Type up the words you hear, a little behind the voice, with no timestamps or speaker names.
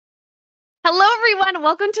Hello, everyone.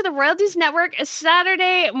 Welcome to the Royalties Network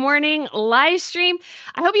Saturday morning live stream.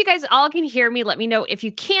 I hope you guys all can hear me. Let me know if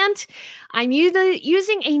you can't. I'm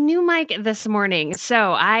using a new mic this morning.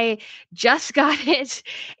 So I just got it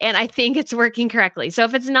and I think it's working correctly. So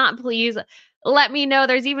if it's not, please let me know.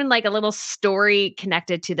 There's even like a little story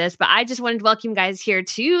connected to this, but I just wanted to welcome you guys here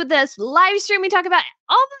to this live stream. We talk about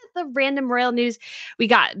all the random royal news we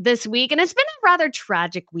got this week. And it's been a rather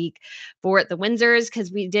tragic week for the Windsors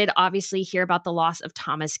because we did obviously hear about the loss of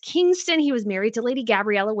Thomas Kingston. He was married to Lady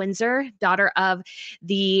Gabriella Windsor, daughter of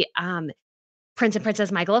the Prince and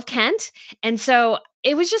Princess Michael of Kent. And so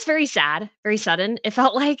it was just very sad, very sudden, it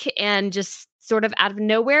felt like, and just sort of out of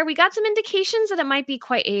nowhere. We got some indications that it might be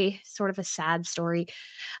quite a sort of a sad story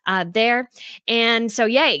there. And so,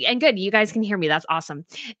 yay, and good. You guys can hear me. That's awesome.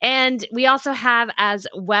 And we also have as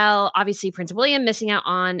well, obviously, Prince William missing out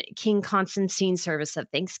on King Constantine's service of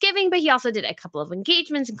Thanksgiving, but he also did a couple of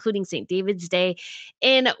engagements, including St. David's Day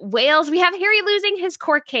in Wales. We have Harry losing his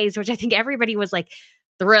court case, which I think everybody was like,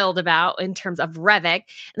 thrilled about in terms of Revok. And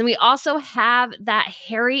then we also have that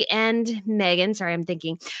Harry and Meghan. Sorry, I'm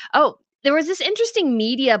thinking. Oh, there was this interesting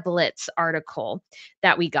media blitz article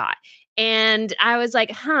that we got. And I was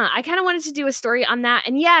like, I kind of wanted to do a story on that.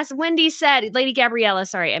 And yes, Wendy said, Lady Gabriella,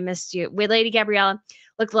 sorry, I missed you. With Lady Gabriella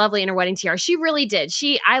looked lovely in her wedding tiara. She really did.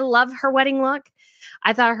 I love her wedding look.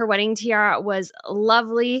 I thought her wedding tiara was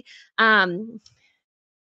lovely.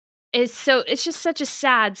 It's just such a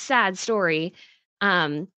sad story.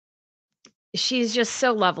 Um, she's just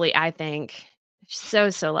so lovely, I think.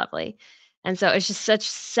 So lovely. And so it's just such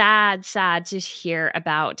sad to hear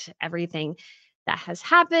about everything that has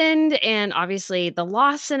happened and obviously the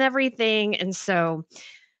loss and everything. And so,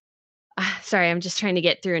 sorry, I'm just trying to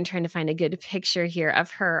get through and trying to find a good picture here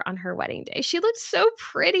of her on her wedding day. She looks so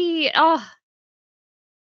pretty. Oh,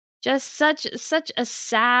 just such a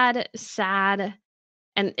sad,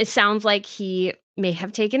 and it sounds like he may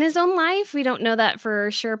have taken his own life. We don't know that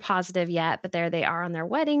for sure positive yet, but there they are on their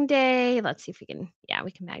wedding day. Let's see if we can, yeah,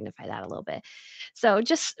 we can magnify that a little bit. So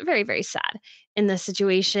just very sad in this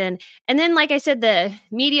situation. And then, like I said, the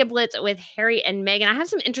media blitz with Harry and Meghan, I have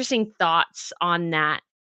some interesting thoughts on that.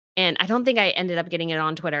 And I don't think I ended up getting it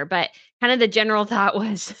on Twitter, but kind of the general thought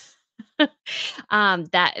was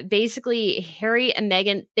that basically Harry and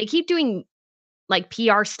Meghan, they keep doing like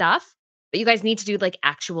PR stuff, but you guys need to do like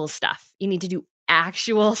actual stuff. You need to do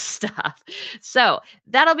actual stuff. So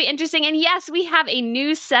that'll be interesting. And yes, we have a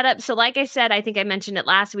new setup. So, like I said, I think I mentioned it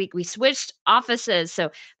last week, we switched offices.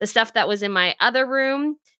 So the stuff that was in my other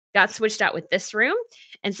room got switched out with this room.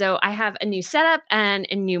 And so I have a new setup and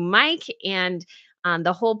a new mic. And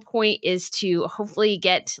the whole point is to hopefully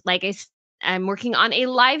get, I'm working on a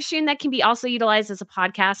live stream that can be also utilized as a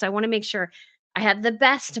podcast. So I want to make sure I have the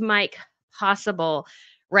best mic possible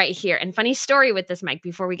right here. And funny story with this mic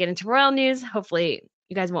before we get into royal news. Hopefully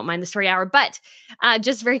you guys won't mind the story hour, but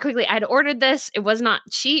just very quickly, I'd ordered this. It was not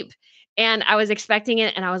cheap and I was expecting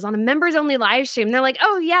it and I was on a members only live stream. And they're like,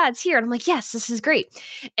 oh yeah, it's here. And I'm like, yes, this is great.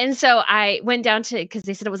 And so I went down to, cause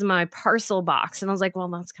they said it was in my parcel box. And I was like, well,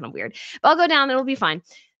 that's kind of weird, but I'll go down. It'll be fine.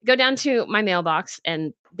 Go down to my mailbox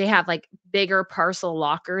and they have like bigger parcel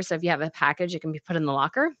lockers. So if you have a package, it can be put in the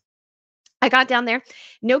locker. I got down there,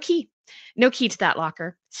 no key to that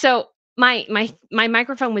locker. So my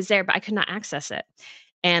microphone was there, but I could not access it.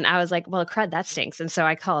 And I was like, well, crud, that stinks. And so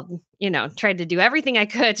I called, tried to do everything I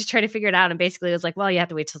could to try to figure it out. And basically it was like, well, you have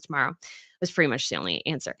to wait till tomorrow. Was pretty much the only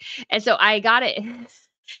answer. And so I got it.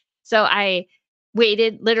 So I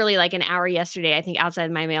waited literally like an hour yesterday, I think, outside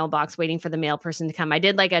my mailbox waiting for the mail person to come. I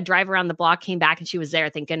did like a drive around the block, came back and she was there,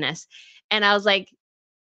 thank goodness. And I was like,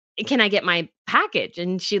 can I get my package?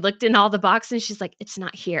 And she looked in all the boxes and she's like, it's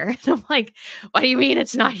not here. And I'm like, what do you mean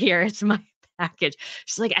it's not here? It's my package.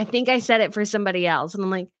 She's like, I think I said it for somebody else. And I'm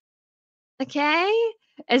like, okay.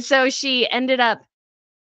 And so she ended up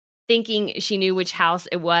thinking she knew which house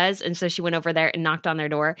it was. And so she went over there and knocked on their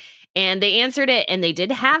door and they answered it and they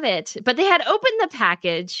did have it, but they had opened the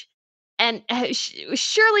package and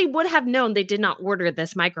surely would have known they did not order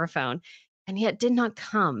this microphone and yet did not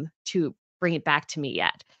come to bring it back to me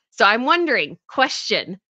yet. So I'm wondering,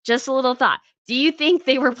 question, just a little thought. Do you think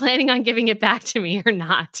they were planning on giving it back to me or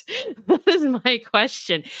not? That is my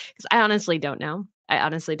question. Because I honestly don't know. I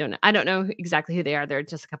don't know exactly who they are. They're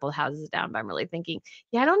just a couple of houses down, but I'm really thinking,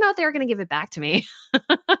 yeah, I don't know if they were going to give it back to me.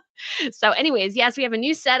 So anyways, yes, we have a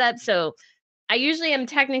new setup. So I usually am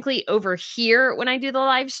technically over here when I do the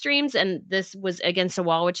live streams, and this was against a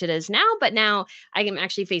wall, which it is now, but now I am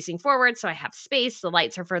actually facing forward. So I have space. The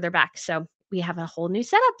lights are further back. So we have a whole new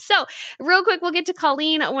setup. So, real quick, we'll get to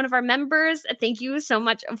Colleen, one of our members. Thank you so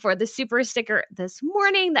much for the super sticker this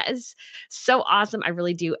morning. That is so awesome. I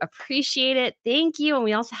really do appreciate it. Thank you. And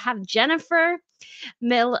we also have Jennifer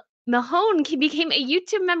Mahone became a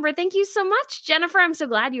YouTube member. Thank you so much, Jennifer. I'm so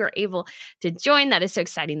glad you were able to join. That is so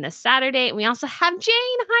exciting this Saturday. And we also have Jane.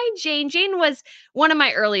 Hi, Jane. Jane was one of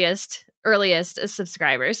my earliest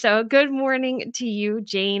subscribers. So good morning to you,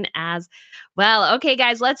 Jane, as well. Okay,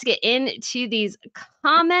 guys, let's get into these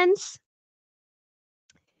comments.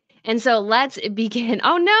 And so let's begin.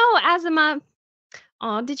 Oh no, Azima.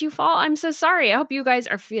 Oh, did you fall? I'm so sorry. I hope you guys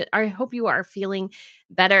I hope you are feeling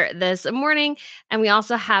better this morning. And we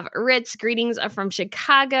also have Ritz. Greetings from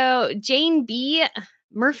Chicago. Jane B.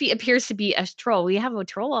 Murphy appears to be a troll. We have a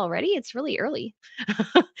troll already. It's really early.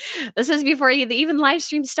 This is before the even live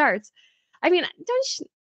stream starts. I mean,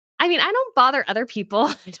 I don't bother other people.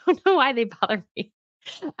 I don't know why they bother me.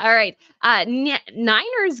 All right.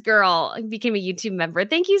 Niners Girl became a YouTube member.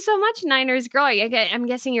 Thank you so much, Niners Girl. I'm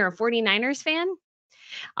guessing you're a 49ers fan.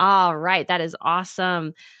 All right, that is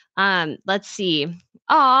awesome. Let's see.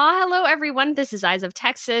 Hello everyone. This is Eyes of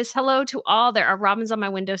Texas. Hello to all. There are robins on my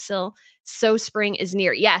windowsill. So spring is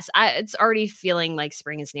near. Yes, it's already feeling like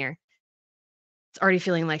spring is near. It's already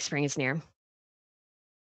feeling like spring is near.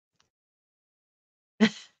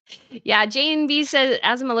 Yeah, Jane B says,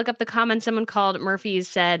 as I'm gonna look up the comments, someone called Murphy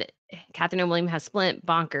said Catherine and William has split.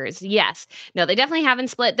 Bonkers. Yes. No, they definitely haven't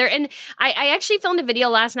split. And I actually filmed a video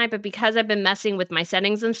last night, but because I've been messing with my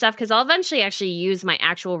settings and stuff, because I'll eventually actually use my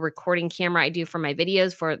actual recording camera I do for my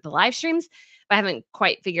videos for the live streams, but I haven't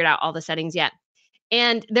quite figured out all the settings yet.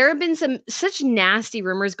 And there have been such nasty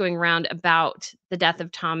rumors going around about the death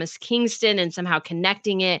of Thomas Kingston and somehow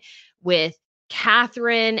connecting it with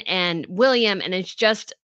Catherine and William. And it's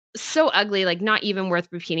just so ugly, like not even worth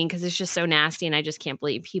repeating because it's just so nasty. And I just can't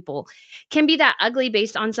believe people can be that ugly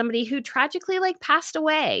based on somebody who tragically like passed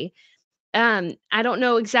away. I don't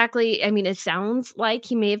know exactly. I mean, it sounds like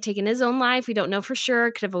he may have taken his own life. We don't know for sure.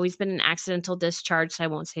 It could have always been an accidental discharge. So I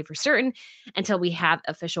won't say for certain until we have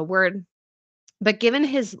official word. But given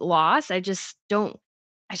his loss, I just don't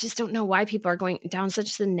know why people are going down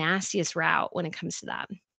such the nastiest route when it comes to that.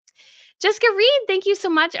 Jessica Reed, thank you so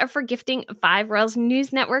much for gifting 5 Royals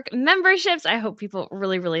News Network memberships. I hope people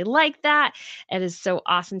really, really like that. It is so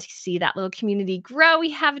awesome to see that little community grow.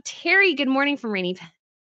 We have Terry, good morning from rainy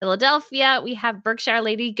Philadelphia. We have Berkshire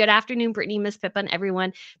Lady, good afternoon, Brittany, Miss Pippa, and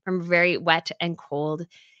everyone from very wet and cold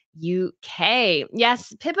UK.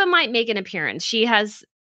 Yes, Pippa might make an appearance. She has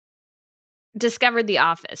discovered The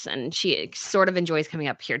Office, and she sort of enjoys coming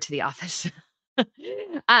up here to the office.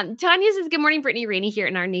 Tanya says, good morning, Brittany. Rainy here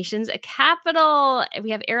in our nation's capital. We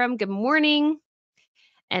have Aram, good morning.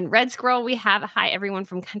 And Red Squirrel, we have hi, everyone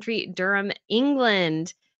from country Durham,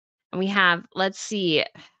 England. And we have, let's see,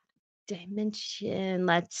 Azima,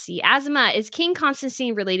 is King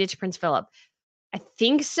Constantine related to Prince Philip? I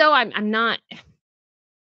think so. I'm not,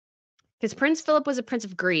 because Prince Philip was a prince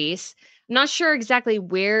of Greece. I'm not sure exactly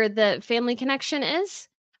where the family connection is.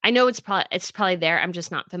 I know it's probably there. I'm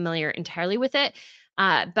just not familiar entirely with it.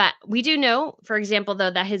 But we do know, for example, though,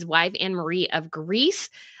 that his wife Anne Marie of Greece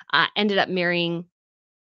ended up marrying.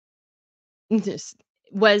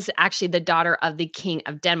 Was actually the daughter of the king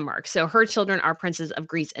of Denmark. So her children are princes of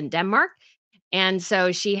Greece and Denmark. And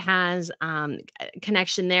so she has a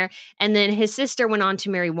connection there. And then his sister went on to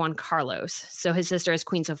marry Juan Carlos. So his sister is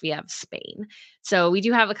Queen Sofia of Spain. So we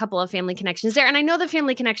do have a couple of family connections there. And I know the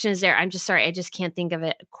family connection is there. I'm just sorry. I just can't think of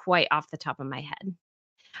it quite off the top of my head.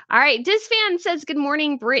 All right. Disfan says, good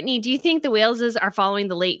morning, Brittany. Do you think the Waleses are following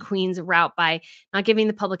the late Queen's route by not giving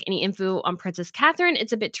the public any info on Princess Catherine?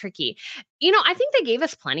 It's a bit tricky. I think they gave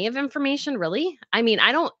us plenty of information, really. I mean,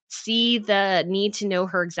 I don't see the need to know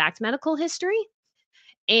her exact medical history.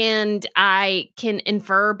 And I can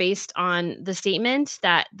infer based on the statement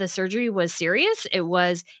that the surgery was serious, it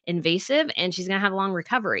was invasive, and she's going to have a long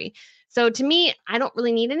recovery. So to me, I don't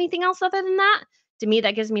really need anything else other than that. To me,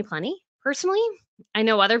 that gives me plenty, personally. I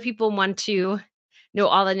know other people want to know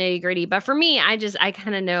all the nitty-gritty, but for me, I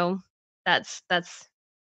kind of know that's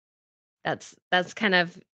kind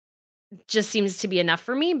of just seems to be enough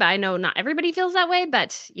for me, but I know not everybody feels that way,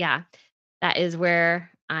 but yeah, that is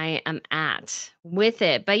where I am at with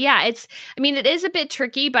it. But yeah, it is a bit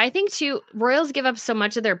tricky, but I think too, royals give up so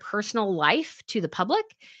much of their personal life to the public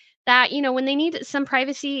that, when they need some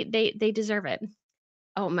privacy, they deserve it.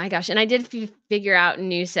 Oh my gosh. And I did figure out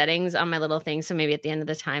new settings on my little thing. So maybe at the end of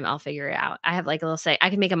the time, I'll figure it out. I have like a little say, I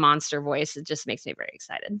can make a monster voice. It just makes me very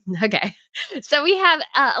excited. Okay. So we have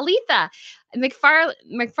Aletha.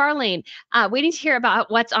 McFarlane, waiting to hear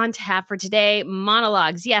about what's on tap for today.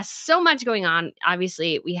 Monologues. Yes, so much going on.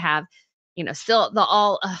 Obviously, we have, still the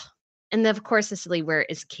all. And then, of course, the silly "Where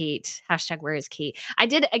is Kate?" Hashtag "Where is Kate?" I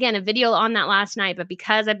did again a video on that last night, but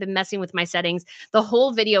because I've been messing with my settings, the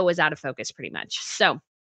whole video was out of focus pretty much. So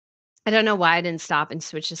I don't know why I didn't stop and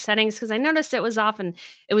switch the settings because I noticed it was off and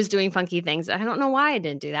it was doing funky things. I don't know why I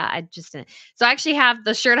didn't do that. I just didn't. So I actually have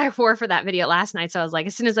the shirt I wore for that video last night. So I was like,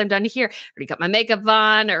 as soon as I'm done here, already got my makeup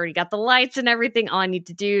on, already got the lights and everything. All I need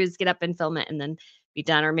to do is get up and film it and then be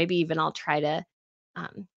done. Or maybe even I'll try to,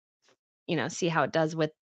 um, see how it does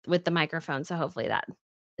with the microphone. So hopefully that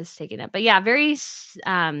is taking it. But yeah,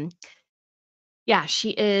 yeah, she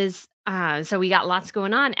is. So we got lots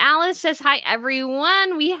going on. Alice says, hi,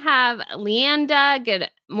 everyone. We have Leanda. Good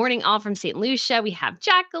morning, all from St. Lucia. We have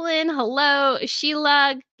Jacqueline. Hello,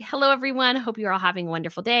 Sheila. Hello, everyone. Hope you're all having a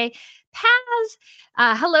wonderful day. Paz.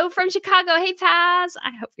 Hello from Chicago. Hey, Paz.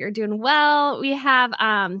 I hope you're doing well. We have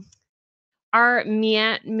our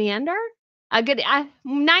Meander. Good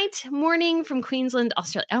night, morning from Queensland,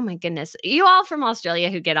 Australia. Oh, my goodness. You all from Australia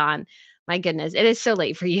who get on. My goodness. It is so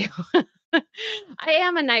late for you. I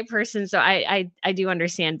am a night person, so I do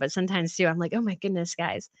understand, but sometimes too, I'm like, "Oh my goodness,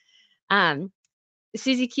 guys." Um,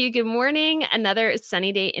 Susie Q, good morning. Another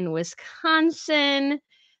sunny day in Wisconsin.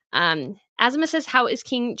 Asma says, "How is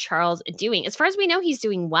King Charles doing?" As far as we know, he's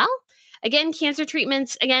doing well. Again, cancer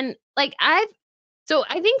treatments. Again, I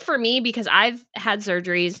think for me, because I've had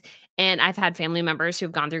surgeries and I've had family members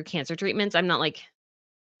who've gone through cancer treatments, I'm not like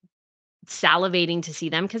salivating to see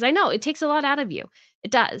them because I know it takes a lot out of you.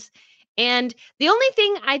 It does. And the only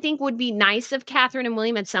thing I think would be nice of Catherine and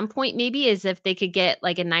William at some point maybe is if they could get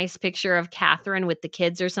like a nice picture of Catherine with the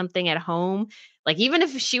kids or something at home. Like even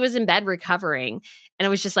if she was in bed recovering and it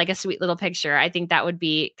was just like a sweet little picture, I think that would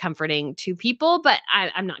be comforting to people, but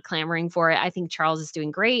I'm not clamoring for it. I think Charles is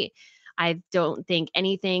doing great. I don't think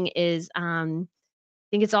anything is I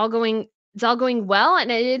think it's all going well,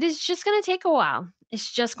 and it is just gonna take a while.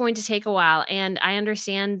 It's just going to take a while, and I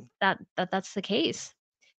understand that that's the case.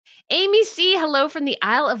 Amy C, hello from the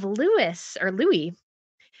Isle of Lewis or Louis.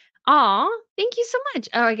 Aw, thank you so much.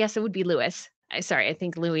 Oh, I guess it would be Lewis. Sorry, I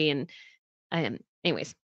think Louis and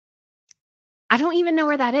anyways, I don't even know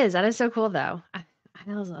where that is. That is so cool though. I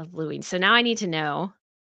love Louis. So now I need to know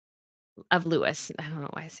of Lewis. I don't know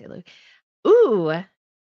why I say Louis. Ooh,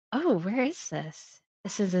 oh, where is this?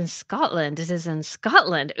 This is in Scotland. It is in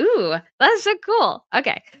Scotland. Ooh, that's so cool.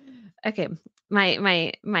 Okay. Okay. My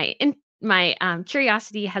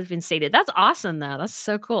curiosity has been sated. That's awesome though. That's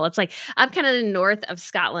so cool. It's like I'm kind of the north of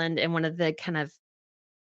Scotland and one of the kind of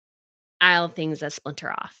Isle things that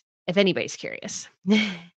splinter off, if anybody's curious.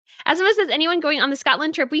 Asma says, anyone going on the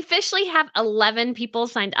Scotland trip? We officially have 11 people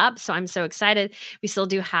signed up, so I'm so excited. We still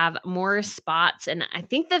do have more spots, and I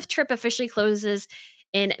think the trip officially closes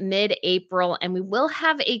in mid-April, and we will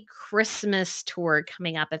have a Christmas tour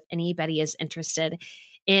coming up if anybody is interested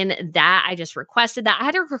in that. I just requested that. I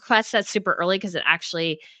had to request that super early because it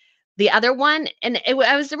actually the other one, and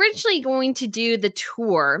I was originally going to do the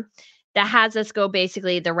tour that has us go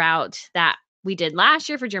basically the route that we did last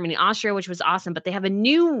year for Germany, Austria, which was awesome. But they have a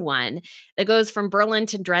new one that goes from Berlin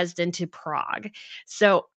to Dresden to Prague.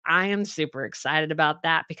 So I am super excited about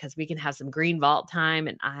that because we can have some green vault time,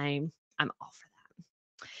 and I'm all for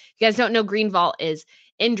that. If you guys don't know, green vault is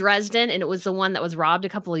in Dresden, and it was the one that was robbed a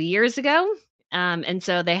couple of years ago. And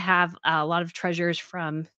so they have a lot of treasures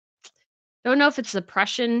from. Don't know if it's the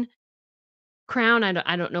Prussian crown.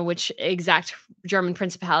 I don't know which exact German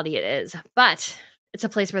principality it is, but it's a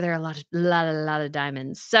place where there are a lot of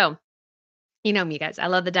diamonds. So, you know me, guys. I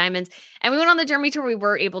love the diamonds. And we went on the Germany tour. We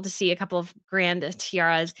were able to see a couple of grand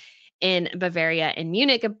tiaras in Bavaria and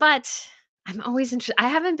Munich, but I'm always interested. I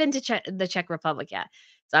haven't been to the Czech Republic yet.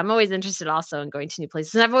 So I'm always interested also in going to new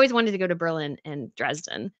places. And I've always wanted to go to Berlin and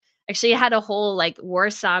Dresden. Actually, I had a whole like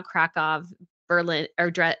Warsaw, Krakow, Berlin,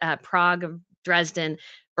 or Prague, Dresden,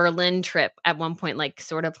 Berlin trip at one point, like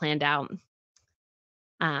sort of planned out.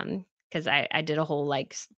 Because I did a whole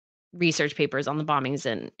like research papers on the bombings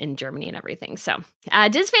in Germany and everything. So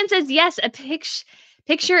Dizfan says yes, a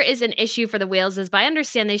picture is an issue for the Waleses, but I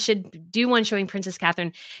understand they should do one showing Princess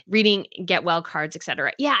Catherine reading get well cards,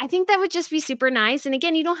 etc. Yeah, I think that would just be super nice. And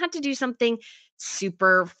again, you don't have to do something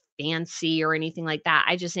super fancy or anything like that.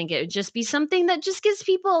 I just think it would just be something that just gives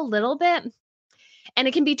people a little bit, and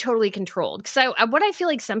it can be totally controlled. So what I feel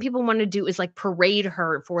like some people want to do is like parade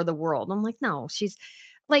her for the world. I'm like, no, she's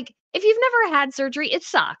like, if you've never had surgery, it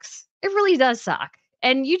sucks. It really does suck.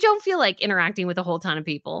 And you don't feel like interacting with a whole ton of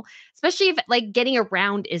people, especially if like getting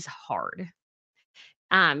around is hard.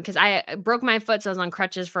 Because I broke my foot, so I was on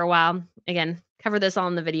crutches for a while. Again, cover this all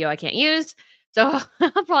in the video I can't use, so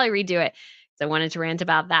I'll probably redo it. So I wanted to rant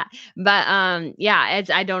about that. But, yeah,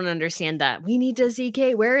 I don't understand that. "We need to see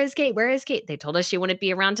Kate. Where is Kate? Where is Kate?" They told us she wouldn't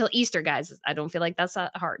be around till Easter, guys. I don't feel like that's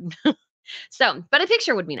that hard. So, but a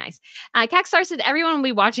picture would be nice. Cackstar said everyone will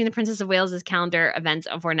be watching the Princess of Wales's calendar events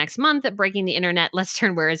for next month, breaking the internet. Let's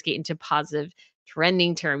turn Where is Kate into positive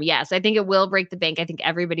trending term. Yes, I think it will break the bank. I think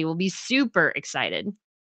everybody will be super excited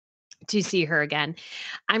to see her again.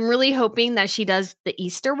 I'm really hoping that she does the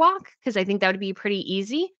Easter walk because I think that would be pretty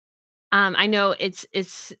easy. I know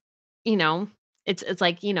you know it's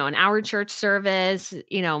like an hour church service.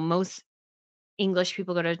 Most English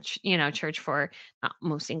people go to church for not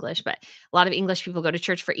most English, but a lot of English people go to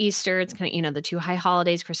church for Easter. It's kind of the two high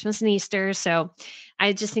holidays, Christmas and Easter. So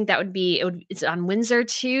I just think that would be it's on Windsor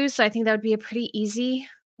too. So I think that would be a pretty easy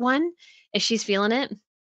one if she's feeling it.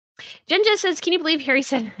 Jen just says, "Can you believe Harry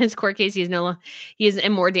said in his court case he is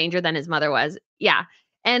in more danger than his mother was?" Yeah,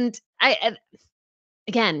 and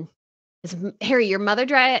again, Harry, your mother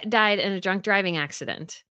died in a drunk driving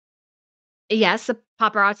accident. Yes, the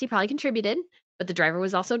paparazzi probably contributed, but the driver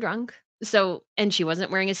was also drunk. So, and she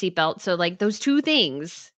wasn't wearing a seatbelt. So, like those two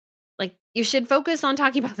things, like you should focus on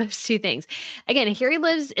talking about those two things. Again, Harry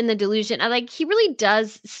lives in the delusion. He really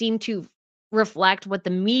does seem to reflect what the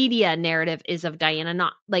media narrative is of Diana,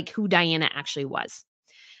 not like who Diana actually was.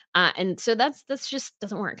 And so that's just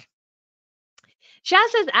doesn't work. Shaz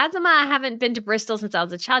says, Azima, I haven't been to Bristol since I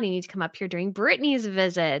was a child. You need to come up here during Brittany's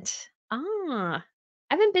visit. Ah,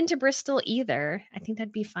 I haven't been to Bristol either. I think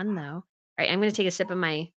that'd be fun though. All right, I'm going to take a sip of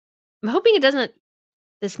I'm hoping it doesn't,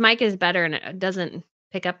 this mic is better and it doesn't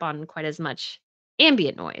pick up on quite as much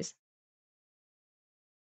ambient noise.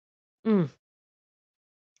 Mm,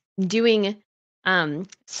 doing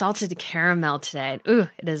salted caramel today. Ooh,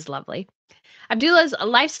 it is lovely. Abdullah's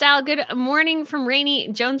lifestyle. Good morning from rainy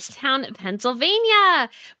Jonestown, Pennsylvania.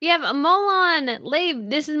 We have Molon Lave.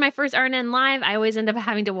 This is my first RNN live. I always end up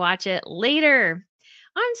having to watch it later.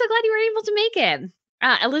 I'm so glad you were able to make it.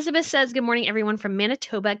 Elizabeth says, "Good morning, everyone from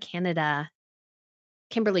Manitoba, Canada."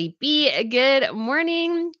 Kimberly B, good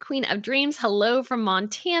morning. Queen of Dreams, hello from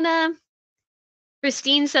Montana.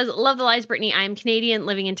 Christine says, "Love the lives, Brittany. I am Canadian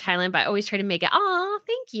living in Thailand, but I always try to make it." Aw,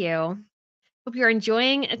 thank you. Hope you're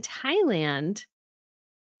enjoying Thailand.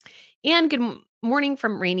 And good morning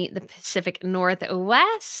from rainy the Pacific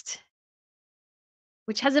Northwest,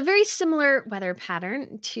 which has a very similar weather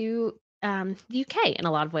pattern to the UK in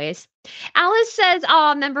a lot of ways. Alice says,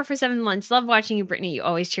 "Oh, member for 7 months. Love watching you, Brittany. You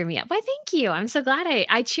always cheer me up." Why, thank you. I'm so glad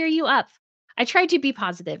I cheer you up. I try to be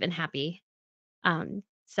positive and happy.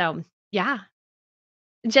 So yeah.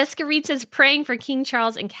 Jessica Reed says, "Praying for King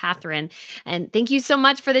Charles and Catherine." And thank you so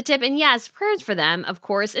much for the tip. And yes, prayers for them, of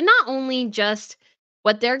course. And not only just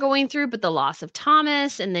what they're going through, but the loss of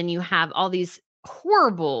Thomas. And then you have all these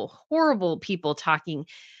horrible, horrible people talking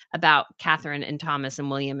about Catherine and Thomas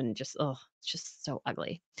and William and just, oh, it's just so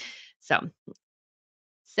ugly.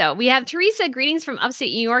 So we have Teresa, greetings from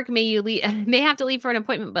upstate New York. May you may have to leave for an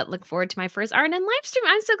appointment, but look forward to my first RNN live stream.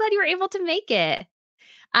 I'm so glad you were able to make it.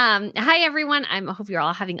 Hi everyone. I hope you're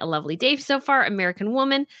all having a lovely day so far. American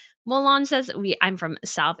Woman. Molon says I'm from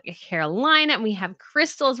South Carolina, and we have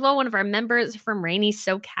Crystal as well, one of our members from rainy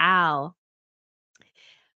SoCal.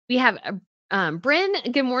 We have Bryn,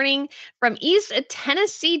 good morning from East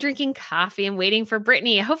Tennessee, drinking coffee and waiting for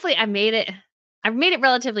Brittany. Hopefully I've made it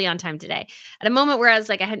relatively on time today. At a moment where I was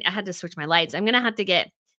like, I had to switch my lights. I'm gonna have to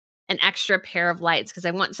get an extra pair of lights because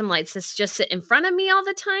I want some lights to just sit in front of me all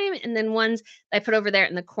the time, and then ones that I put over there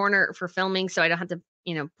in the corner for filming, so I don't have to,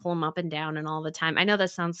 pull them up and down and all the time. I know that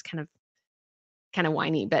sounds kind of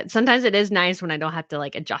whiny, but sometimes it is nice when I don't have to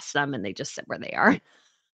like adjust them and they just sit where they are.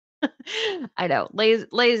 I know,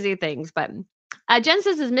 lazy things, but Jen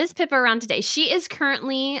says, "Is Miss Pippa around today?" She is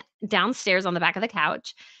currently downstairs on the back of the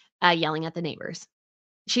couch, yelling at the neighbors.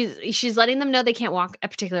 She's letting them know they can't walk a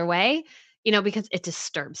particular way, because it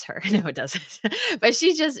disturbs her. No, it doesn't. But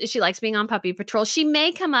she likes being on puppy patrol. She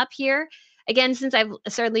may come up here again since I've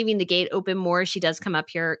started leaving the gate open more. She does come up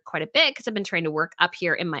here quite a bit because I've been trying to work up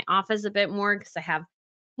here in my office a bit more because I have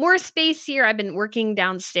more space here. I've been working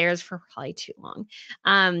downstairs for probably too long.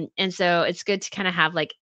 And so it's good to kind of have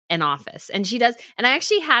like an office. And she does. And I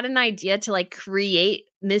actually had an idea to like create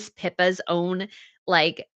Miss Pippa's own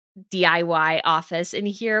like DIY office in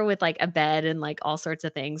here with like a bed and like all sorts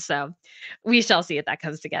of things. So we shall see if that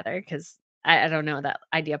comes together because I don't know. That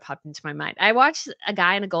idea popped into my mind. I watched a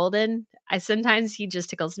guy in a golden. Sometimes he just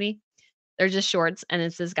tickles me. They're just shorts and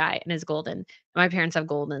it's this guy and his golden. My parents have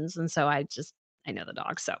goldens. And so I know the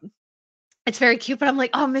dog. So It's very cute, but I'm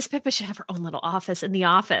like, "Oh, Miss Pippa should have her own little office in the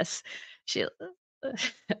office." She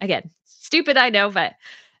again, stupid, I know, but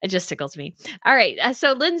it just tickles me. All right,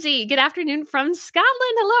 so Lindsay, good afternoon from Scotland.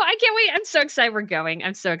 Hello, I can't wait. I'm so excited we're going.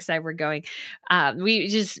 I'm so excited we're going. We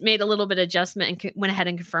just made a little bit of adjustment and went ahead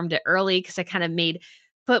and confirmed it early because I kind of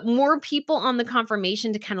put more people on the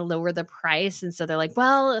confirmation to kind of lower the price. And so they're like,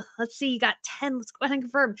 well, let's see, you got 10. Let's go ahead and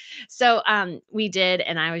confirm. So we did,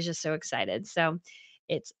 and I was just so excited. So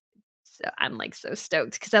it's so I'm, like, so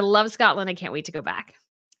stoked because I love Scotland, I can't wait to go back.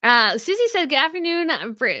 Susie said, "Good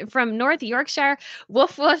afternoon, from North Yorkshire.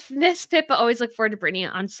 Woof, woof, Miss Pippa. Always look forward to Brittany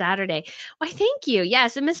on Saturday." Why, thank you.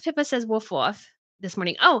 Yes, and Miss Pippa says, "Woof, woof," this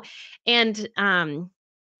morning. Oh, and,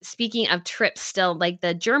 speaking of trips still, like,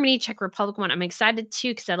 the Germany, Czech Republic one, I'm excited too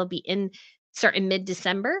because 'cause that'll be start in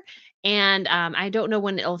mid-December, and, I don't know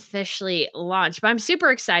when it'll officially launch, but I'm super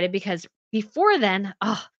excited because before then,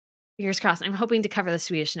 oh, fingers crossed. I'm hoping to cover the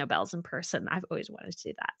Swedish Nobels in person. I've always wanted to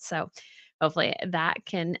do that. So hopefully that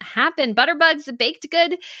can happen. Butterbugs, the baked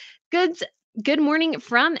goods. Good morning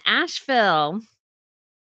from Asheville.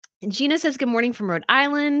 And Gina says good morning from Rhode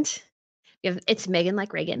Island. It's Megan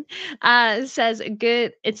like Reagan. Says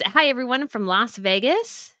good. It's hi everyone from Las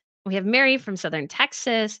Vegas. We have Mary from Southern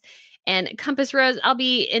Texas. And Compass Rose, I'll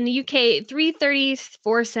be in the UK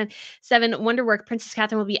 3:34:7 Wonderwork. Princess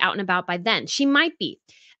Catherine will be out and about by then. She might be.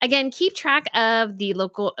 Again, keep track of the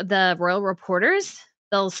royal reporters.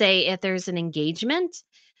 They'll say if there's an engagement.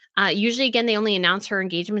 Usually, again, they only announce her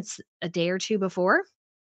engagements a day or two before.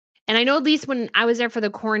 And I know at least when I was there for the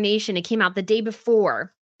coronation, it came out the day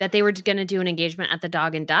before that they were gonna do an engagement at the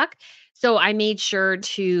Dog and Duck. So I made sure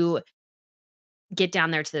to get down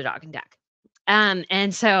there to the Dog and Duck.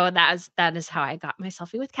 And so that is how I got my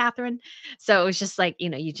selfie with Catherine. So it was just like,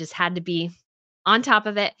 you just had to be on top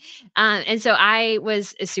of it. And so I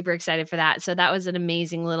was super excited for that. So that was an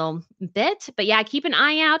amazing little bit. But yeah, keep an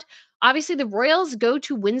eye out. Obviously, the Royals go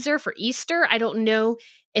to Windsor for Easter. I don't know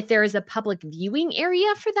if there is a public viewing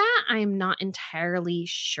area for that. I am not entirely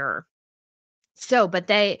sure. So, but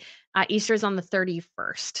Easter's on the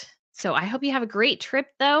 31st. So I hope you have a great trip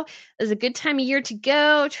though. It's a good time of year to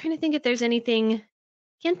go. Trying to think if there's anything,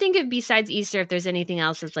 can't think of besides Easter if there's anything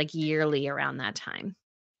else that's like yearly around that time.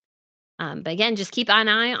 But again, just keep an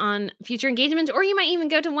eye on future engagements, or you might even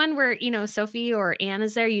go to one where, Sophie or Anne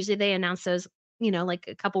is there. Usually they announce those, like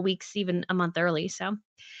a couple weeks, even a month early. So,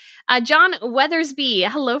 John Weathersby,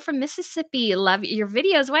 hello from Mississippi. Love your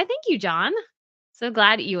videos. Why, thank you, John. So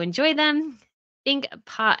glad you enjoy them. Think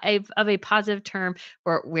of a positive term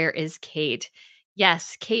for where is Kate?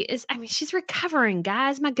 Yes, Kate is, I mean, she's recovering,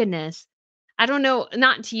 guys. My goodness. I don't know,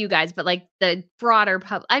 not to you guys, but like the broader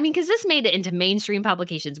I mean, because this made it into mainstream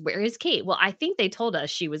publications. Where is Kate? Well, I think they told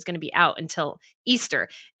us she was going to be out until Easter,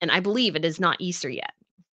 and I believe it is not Easter yet.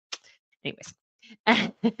 Anyways.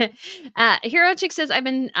 Hero Chick says, I've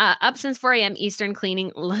been up since 4 a.m. Eastern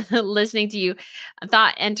cleaning, listening to you. A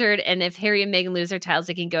thought entered, and if Harry and Meghan lose their titles,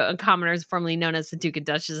 they can go. And commoners, formerly known as the Duke and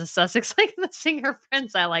Duchess of Sussex, like the singer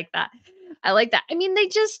Prince. I like that. I like that.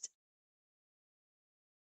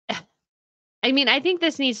 I mean, I think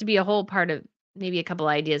this needs to be a whole part of maybe a couple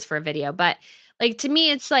ideas for a video, but like to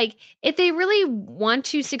me, it's like if they really want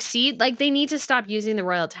to succeed, like they need to stop using the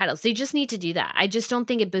royal titles. They just need to do that. I just don't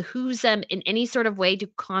think it behooves them in any sort of way to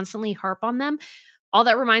constantly harp on them. All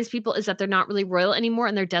that reminds people is that they're not really royal anymore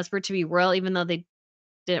and they're desperate to be royal, even though they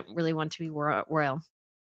didn't really want to be royal.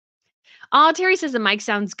 Oh, Terry says the mic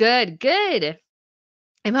sounds good. Good.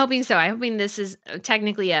 I'm hoping so. I'm hoping this is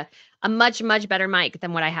technically a much, much better mic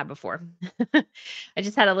than what I had before. I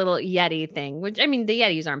just had a little Yeti thing, which I mean, the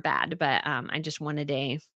Yetis aren't bad, but I just wanted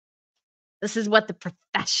this is what the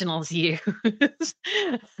professionals use.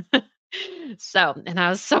 So, and I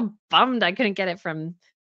was so bummed I couldn't get it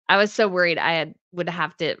I was so worried would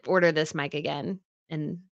have to order this mic again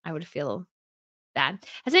and I would feel bad.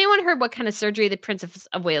 Has anyone heard what kind of surgery the Princess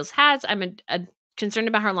of Wales has? I'm concerned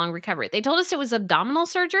about her long recovery. They told us it was abdominal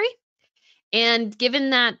surgery. And given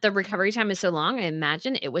that the recovery time is so long, I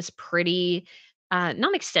imagine it was pretty,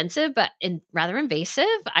 not extensive, but rather invasive.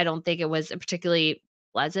 I don't think it was a particularly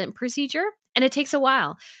pleasant procedure, and it takes a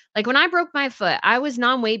while. Like when I broke my foot, I was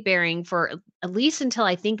non-weight bearing for at least until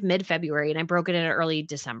I think mid-February, and I broke it in early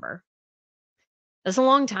December. That's a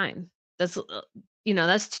long time. That's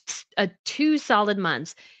 2 solid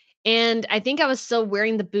months. And I think I was still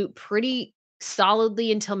wearing the boot pretty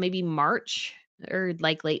solidly until maybe March or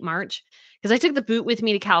like late March. Because I took the boot with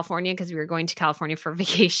me to California because we were going to California for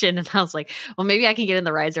vacation. And I was like, well, maybe I can get in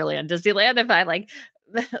the rides early on Disneyland if I like,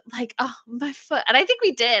 oh, my foot. And I think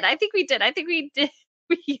we did. I think we did.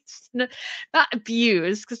 we not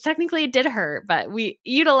abused because technically it did hurt, but we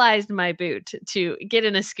utilized my boot to get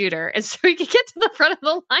in a scooter, and so we could get to the front of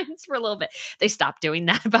the lines for a little bit. They stopped doing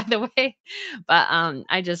that, by the way, but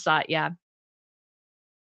I just thought, yeah.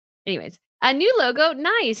 Anyways, a new logo,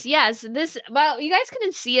 nice. Yes, this. Well, you guys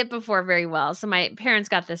couldn't see it before very well, so my parents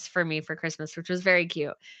got this for me for Christmas, which was very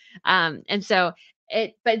cute. And so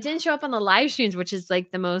but it didn't show up on the live streams, which is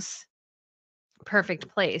like the most perfect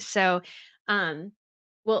place. So, um,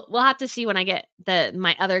 we'll have to see when I get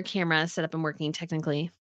my other camera set up and working technically,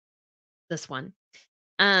 this one.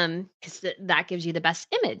 'Cause that gives you the best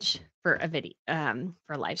image for a video,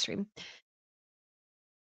 for a live stream.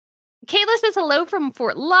 Kayla says hello from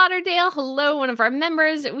Fort Lauderdale. Hello, one of our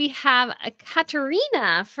members. We have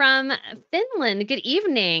Katarina from Finland. Good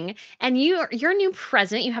evening. And your new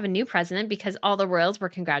president, you have a new president because all the royals were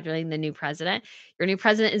congratulating the new president. Your new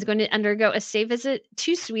president is going to undergo a state visit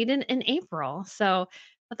to Sweden in April. So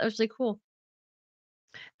I thought that was really cool.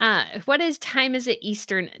 What is time is it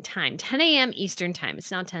Eastern time? 10 a.m. Eastern time. It's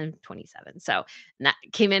now 10:27. So that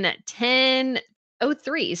came in at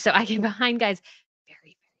 10:03. So I came behind, guys,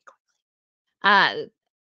 very, very quick. Uh,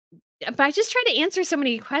 but I just try to answer so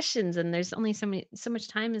many questions, and there's only so much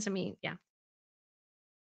time and so many, yeah.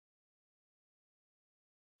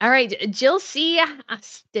 All right, Jill C.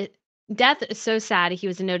 Death is so sad. He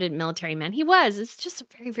was a noted military man. He was. It's just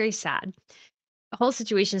very, very sad. The whole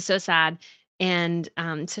situation is so sad and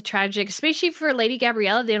so tragic, especially for Lady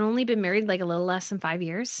Gabriella. They'd only been married like a little less than 5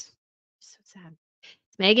 years. So sad.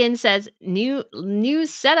 Megan says, new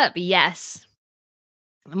setup. Yes.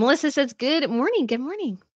 Melissa says, good morning. Good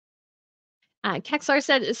morning. Kexlar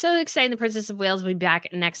said, so exciting the Princess of Wales will be back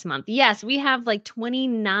next month. Yes, we have like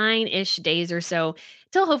 29-ish days or so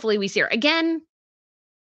till hopefully we see her again.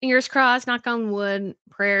 Fingers crossed, knock on wood,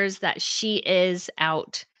 prayers that she is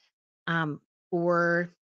out um,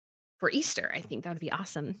 for Easter. I think that would be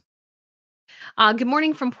awesome. Good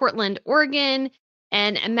morning from Portland, Oregon.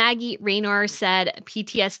 And Maggie Raynor said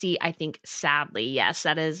PTSD, I think sadly. Yes,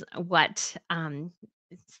 that is what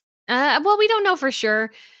well, we don't know for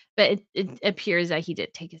sure, but it appears that he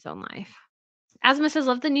did take his own life. Asma says,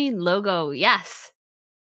 love the new logo. Yes.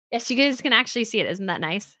 Yes, you guys can actually see it. Isn't that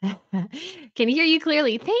nice? Can hear you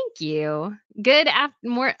clearly. Thank you. Good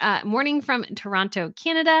morning from Toronto,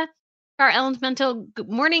 Canada. Our Elemental. Good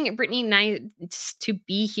morning, Brittany. Nice to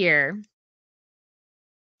be here.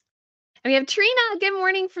 And we have Trina. Good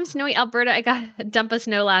morning from snowy Alberta. I got a dump of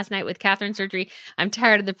snow last night with Catherine's surgery. I'm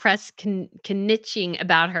tired of the press knitching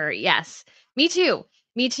about her. Yes, me too.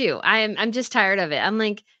 Me too. I'm just tired of it. I'm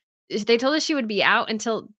like, they told us she would be out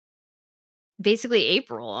until basically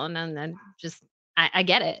April, and then just I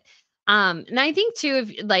get it. And I think too,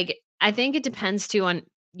 if like I think it depends too on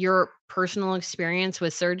your personal experience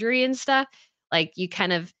with surgery and stuff. Like you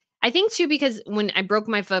kind of I think too because when I broke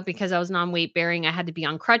my foot because I was non-weight bearing, I had to be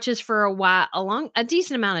on crutches for a while, a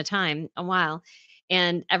decent amount of time, a while.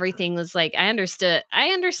 And everything was like I understood. I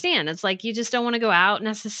understand. It's like you just don't want to go out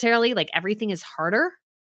necessarily. Like everything is harder.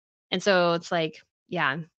 And so it's like,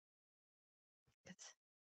 yeah,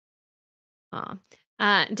 aw.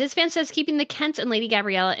 Dispan says, keeping the Kents and Lady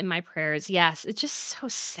Gabriella in my prayers. Yes, it's just so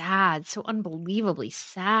sad, so unbelievably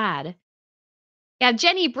sad. Yeah,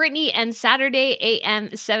 Jenny, Brittany, and Saturday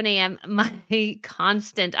AM, 7 a.m. My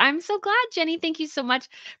constant. I'm so glad, Jenny. Thank you so much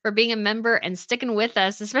for being a member and sticking with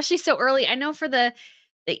us, especially so early. I know for the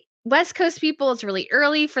West Coast people, it's really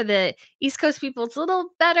early. For the East Coast people, it's a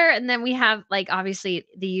little better. And then we have like obviously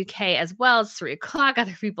the UK as well. It's 3 o'clock.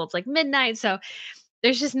 Other people, it's like midnight. So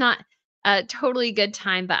there's just not a totally good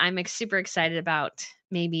time, but I'm super excited about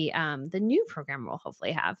maybe the new program we'll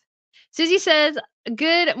hopefully have. Susie says,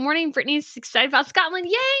 "Good morning, Brittany's excited about Scotland.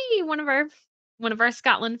 Yay! One of our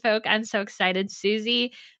Scotland folk. I'm so excited,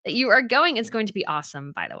 Susie, that you are going. It's going to be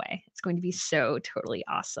awesome, by the way. It's going to be so totally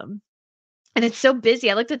awesome. And it's so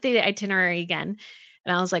busy. I looked at the itinerary again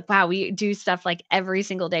and I was like, wow, we do stuff like every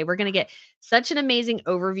single day. We're going to get such an amazing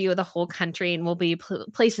overview of the whole country and we'll be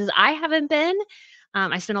places I haven't been.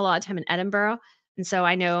 I spent a lot of time in Edinburgh, and so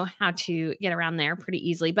I know how to get around there pretty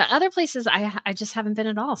easily. But other places I just haven't been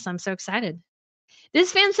at all, so I'm so excited.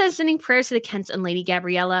 This fan says sending prayers to the Kents and Lady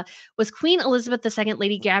Gabriella. Was Queen Elizabeth II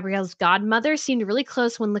Lady Gabriella's godmother? Seemed really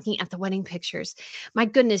close when looking at the wedding pictures. My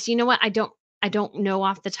goodness, you know what? I don't know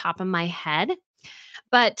off the top of my head.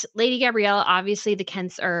 But Lady Gabriella, obviously the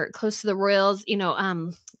Kents are close to the royals.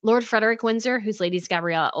 Lord Frederick Windsor, who's Lady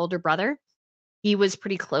Gabriella's older brother, he was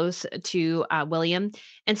pretty close to William.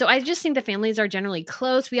 And so I just think the families are generally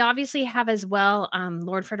close. We obviously have as well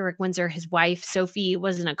Lord Frederick Windsor, his wife, Sophie,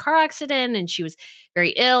 was in a car accident and she was very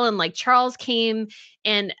ill. And like Charles came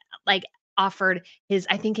and like offered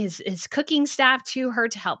I think his cooking staff to her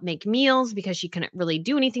to help make meals because she couldn't really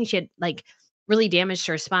do anything. She had like really damaged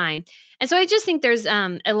her spine. And so I just think there's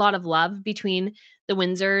a lot of love between the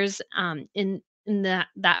Windsors in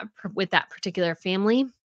with that particular family.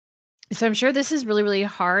 So I'm sure this is really, really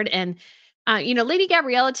hard. And Lady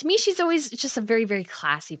Gabriella, to me, she's always just a very, very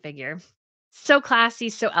classy figure. So classy,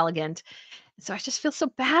 so elegant. So I just feel so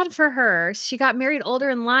bad for her. She got married older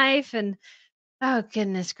in life and oh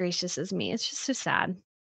goodness gracious is me. It's just so sad.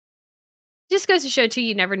 Just goes to show too,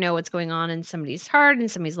 you never know what's going on in somebody's heart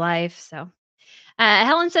and somebody's life. So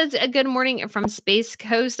Helen says, good morning from Space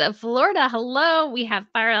Coast of Florida. Hello. We have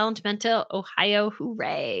Fire Elemental, Ohio.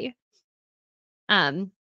 Hooray.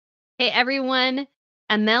 Um, hey everyone.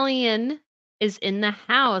 Emilian is in the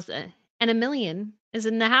house. And Emilian is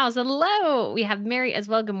in the house. Hello. We have Mary as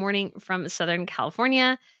well. Good morning from Southern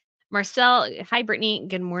California. Marcel, hi Brittany.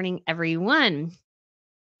 Good morning, everyone.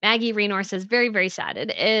 Maggie Raynor says, very, very sad.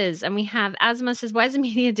 It is. And we have Asma says, why is the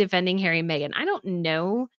media defending Harry and Meghan? I don't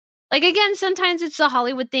know. Like, again, sometimes it's a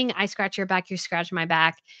Hollywood thing. I scratch your back, you scratch my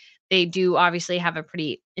back. They do obviously have a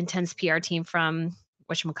pretty intense PR team from,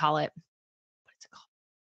 whatchamacallit, what is it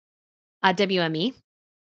called? WME.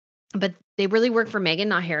 But they really work for Meghan,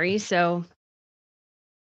 not Harry. So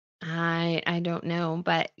I don't know.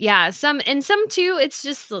 But yeah, some too, it's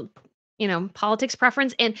just, politics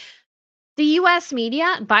preference. And the US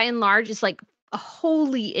media, by and large, is like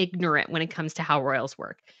wholly ignorant when it comes to how royals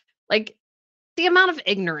work. Like the amount of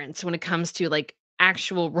ignorance when it comes to like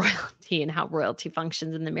actual royalty and how royalty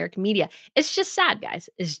functions in the American media. It's just sad, guys.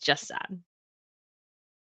 It's just sad.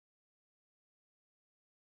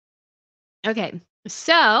 Okay.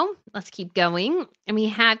 So let's keep going. And we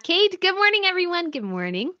have Kate. Good morning, everyone. Good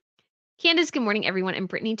morning. Candace, good morning, everyone. And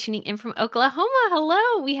Brittany tuning in from Oklahoma.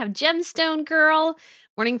 Hello. We have Gemstone Girl.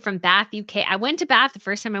 Morning from Bath, UK. I went to Bath the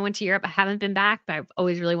first time I went to Europe. I haven't been back, but I've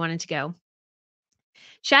always really wanted to go.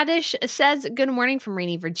 Shadish says, good morning from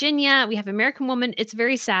Rainy, Virginia. We have American Woman. It's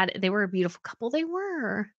very sad. They were a beautiful couple. They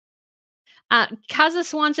were. Kaza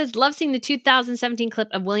Swan says, love seeing the 2017 clip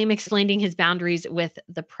of William explaining his boundaries with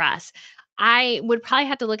the press. I would probably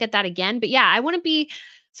have to look at that again. But yeah, I wouldn't be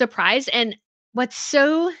surprised. And what's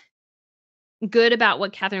so good about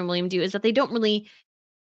what Catherine and William do is that they don't really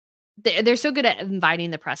they're so good at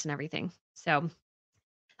inviting the press and everything. So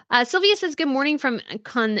Sylvia says, good morning from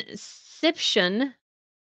Conception,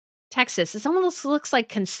 Texas. It almost looks like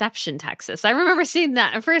Conception, Texas. I remember seeing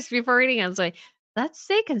that at first before reading it. I was like, let's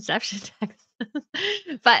say Conception, Texas.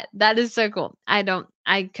 But that is so cool. I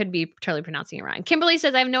could be totally pronouncing it wrong. Kimberly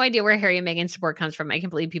says, I have no idea where Harry and Meghan's support comes from. I can't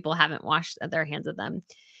believe people haven't washed their hands of them.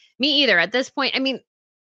 Me either. At this point, I mean,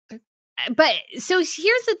 but so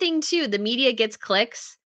here's the thing too. The media gets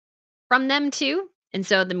clicks from them too. And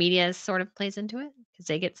so the media sort of plays into it because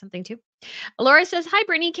they get something too. Laura says, hi,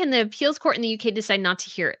 Brittany. Can the appeals court in the UK decide not to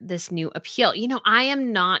hear this new appeal? I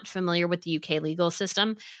am not familiar with the UK legal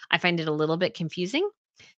system. I find it a little bit confusing.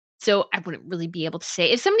 So I wouldn't really be able to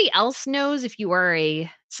say. If somebody else knows, if you are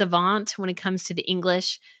a savant when it comes to the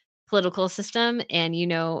English political system and you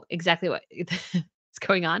know exactly what is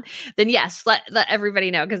going on, then yes, let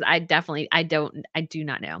everybody know because I do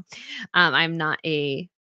not know. I'm not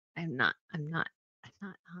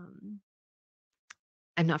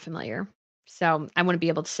I'm not familiar. So I wouldn't be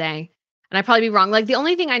able to say. And I'd probably be wrong. Like the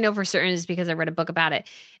only thing I know for certain is because I read a book about it,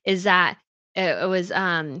 is that it was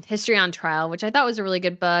History on Trial, which I thought was a really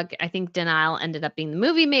good book. I think Denial ended up being the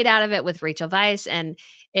movie made out of it with Rachel Weisz. And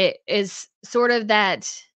it is sort of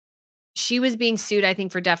that she was being sued, I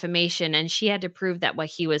think, for defamation, and she had to prove that what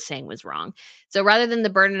he was saying was wrong. So rather than the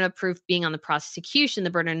burden of proof being on the prosecution, the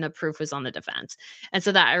burden of proof was on the defense. And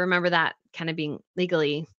so that I remember that kind of being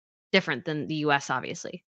legally different than the US,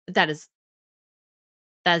 obviously. But that is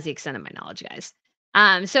the extent of my knowledge, guys.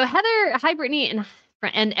 So Heather, hi Brittany,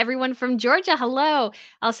 and everyone from Georgia, hello.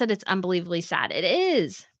 Al said it's unbelievably sad. It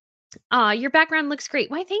is. Your background looks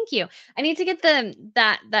great. Why, thank you. I need to get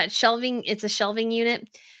that shelving. It's a shelving unit.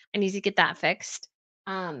 I need to get that fixed.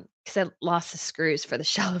 Because I lost the screws for the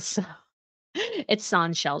shelves. So it's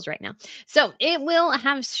on shelves right now. So it will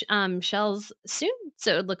have shells soon.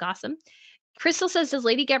 So it would look awesome. Crystal says, does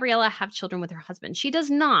Lady Gabriella have children with her husband? She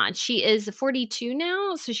does not. She is 42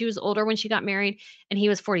 now. So she was older when she got married and he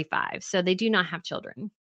was 45. So they do not have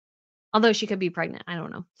children. Although she could be pregnant. I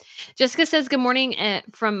don't know. Jessica says, good morning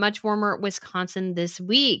from much warmer Wisconsin this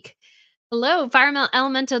week. Hello, Fire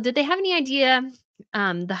Elemental. Did they have any idea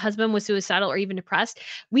the husband was suicidal or even depressed?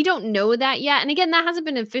 We don't know that yet. And again, that hasn't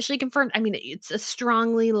been officially confirmed. I mean, it's a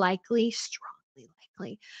strongly likely.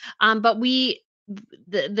 But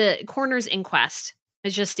the coroner's inquest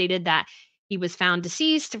has just stated that, he was found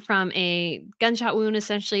deceased from a gunshot wound,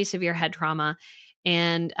 essentially severe head trauma.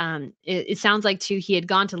 And it sounds like too he had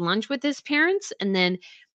gone to lunch with his parents, and then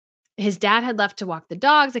his dad had left to walk the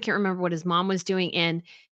dogs. I can't remember what his mom was doing, and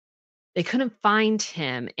they couldn't find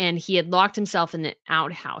him, and he had locked himself in the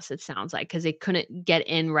outhouse, it sounds like, because they couldn't get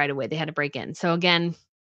in right away. They had to break in. So again,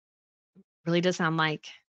 really does sound like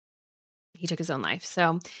he took his own life.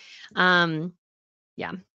 So, um,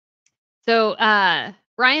 yeah. So,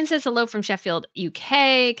 Ryan says hello from Sheffield,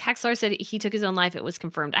 UK. Caxlar said he took his own life. It was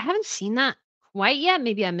confirmed. I haven't seen that quite yet.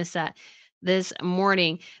 Maybe I missed that this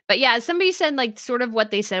morning. But yeah, somebody said like sort of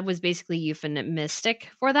what they said was basically euphemistic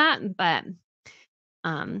for that. But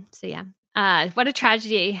so yeah. What a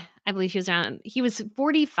tragedy. I believe he was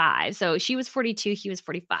 45. So she was 42, he was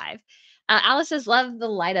 45. Alice says, love the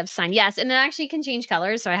light up sign. Yes, and it actually can change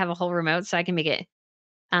colors. So I have a whole remote so I can make it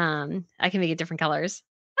different colors.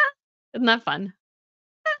 Isn't that fun?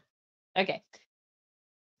 Okay.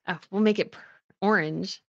 Oh, we'll make it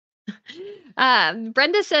orange.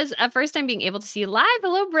 Brenda says, first time being able to see you live.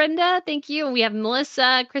 Hello, Brenda. Thank you. And we have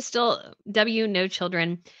Melissa, Crystal W, no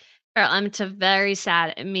children. I'm to very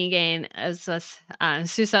sad. Megan as us.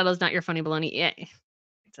 Suicidal is not your funny baloney. Yeah,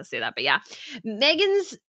 to say that, but yeah,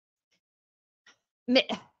 Megan's.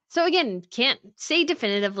 So again, can't say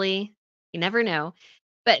definitively. You never know.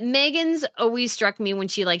 But Megan's always struck me when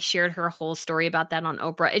she like shared her whole story about that on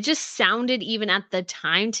Oprah. It just sounded even at the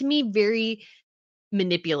time to me very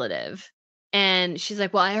manipulative. And she's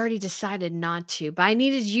like, "Well, I already decided not to, but I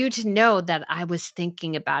needed you to know that I was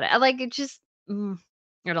thinking about it." I like it just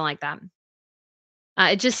I don't like that.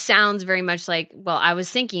 It just sounds very much like, "Well, I was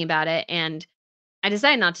thinking about it and I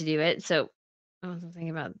decided not to do it." So I wasn't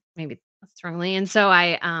thinking about maybe that strongly. And so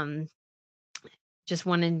I just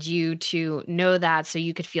wanted you to know that so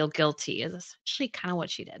you could feel guilty is essentially kind of what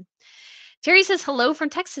she did. Terry says hello from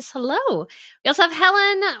Texas. Hello. We also have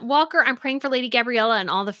Helen Walker. I'm praying for Lady Gabriella and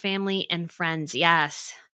all the family and friends.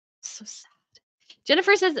 Yes. So sad.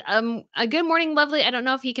 Jennifer says, a good morning, lovely. I don't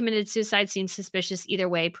know if he committed suicide. Seems suspicious. Either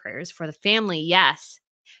way, prayers for the family. Yes.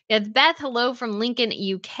 We have Beth, hello from Lincoln,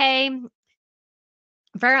 UK.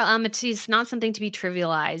 Viral amity is not something to be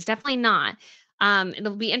trivialized. Definitely not.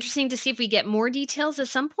 It'll be interesting to see if we get more details at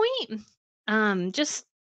some point. Just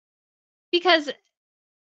because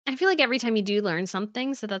I feel like every time you do learn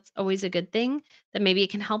something, so that's always a good thing, that maybe it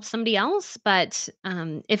can help somebody else. But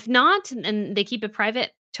if not, and they keep it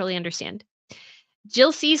private, totally understand.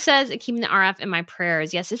 Jill C says, keeping the RF in my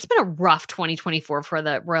prayers. Yes, it's been a rough 2024 for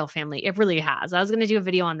the royal family. It really has. I was going to do a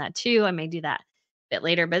video on that too. I may do that a bit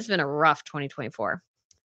later, but it's been a rough 2024.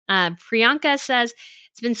 Priyanka says,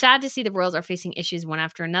 it's been sad to see the royals are facing issues one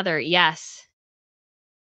after another. Yes.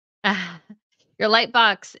 Your light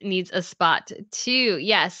box needs a spot too.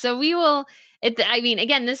 Yes. So we will I mean,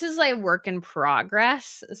 again, this is like work in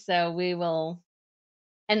progress. So we will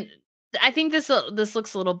and I think this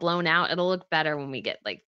looks a little blown out. It'll look better when we get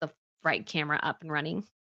like the right camera up and running.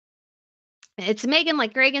 It's Megan,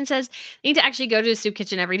 like Reagan says, need to actually go to a soup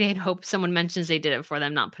kitchen every day and hope someone mentions they did it for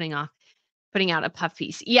them, not putting out a puff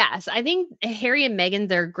piece. Yes, I think Harry and Meghan,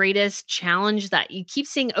 their greatest challenge that you keep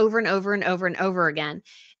seeing over and over and over and over again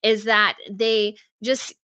is that they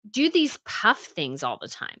just do these puff things all the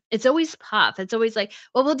time. It's always puff. It's always like,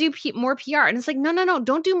 well, we'll do more PR. And it's like, no, no, no,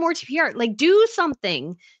 don't do more PR. Like, do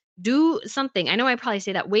something. Do something. I know I probably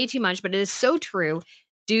say that way too much, but it is so true.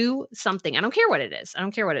 Do something. I don't care what it is. I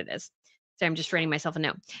don't care what it is. So I'm just writing myself a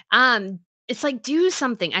note. It's like, do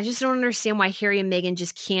something. I just don't understand why Harry and Meghan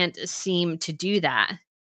just can't seem to do that.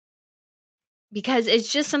 Because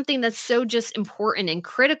it's just something that's so just important and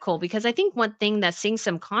critical, because I think one thing that sinks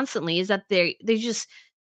them constantly is that they just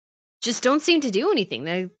don't seem to do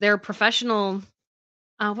anything. They're professional,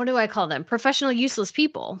 what do I call them? Professional useless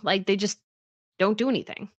people. Like, they just don't do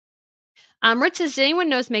anything. Rich says, "Did anyone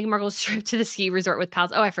notice Meghan Markle's trip to the ski resort with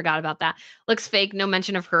pals?" Oh, I forgot about that. Looks fake. No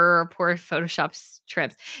mention of her or poor Photoshop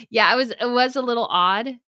trips. Yeah, it was a little odd.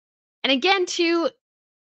 And again, too,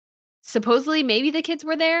 supposedly maybe the kids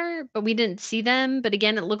were there, but we didn't see them. But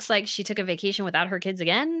again, it looks like she took a vacation without her kids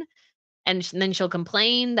again, and then she'll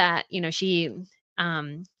complain that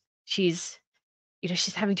um, she's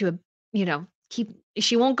she's having to keep.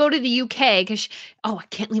 She won't go to the UK because oh, I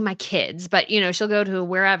can't leave my kids, but she'll go to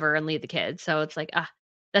wherever and leave the kids. So it's like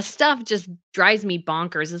the stuff just drives me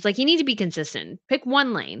bonkers. It's like you need to be consistent. Pick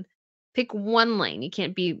one lane. Pick one lane. You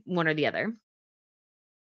can't be one or the other.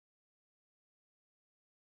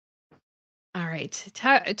 All right.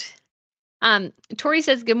 Tori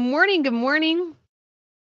says, "Good morning, good morning."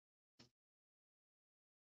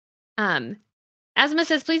 Um, Asma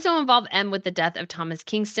says, "Please don't involve M with the death of Thomas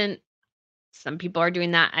Kingston." Some people are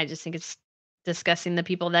doing that. I just think it's discussing the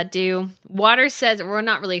people that do. Water says, well,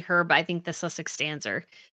 not really her, but I think the Sussex stands are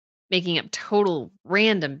making up total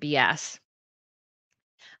random BS.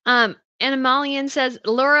 And Amalian says,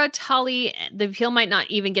 Laura Tully, the appeal might not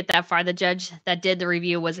even get that far. The judge that did the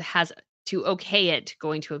review has to okay it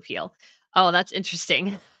going to appeal. Oh, that's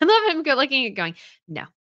interesting. I love him looking at going, no,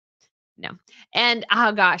 no. And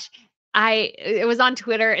oh gosh, it was on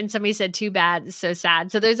Twitter and somebody said too bad, so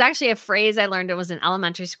sad. So there's actually a phrase I learned. It was in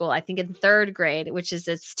elementary school, I think in 3rd grade, which is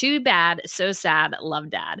it's too bad, so sad, love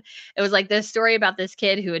dad. It was like this story about this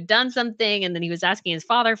kid who had done something and then he was asking his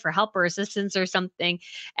father for help or assistance or something.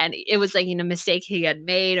 And it was like, mistake he had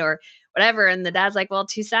made or whatever. And the dad's like, well,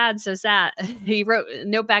 too sad, so sad. He wrote a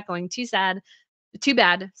note back going, too sad, too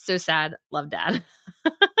bad, so sad, love dad.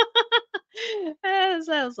 So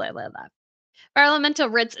I was like, love that. Elemental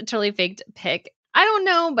Ritz totally faked pick. I don't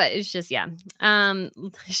know, but it's just yeah.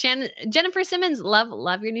 Jennifer Simmons,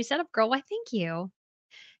 love your new setup, girl. Why, thank you.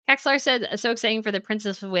 Kexlar said, so exciting for the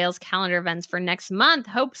Princess of Wales calendar events for next month.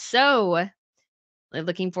 Hope so.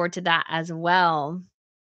 Looking forward to that as well.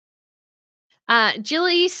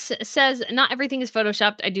 Jilly says, not everything is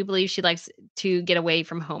photoshopped. I do believe she likes to get away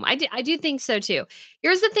from home. I do think so too.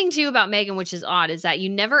 Here's the thing too about Meghan, which is odd, is that you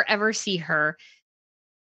never ever see her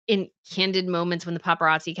in candid moments when the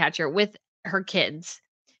paparazzi catch her with her kids.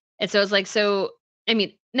 And so it's like, I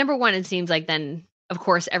mean, number one, it seems like then, of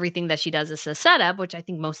course, everything that she does is a setup, which I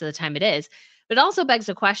think most of the time it is. But it also begs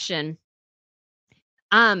the question,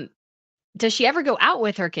 does she ever go out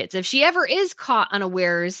with her kids? If she ever is caught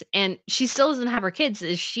unawares and she still doesn't have her kids,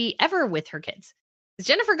 is she ever with her kids? Because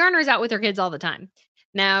Jennifer Garner is out with her kids all the time.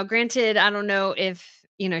 Now, granted, I don't know if,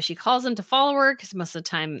 she calls them to follow her because most of the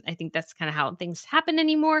time I think that's kind of how things happen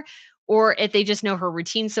anymore. Or if they just know her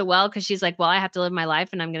routine so well because she's like, well, I have to live my life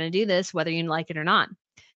and I'm going to do this whether you like it or not.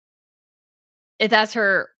 If that's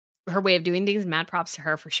her way of doing things, mad props to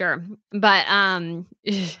her for sure. But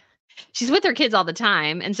she's with her kids all the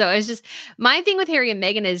time. And so it's just my thing with Harry and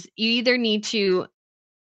Meghan is you either need to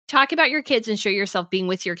talk about your kids and show yourself being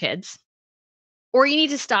with your kids, or you need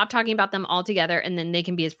to stop talking about them altogether and then they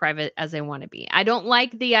can be as private as they want to be. I don't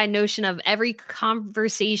like the notion of every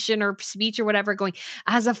conversation or speech or whatever going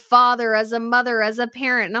as a father, as a mother, as a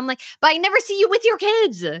parent. And I'm like, but I never see you with your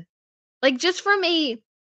kids. Like just from a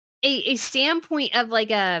standpoint of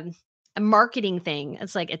like a marketing thing,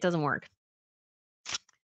 it's like, it doesn't work.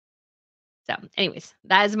 So anyways,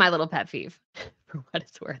 that is my little pet peeve for what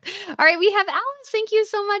it's worth. All right, we have Alice. Thank you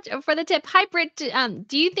so much for the tip. Hi, Britt.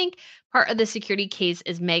 Do you think part of the security case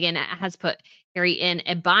is Meghan has put Harry in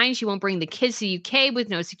a bind? She won't bring the kids to the UK with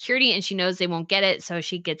no security, and she knows they won't get it, so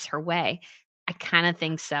she gets her way. I kind of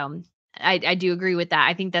think so. I do agree with that.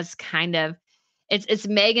 I think that's kind of it's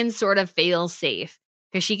Meghan's sort of fail safe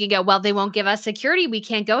because she can go, well, they won't give us security. We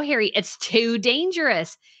can't go, Harry. It's too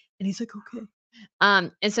dangerous. And he's like, okay.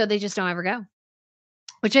 And so they just don't ever go,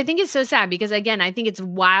 which I think is so sad because again, I think it's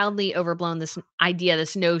wildly overblown, this idea,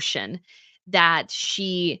 this notion that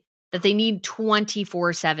they need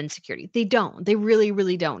 24/7 security. They don't. They really,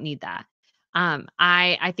 really don't need that.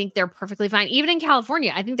 I think they're perfectly fine. Even in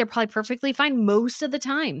California, I think they're probably perfectly fine most of the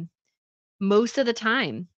time. Most of the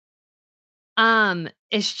time.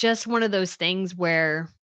 It's just one of those things where,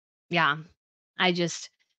 yeah,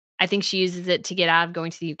 I think she uses it to get out of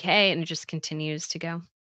going to the UK and it just continues to go.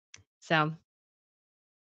 So,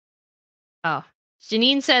 oh,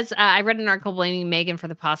 Janine says, I read an article blaming Meghan for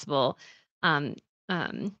the possible um,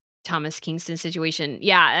 Thomas Kingston situation.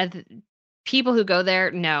 Yeah, people who go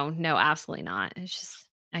there, no, absolutely not.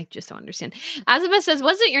 I just don't understand. Azabeth says,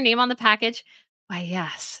 was it your name on the package? Why,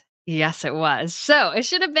 yes. Yes, it was. So it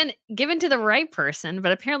should have been given to the right person,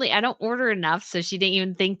 but apparently I don't order enough. So she didn't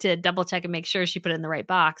even think to double check and make sure she put it in the right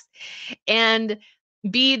box. And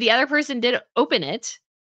B, the other person did open it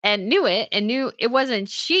and knew it and knew it wasn't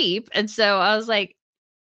cheap. And so I was like,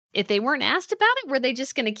 if they weren't asked about it, were they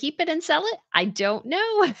just going to keep it and sell it? I don't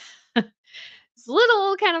know. It's a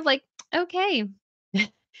little kind of like, okay.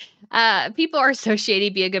 People are so shady.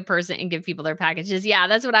 Be a good person and give people their packages. Yeah,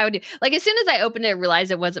 that's what I would do. Like as soon as I opened it, realized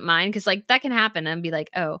it wasn't mine because like that can happen and be like,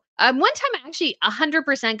 oh. One time I actually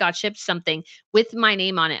 100% got shipped something with my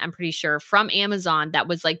name on it. I'm pretty sure from Amazon that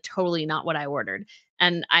was like totally not what I ordered,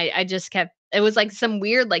 and I just kept. It was like some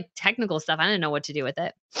weird like technical stuff. I didn't know what to do with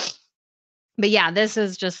it. But yeah, this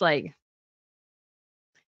is just like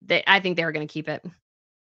I think they were gonna keep it.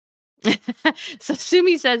 So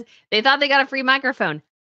Sumi says they thought they got a free microphone.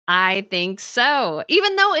 I think so.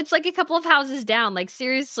 Even though it's like a couple of houses down, like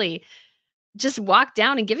seriously, just walk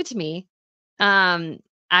down and give it to me.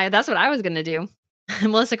 That's what I was gonna do.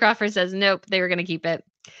 Melissa Crawford says nope, they were gonna keep it.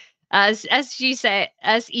 SEG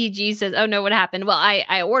says, "Oh no, what happened?" Well,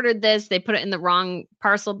 I ordered this. They put it in the wrong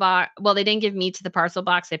parcel box. Well, they didn't give me to the parcel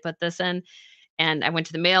box. They put this in, and I went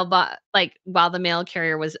to the mail box. Like while the mail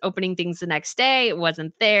carrier was opening things the next day, it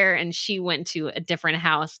wasn't there, and she went to a different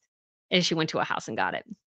house, and she went to a house and got it.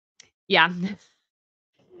 Yeah,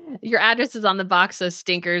 your address is on the box, so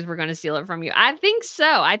stinkers, we're gonna steal it from you. I think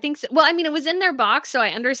so. I think so. Well, I mean, it was in their box, so I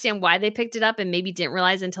understand why they picked it up and maybe didn't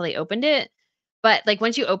realize until they opened it. But, like,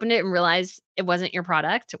 once you opened it and realized it wasn't your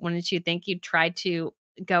product, wouldn't you think you'd try to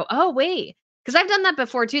go, "Oh, wait," because 'Cause I've done that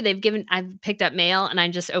before too. I've picked up mail and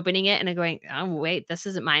I'm just opening it and I'm going, "Oh, wait, this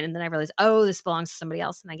isn't mine," and then I realize, "Oh, this belongs to somebody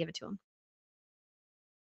else," and I give it to them.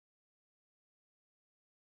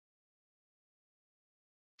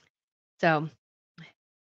 So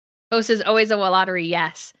Post is always a lottery,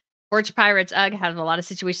 yes. Porch Pirates, ugh, had a lot of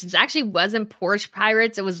situations. Actually wasn't Porch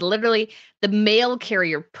Pirates, it was literally the mail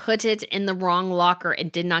carrier put it in the wrong locker and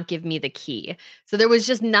did not give me the key. So there was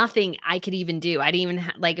just nothing I could even do. I didn't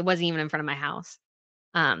even like, it wasn't even in front of my house.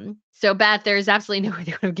 So Beth, there's absolutely no way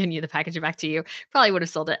they would have given you the package back to you. Probably would have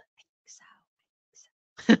sold it.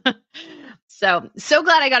 So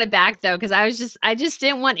glad I got it back though, because I just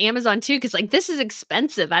didn't want Amazon too, because like this is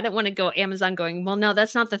expensive. I didn't want to go Amazon going, well, no,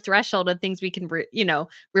 that's not the threshold of things we can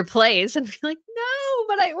replace. And be like, no,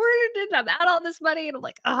 but I ordered it. I'm out all this money. And I'm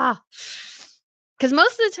like, because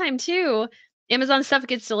most of the time too, Amazon stuff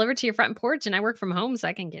gets delivered to your front porch, and I work from home, so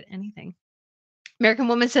I can get anything. American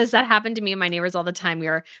Woman says that happened to me and my neighbors all the time. We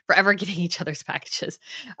are forever getting each other's packages.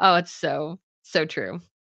 Oh, it's so true.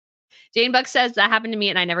 Jane Buck says that happened to me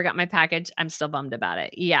and I never got my package. I'm still bummed about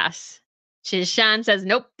it. Yes. Shan says,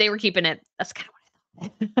 nope, they were keeping it. That's kind of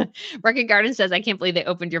what I thought. Rocket Garden says, I can't believe they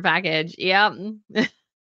opened your package. Yep.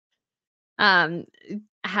 um,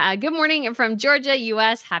 good morning from Georgia,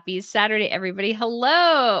 US. Happy Saturday, everybody.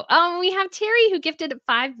 Hello. We have Terry who gifted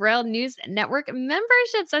 5 Rail News Network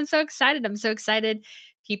memberships. I'm so excited. I'm so excited.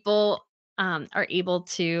 People are able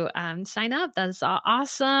to sign up. That's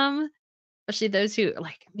awesome. Especially those who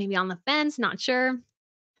like maybe on the fence, not sure.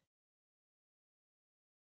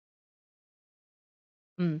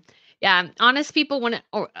 Mm. Yeah, honest people want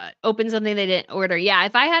to open something they didn't order. Yeah,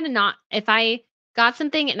 if I got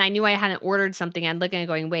something and I knew I hadn't ordered something, I'd look at it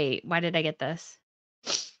going, "Wait, why did I get this?"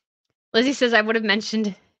 Lizzie says I would have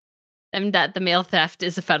mentioned them that the mail theft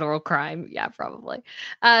is a federal crime. Yeah, probably.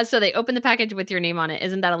 So they open the package with your name on it.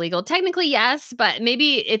 Isn't that illegal? Technically, yes, but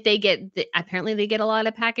maybe if apparently they get a lot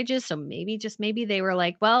of packages, so maybe just maybe they were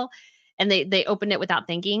like, well, and they opened it without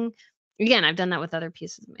thinking. Again, I've done that with other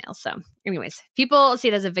pieces of mail. So, anyways, people see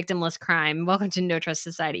it as a victimless crime. Welcome to No Trust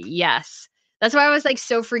Society. Yes. That's why I was like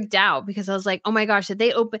so freaked out because I was like, oh my gosh, did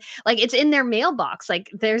they open like it's in their mailbox?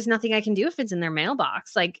 Like there's nothing I can do if it's in their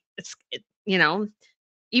mailbox. Like you know,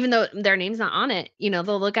 even though their name's not on it,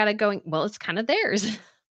 they'll look at it going, "Well, it's kinda theirs."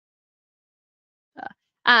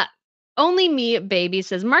 Uh, Only Me Baby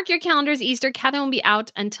says, "Mark your calendars, Easter. Catherine will be out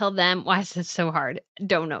until then." Why is this so hard?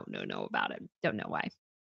 Don't know. No, know about it. Don't know why.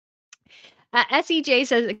 SEJ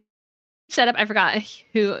says, "Setup. I forgot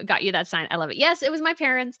who got you that sign. I love it." Yes, it was my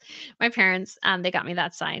parents. My parents, they got me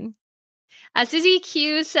that sign. Susie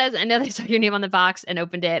Q says, "I know they saw your name on the box and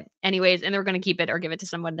opened it anyways, and they were gonna keep it or give it to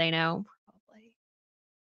someone they know." Probably.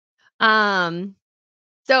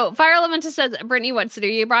 So Fire Elemental says, Brittany, what city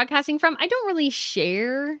are you broadcasting from? I don't really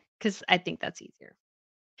share because I think that's easier.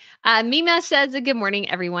 Mima says, good morning,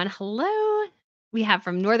 everyone. Hello. We have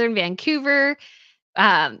from Northern Vancouver.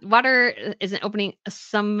 Water isn't opening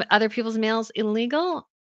some other people's mails illegal.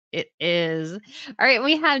 It is. All right.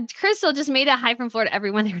 We have Crystal just made a hi from Florida.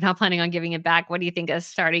 Everyone, they're not planning on giving it back. What do you think of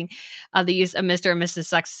starting the use of Mr. and Mrs.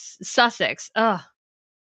 Sussex? Oh,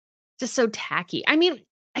 just so tacky. I mean,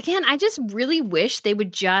 again, I just really wish they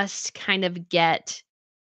would just kind of get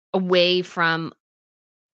away from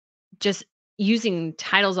just using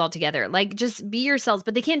titles altogether. Like, just be yourselves,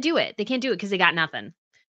 but they can't do it. They can't do it because they got nothing.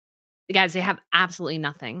 The guys, they have absolutely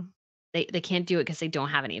nothing. They can't do it because they don't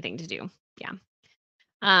have anything to do. Yeah.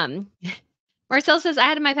 Um, Marcel says, I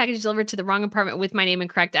had my package delivered to the wrong apartment with my name and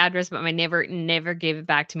correct address, but my neighbor never gave it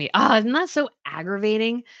back to me. Oh, isn't that so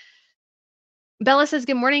aggravating? Bella says,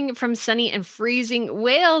 good morning from sunny and freezing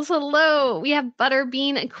Wales. Hello. We have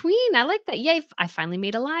Butterbean Queen. I like that. Yay. I finally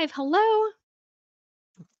made a live. Hello.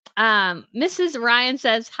 Mrs. Ryan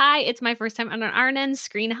says, hi, it's my first time on an RNN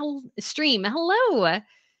stream. Hello.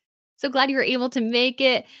 So glad you were able to make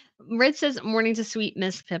it. Red says, morning to sweet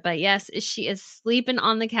Miss Pippa. Yes, she is sleeping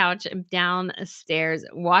on the couch downstairs,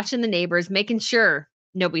 watching the neighbors, making sure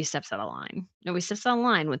nobody steps out of line. Nobody steps out of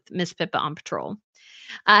line with Miss Pippa on patrol.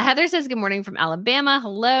 Heather says, good morning from Alabama.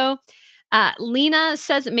 Hello. Lena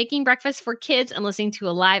says, making breakfast for kids and listening to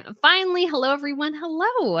a live. Finally, hello, everyone.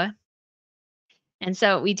 Hello. And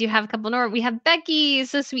so we do have a couple more. We have Becky,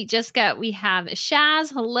 so sweet, Jessica. We have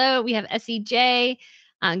Shaz, hello. We have SEJ.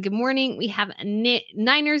 Good morning. We have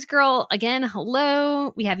Niners girl again.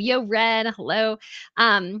 Hello. We have Yo Red. Hello.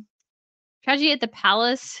 Tragedy at the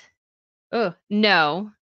Palace. Oh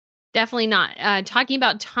no, definitely not. Talking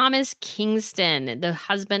about Thomas Kingston, the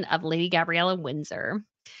husband of Lady Gabriella Windsor.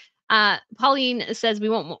 Pauline says we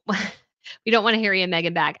won't. We don't want Harry and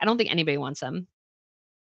Meghan back. I don't think anybody wants them.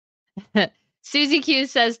 Susie Q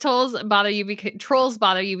says trolls bother you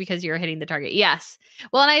because you're hitting the target. Yes.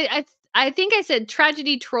 Well, and I think I said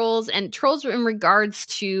tragedy trolls and trolls in regards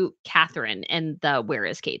to Catherine and the Where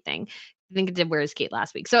is Kate thing. I think it did Where is Kate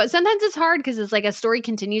last week. So sometimes it's hard because it's like a story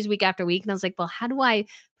continues week after week. And I was like, well, how do I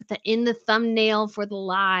put that in the thumbnail for the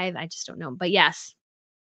live? I just don't know. But yes.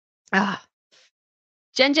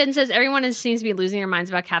 Jen says everyone seems to be losing their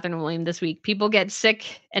minds about Catherine and William this week. People get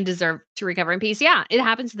sick and deserve to recover in peace. Yeah, it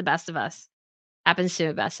happens to the best of us. Happens to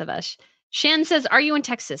the best of us. Shan says, are you in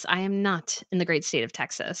Texas? I am not in the great state of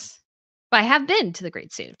Texas, but I have been to the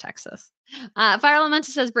great state of Texas. Fire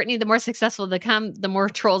Elemental says, Brittany, the more successful they come, the more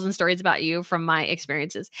trolls and stories about you from my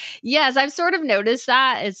experiences. Yes, I've sort of noticed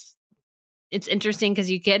that. It's interesting because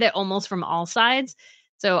you get it almost from all sides.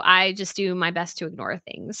 So I just do my best to ignore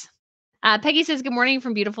things. Peggy says, good morning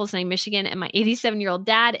from beautiful sunny Michigan, and my 87-year-old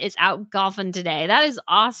dad is out golfing today. That is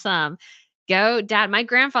awesome. Go, Dad. My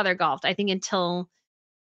grandfather golfed, I think, until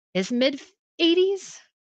his mid-80s.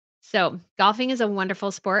 So golfing is a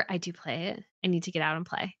wonderful sport. I do play it. I need to get out and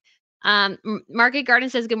play. Market Garden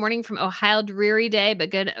says, good morning from Ohio. Dreary day, but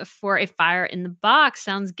good for a fire in the box.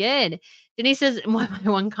 Sounds good. Denise says, my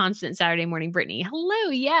one constant Saturday morning, Brittany. Hello,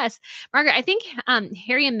 yes. Margaret, I think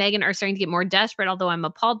Harry and Meghan are starting to get more desperate, although I'm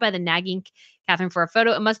appalled by the nagging Catherine for a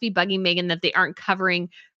photo. It must be bugging Meghan that they aren't covering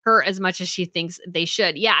her as much as she thinks they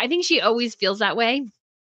should. Yeah, I think she always feels that way.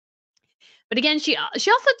 But again, she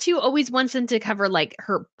also too always wants them to cover like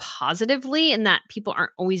her positively, and that people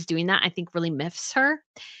aren't always doing that. I think really miffs her,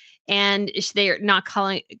 and they're not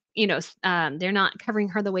calling, they're not covering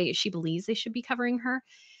her the way she believes they should be covering her.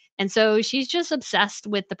 And so she's just obsessed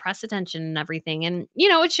with the press attention and everything. And,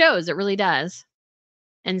 it shows, it really does.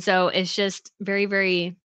 And so it's just very,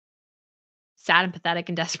 very sad and pathetic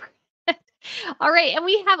and desperate. All right, and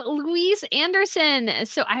we have Louise Anderson.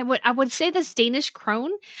 So I would say this Danish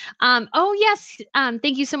crone. Oh yes.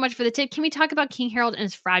 Thank you so much for the tip. Can we talk about King Harold and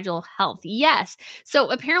his fragile health? Yes. So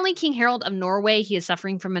apparently King Harold of Norway, he is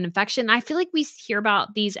suffering from an infection. I feel like we hear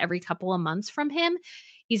about these every couple of months from him.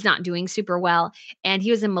 He's not doing super well, and he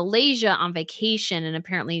was in Malaysia on vacation, and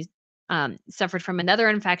apparently suffered from another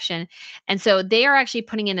infection. And so they are actually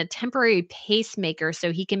putting in a temporary pacemaker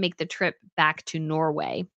so he can make the trip back to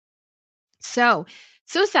Norway. So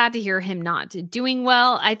sad to hear him not doing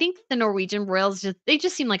well. I think the Norwegian royals they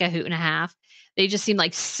just seem like a hoot and a half. They just seem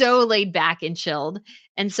like so laid back and chilled.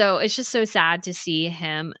 And so it's just so sad to see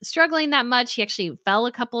him struggling that much. He actually fell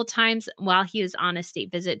a couple of times while he was on a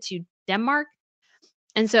state visit to Denmark.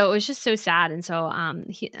 And so it was just so sad. And so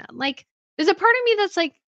there's a part of me that's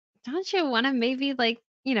like, don't you want to maybe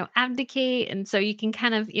abdicate, and so you can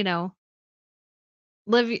kind of,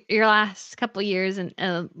 live your last couple years and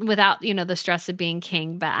without the stress of being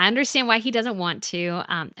king. But I understand why he doesn't want to.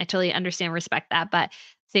 I totally understand, respect that, but at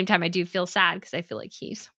the same time I do feel sad because I feel like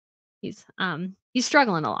he's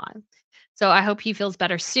struggling a lot. So I hope he feels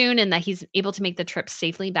better soon and that he's able to make the trip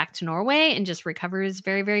safely back to Norway and just recovers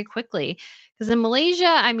very, very quickly. Because in Malaysia,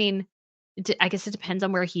 I mean, I guess it depends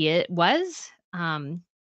on where he was.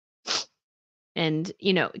 And,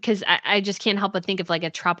 because I just can't help but think of like a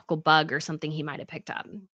tropical bug or something he might have picked up.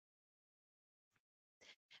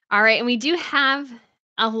 All right. And we do have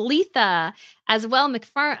Aletha as well.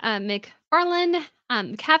 McFarlane,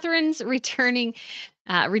 Catherine's return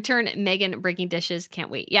Meghan breaking dishes. Can't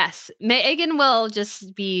wait. Yes. Meghan will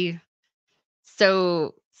just be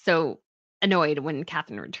so annoyed when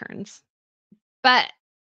Catherine returns. But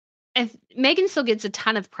if Meghan still gets a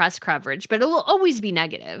ton of press coverage, but it will always be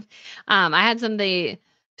negative. I had somebody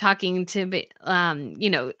talking to me,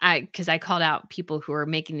 because I called out people who are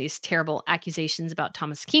making these terrible accusations about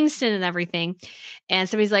Thomas Kingston and everything. And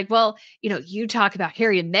somebody's like, well, you talk about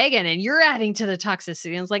Harry and Meghan and you're adding to the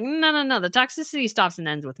toxicity. And I was like, no. The toxicity stops and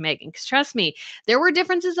ends with Meghan. Because trust me, there were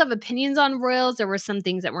differences of opinions on royals. There were some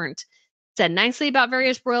things that weren't said nicely about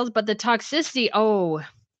various royals, but the toxicity,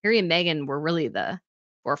 Harry and Meghan were really the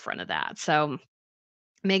forefront of that. So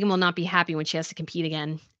Meghan will not be happy when she has to compete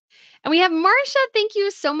again. And we have Marsha. Thank you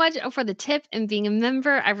so much for the tip and being a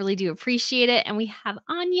member. I really do appreciate it. And we have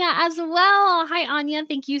Anya as well. Hi, Anya.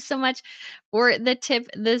 Thank you so much for the tip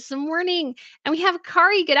this morning. And we have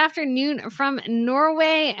Kari. Good afternoon from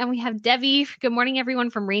Norway. And we have Debbie. Good morning, everyone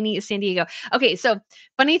from rainy San Diego. Okay, so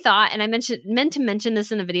funny thought, and I meant to mention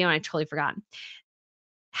this in the video, and I totally forgot.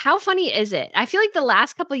 How funny is it? I feel like the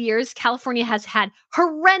last couple of years, California has had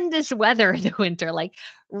horrendous weather in the winter, like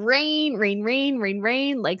rain, rain, rain, rain,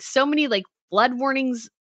 rain, like so many like flood warnings,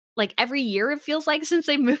 like every year it feels like since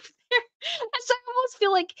they moved there. And so I almost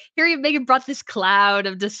feel like Harry and Meghan brought this cloud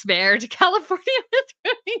of despair to California with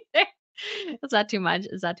moving there. Is that too much?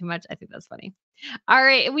 Is that too much? I think that's funny. All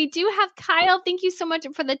right. We do have Kyle. Thank you so much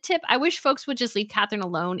for the tip. I wish folks would just leave Catherine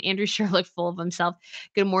alone. Andrew sure looked full of himself.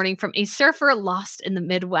 Good morning from a surfer lost in the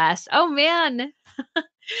Midwest. Oh, man.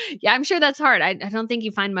 Yeah, I'm sure that's hard. I don't think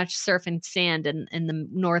you find much surf and sand in the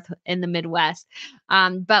North, in the Midwest.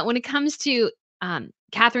 But when it comes to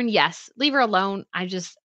Catherine, yes, leave her alone.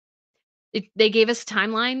 They gave us a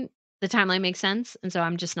timeline. The timeline makes sense. And so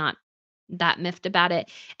I'm just not that miffed about it.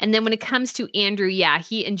 And then when it comes to Andrew, yeah,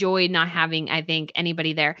 he enjoyed not having, I think,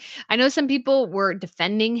 anybody there. I know some people were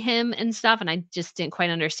defending him and stuff, and I just didn't quite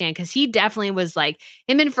understand because he definitely was like,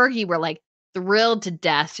 him and Fergie were like thrilled to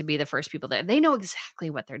death to be the first people there. They know exactly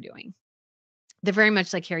what they're doing. They're very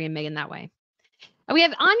much like Harry and Meghan that way. And we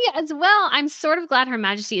have Anya as well. I'm sort of glad Her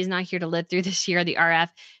Majesty is not here to live through this year, the RF.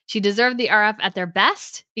 She deserved the RF at their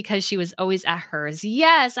best because she was always at hers.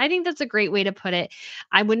 Yes, I think that's a great way to put it.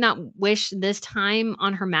 I would not wish this time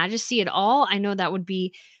on Her Majesty at all. I know that would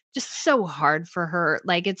be just so hard for her.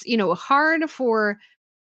 Like it's, hard for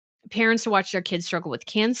parents to watch their kids struggle with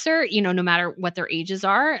cancer, no matter what their ages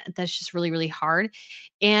are. That's just really, really hard.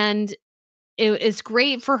 And it's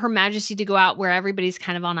great for Her Majesty to go out where everybody's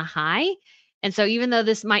kind of on a high. And so even though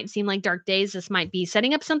this might seem like dark days, this might be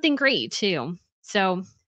setting up something great too. So,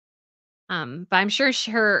 but I'm sure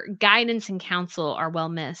her guidance and counsel are well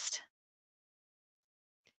missed.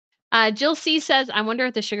 Jill C says, I wonder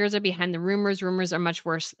if the sugars are behind the rumors. Rumors are much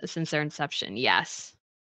worse since their inception. Yes.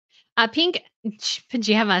 Pink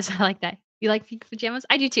pajamas. I like that. You like pink pajamas?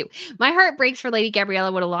 I do too. My heart breaks for Lady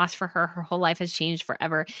Gabriella. What a loss for her. Her whole life has changed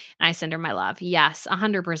forever. And I send her my love. Yes,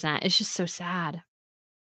 100%. It's just so sad.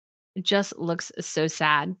 It just looks so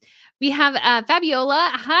sad. We have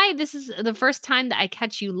Fabiola. Hi, this is the first time that I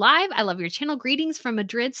catch you live. I love your channel. Greetings from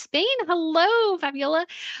Madrid, Spain. Hello, Fabiola.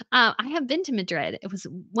 I have been to Madrid. It was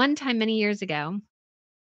one time many years ago.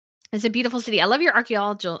 It's a beautiful city. I love your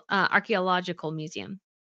archaeological museum.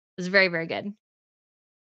 It was very, very good.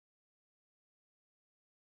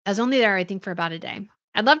 I was only there, I think, for about a day.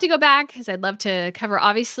 I'd love to go back because I'd love to cover,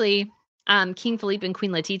 obviously, King Philippe and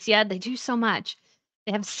Queen Letizia. They do so much.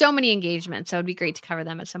 They have so many engagements, so it'd be great to cover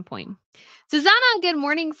them at some point. Susanna, good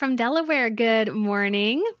morning from Delaware. Good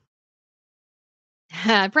morning.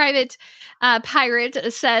 Private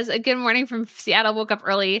Pirate says, good morning from Seattle. Woke up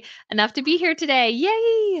early enough to be here today.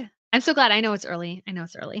 Yay! I'm so glad. I know it's early. I know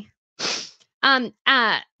it's early.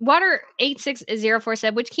 Water 8604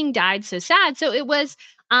 said, which king died so sad? So it was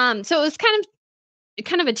kind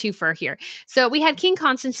of a twofer here. So we had King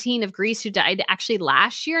Constantine of Greece, who died actually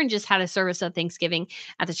last year and just had a service of Thanksgiving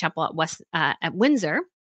at the chapel at Windsor.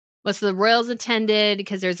 Most of the royals attended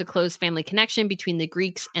because there's a close family connection between the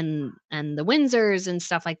Greeks and the Windsors and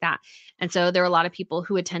stuff like that. And so there were a lot of people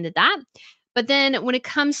who attended that. But then when it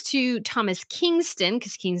comes to Thomas Kingston,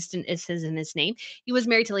 because Kingston is his name, he was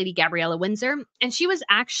married to Lady Gabriella Windsor, and she was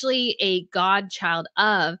actually a godchild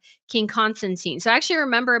of King Constantine. So I actually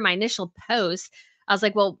remember in my initial post, I was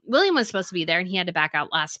like, well, William was supposed to be there and he had to back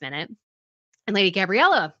out last minute. And Lady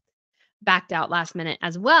Gabriella backed out last minute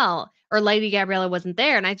as well, or Lady Gabriella wasn't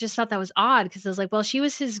there. And I just thought that was odd because I was like, well, she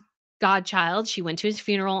was his godchild. She went to his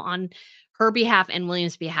funeral on her behalf and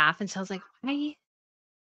William's behalf. And so I was like, why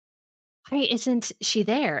isn't she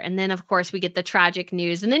there? And then, of course, we get the tragic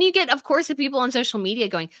news. And then you get, of course, the people on social media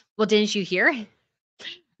going, well, didn't you hear?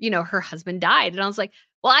 Her husband died. And I was like,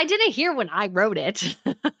 well, I didn't hear when I wrote it.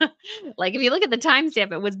 Like, if you look at the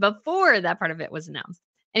timestamp, it was before that part of it was announced.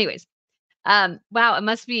 Anyways, wow, it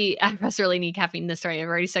must be, I must really need caffeine this story. I've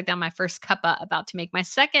already sucked down my first cuppa, about to make my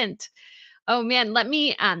second. Oh man, let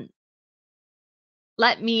me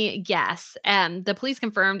guess. The police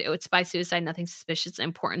confirmed it was by suicide, nothing suspicious,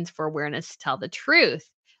 important for awareness to tell the truth.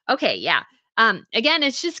 Okay, yeah. Again,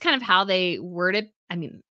 it's just kind of how they word it. I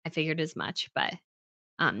mean, I figured as much, but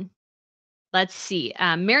let's see.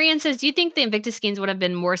 Marianne says, do you think the Invictus Games would have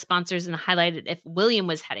been more sponsors and highlighted if William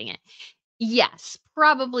was heading it? Yes,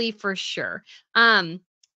 probably for sure.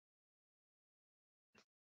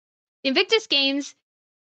 Invictus Games,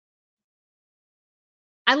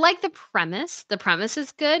 I like the premise. The premise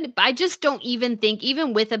is good, but I just don't even think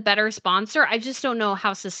even with a better sponsor, I just don't know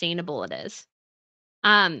how sustainable it is.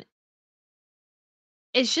 Um,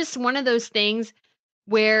 it's just one of those things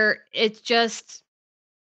where it's just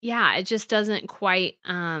yeah, it just doesn't quite,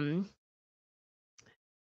 it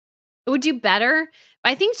would do better,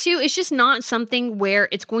 but I think too, it's just not something where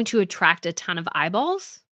it's going to attract a ton of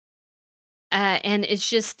eyeballs, and it's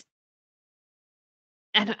just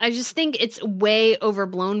and I just think it's way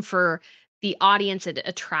overblown for the audience it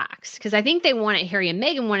attracts. Because I think they want it Harry and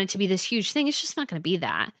Meghan want it to be this huge thing, it's just not gonna be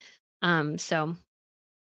that. So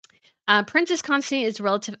Princess Constantine is a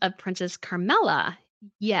relative of Princess Carmela.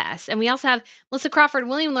 Yes, and we also have Melissa Crawford.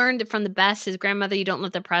 William learned from the best his grandmother. You don't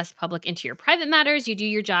let the press public into your private matters. You do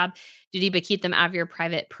your job, duty, but keep them out of your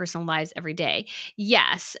private, personal lives every day.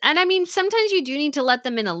 Yes, and I mean sometimes you do need to let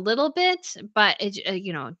them in a little bit, but it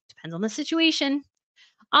depends on the situation.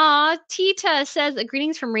 Tita says,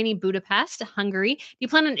 greetings from rainy Budapest, Hungary. Do you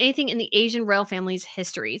plan on anything in the Asian royal family's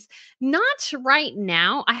histories? Not right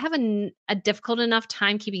now. I have a difficult enough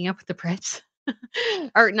time keeping up with the Brits.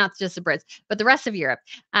 Or not just the Brits, but the rest of Europe.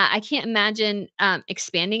 I can't imagine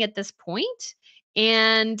expanding at this point.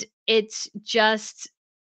 And it's just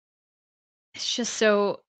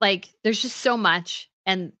so like there's just so much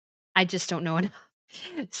and I just don't know enough.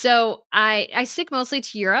 So I stick mostly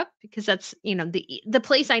to Europe because that's, the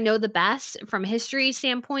place I know the best from a history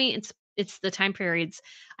standpoint. It's the time periods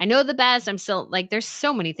I know the best. I'm still like there's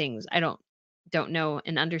so many things I don't know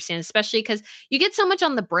and understand, especially because you get so much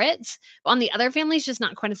on the Brits, but on the other families, just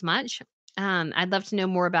not quite as much. I'd love to know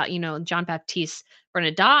more about, John Baptiste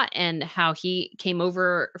Bernadotte and how he came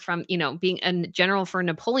over from, being a general for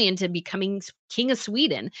Napoleon to becoming king of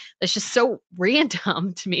Sweden. That's just so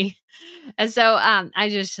random to me. And so, I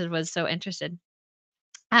just was so interested.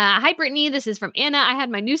 Hi, Brittany. This is from Anna. I had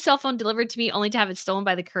my new cell phone delivered to me only to have it stolen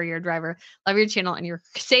by the courier driver. Love your channel and your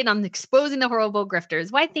crusade on exposing the horrible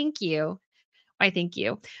grifters. Why, thank you. Why, thank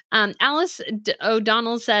you. Alice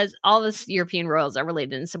O'Donnell says all the European royals are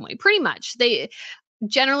related in some way. Pretty much. They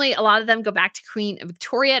generally, a lot of them go back to Queen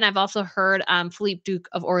Victoria, and I've also heard Philippe, Duke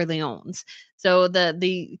of Orleans. So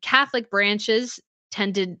the Catholic branches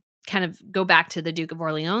tend to kind of go back to the Duke of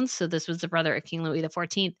Orleans. So this was the brother of King Louis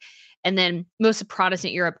XIV. And then most of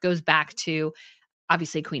Protestant Europe goes back to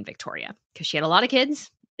obviously Queen Victoria because she had a lot of kids.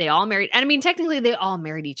 They all married. And I mean, technically, they all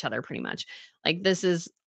married each other pretty much. Like this is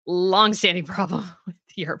long-standing problem with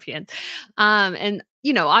Europeans. And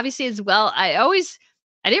obviously as well,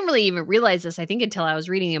 I didn't really even realize this, I think, until I was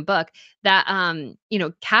reading a book that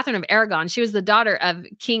Catherine of Aragon, she was the daughter of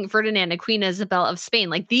King Ferdinand and Queen Isabella of Spain,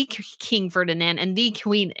 like the King Ferdinand and the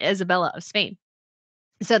Queen Isabella of Spain.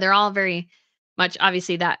 So they're all very much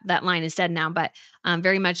obviously that line is dead now, but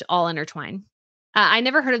very much all intertwined. I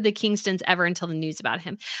never heard of the Kingstons ever until the news about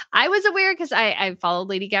him. I was aware because I followed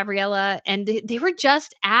Lady Gabriella, and they were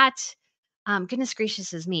just at, goodness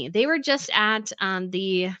gracious is me. They were just at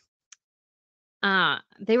they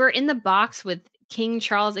were in the box with King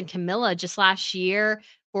Charles and Camilla just last year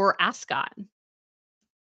for Ascot,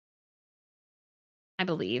 I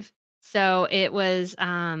believe. So it was,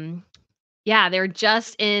 yeah, they were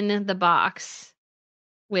just in the box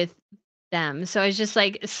with them. So it's just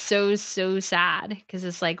like so, so sad because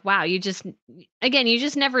it's like, wow, again, you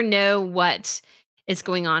just never know what is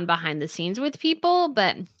going on behind the scenes with people.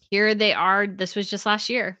 But here they are. This was just last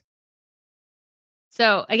year.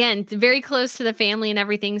 So again, very close to the family and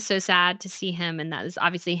everything. So sad to see him. And that is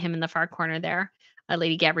obviously him in the far corner there.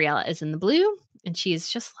 Lady Gabriella is in the blue and she is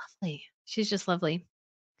just lovely. She's just lovely.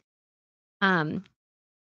 Um,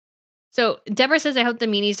 So Deborah says, I hope the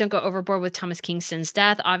meanies don't go overboard with Thomas Kingston's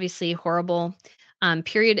death. Obviously, horrible.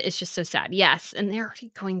 Period. It's just so sad. Yes, and they're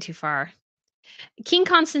already going too far. King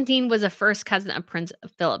Constantine was a first cousin of Prince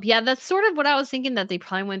Philip. Yeah, that's sort of what I was thinking, that they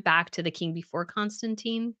probably went back to the king before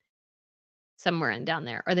Constantine, somewhere in down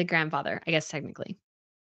there, or the grandfather, I guess technically.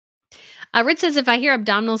 Rich says, if I hear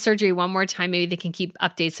abdominal surgery one more time, maybe they can keep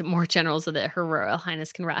updates more general so that Her Royal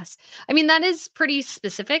Highness can rest. I mean, that is pretty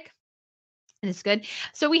specific. And it's good.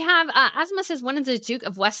 So we have Asma says, when is the Duke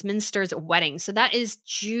of Westminster's wedding? So that is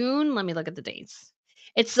June. Let me look at the dates.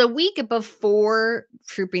 It's the week before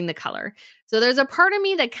Trooping the Color. So there's a part of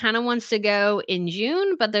me that kind of wants to go in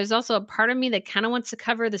June, but there's also a part of me that kind of wants to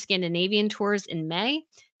cover the Scandinavian tours in May.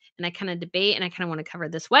 And I kind of debate and I kind of want to cover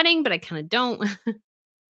this wedding, but I kind of don't.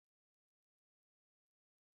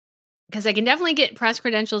 Because I can definitely get press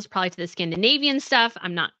credentials probably to the Scandinavian stuff.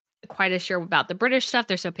 I'm not quite as sure about the British stuff.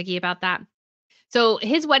 They're so picky about that. So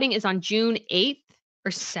his wedding is on June 8th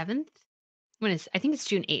or 7th. I think it's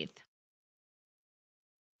June 8th.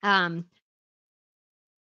 Um,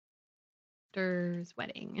 Sister's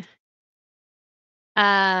wedding.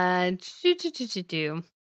 Uh, do, do, do, do, do.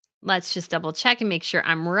 Let's just double check and make sure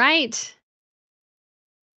I'm right.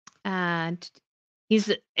 Uh,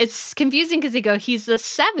 d- it's confusing because he's the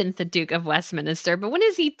seventh Duke of Westminster, but when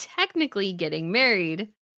is he technically getting married?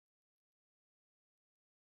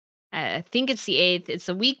 I think it's the 8th. It's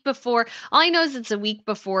a week before. All I know is it's a week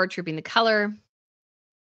before Trooping the Color.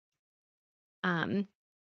 Um,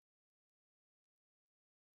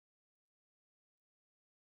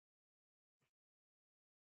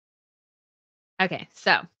 okay,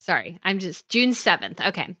 so sorry, I'm just June 7th.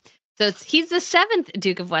 Okay, so he's the seventh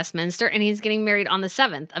Duke of Westminster, and he's getting married on the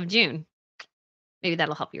 7th of June. Maybe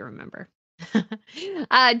that'll help you remember.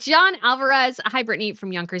 John Alvarez, hi Brittany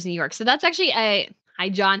from Yonkers, New York. So that's actually hi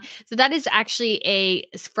John. So that is actually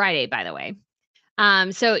it's Friday, by the way.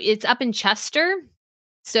 So it's up in Chester.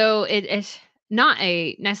 So it's not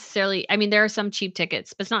a necessarily. I mean, there are some cheap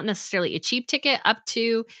tickets, but it's not necessarily a cheap ticket up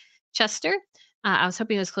to Chester. I was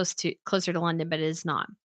hoping it was closer to London, but it is not.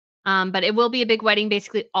 But it will be a big wedding.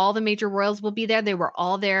 Basically, all the major royals will be there. They were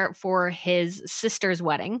all there for his sister's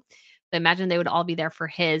wedding. So imagine they would all be there for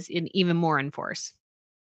his in even more in force.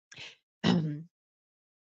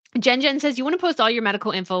 Jen says, "You want to post all your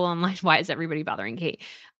medical info online? Why is everybody bothering Kate?"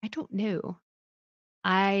 I don't know.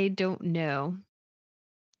 I don't know.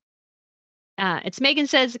 It's Megan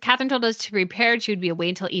says, Catherine told us to prepare. She would be away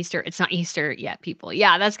until Easter. It's not Easter yet, people.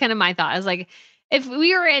 Yeah, that's kind of my thought. I was like, if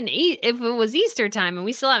we were if it was Easter time and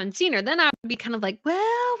we still haven't seen her, then I would be kind of like,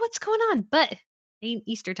 well, what's going on? But it ain't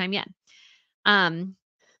Easter time yet. Priyanka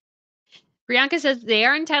says they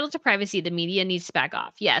are entitled to privacy. The media needs to back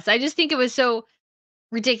off. Yes, I just think it was so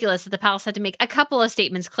ridiculous that the palace had to make a couple of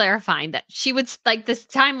statements clarifying that she would like this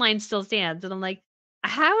timeline still stands. And I'm like,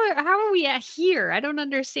 how are we at here? I don't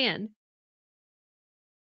understand.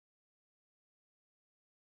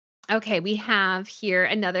 Okay, we have here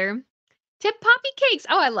another tip poppy cakes.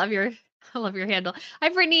 Oh, I love your handle. Hi,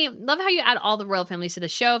 Brittany. Love how you add all the royal families to the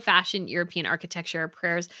show. Fashion, European architecture,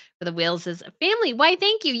 prayers for the Waleses family. Why,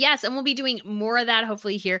 thank you. Yes, and we'll be doing more of that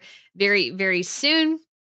hopefully here very, very soon.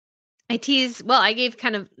 I gave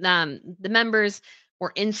kind of the members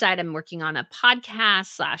more insight. I'm working on a podcast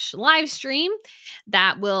slash live stream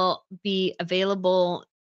that will be available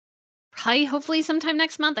probably hopefully sometime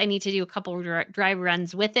next month. I need to do a couple dry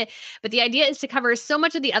runs with it. But the idea is to cover so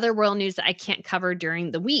much of the other royal news that I can't cover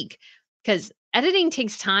during the week because editing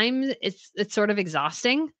takes time. It's sort of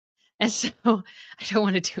exhausting. And so I don't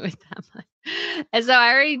want to do it that much. And so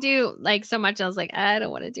I already do like so much. I was like, I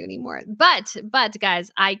don't want to do anymore. But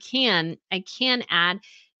guys, I can add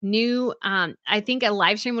new I think a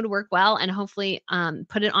live stream would work well and hopefully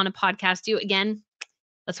put it on a podcast too. Again,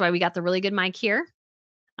 that's why we got the really good mic here.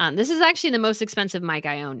 This is actually the most expensive mic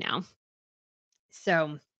I own now.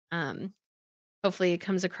 So, hopefully it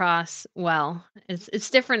comes across well. It's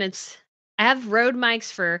different. I have Rode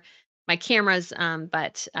mics for my cameras,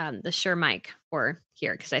 but the Shure mic for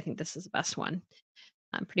here because I think this is the best one.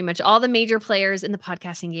 Pretty much all the major players in the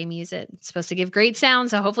podcasting game use it. It's supposed to give great sound,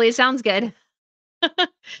 so hopefully it sounds good.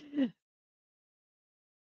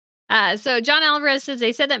 So John Alvarez says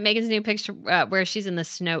they said that Meghan's new picture where she's in the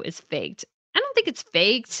snow is faked. I don't think it's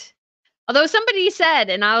faked. Although somebody said,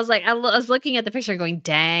 and I was like, I was looking at the picture going,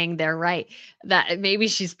 dang, they're right. That maybe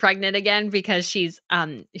she's pregnant again because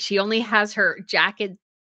she only has her jacket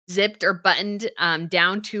zipped or buttoned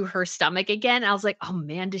down to her stomach again. I was like, oh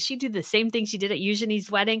man, does she do the same thing she did at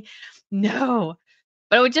Eugenie's wedding? No.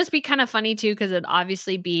 But it would just be kind of funny too, because it'd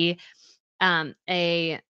obviously be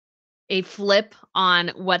a flip on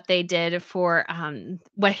what they did for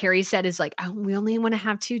what Harry said is like, oh, we only want to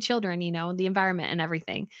have 2 children, the environment and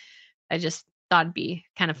everything. I just thought it'd be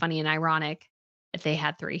kind of funny and ironic if they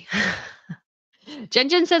had 3.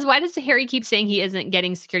 Jen says, why does Harry keep saying he isn't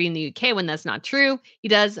getting security in the UK when that's not true? He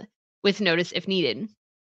does with notice if needed.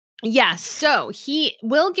 Yeah, so he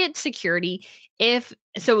will get security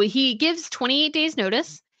so he gives 28 days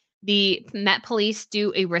notice. The Met Police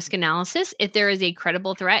do a risk analysis. If there is a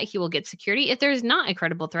credible threat, he will get security. If there is not a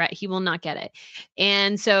credible threat, he will not get it.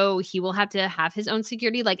 And so he will have to have his own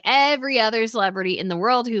security like every other celebrity in the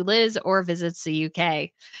world who lives or visits the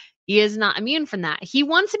UK. He is not immune from that. He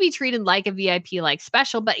wants to be treated like a VIP, like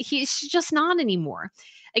special, but he's just not anymore.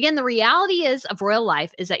 Again, the reality of royal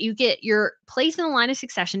life is that you get your place in the line of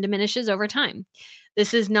succession diminishes over time.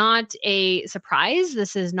 This is not a surprise.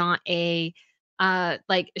 This is not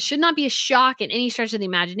should not be a shock in any stretch of the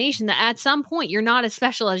imagination that at some point you're not as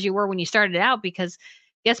special as you were when you started out because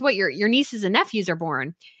guess what? Your nieces and nephews are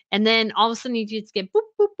born. And then all of a sudden you just get boop,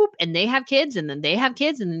 boop, boop, and they have kids, and then they have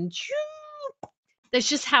kids, and then That's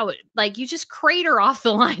just how it like, you just crater off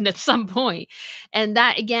the line at some point. And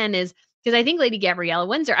that again is because I think Lady Gabriella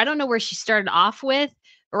Windsor, I don't know where she started off with,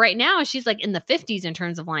 but right now she's like in the 50s in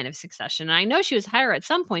terms of line of succession. And I know she was higher at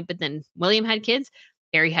some point, but then William had kids,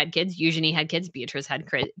 Harry had kids, Eugenie had kids, Beatrice had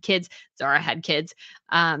kids, Zara had kids.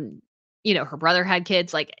 Um, her brother had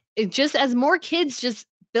kids. Like it just as more kids just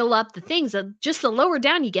fill up the things, just the lower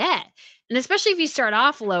down you get. And especially if you start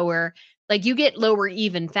off lower, like you get lower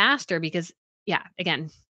even faster because yeah,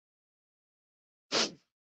 again, it's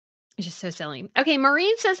just so silly. Okay,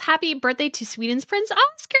 Maureen says, "Happy birthday to Sweden's Prince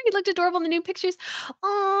Oscar. He looked adorable in the new pictures."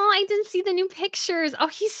 Oh, I didn't see the new pictures. Oh,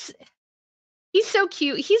 he's so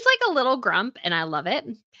cute. He's like a little grump, and I love it.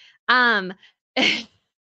 Um,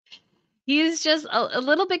 he's just a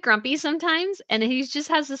little bit grumpy sometimes, and he just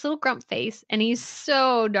has this little grump face, and he's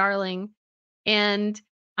so darling. And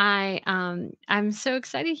I'm so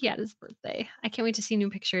excited he had his birthday. I can't wait to see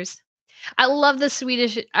new pictures. I love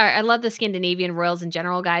the I love the Scandinavian royals in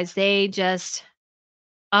general, guys. They just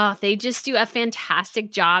do a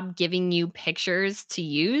fantastic job giving you pictures to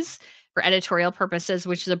use for editorial purposes,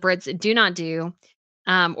 which the Brits do not do.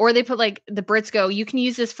 Or they put like the Brits go, you can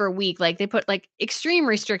use this for a week. Like they put like extreme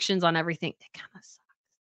restrictions on everything. It kind of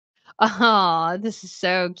sucks. Oh, this is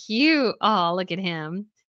so cute. Oh, look at him.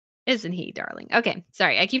 Isn't he darling? Okay,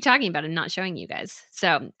 sorry. I keep talking about him, not showing you guys.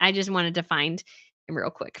 So I just wanted to find him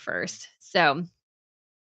real quick first. So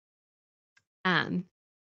Um,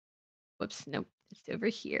 whoops, nope, it's over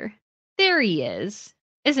here. There he is.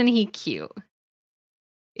 Isn't he cute?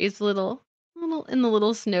 He's little in the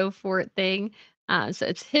little snow fort thing. So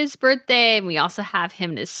it's his birthday, and we also have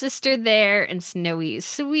him and his sister there in snowy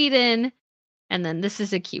Sweden. And then this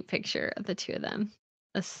is a cute picture of the two of them.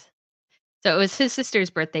 This, so it was his sister's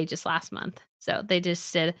birthday just last month. So they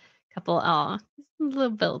just did a couple little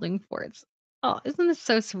building forts. Oh, isn't this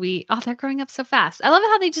so sweet? Oh, they're growing up so fast. I love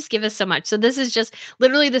how they just give us so much. So this is just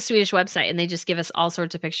literally the Swedish website, and they just give us all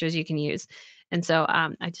sorts of pictures you can use. And so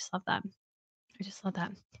I just love that. I just love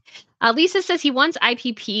that. Lisa says he wants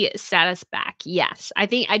IPP status back. Yes, I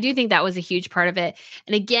do think that was a huge part of it.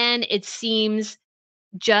 And again, it seems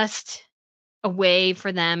just a way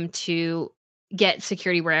for them to get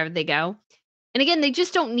security wherever they go. And again, they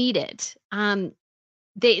just don't need it.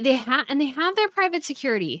 They have their private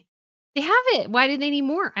security. They have it. Why do they need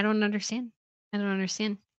more? I don't understand. I don't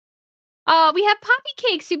understand. Oh, we have Poppy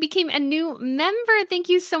Cakes who became a new member. Thank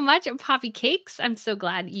you so much, Poppy Cakes. I'm so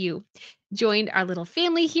glad you joined our little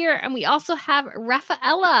family here. And we also have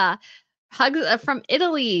Raffaella, hugs from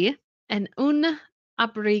Italy, and un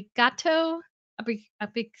abrigato,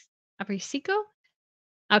 abricico.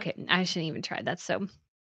 Okay, I shouldn't even try.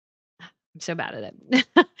 I'm so bad at it.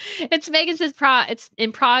 It's Megan says Prague. It's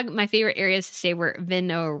in Prague. My favorite areas to stay were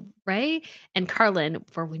Vinohradsk and Karlin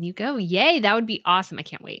for when you go. Yay, that would be awesome. I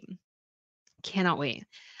can't wait. Cannot wait.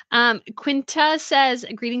 Quinta says,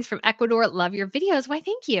 greetings from Ecuador. Love your videos. Why,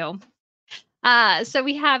 thank you. So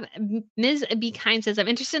we have Ms. Be Kind says, I'm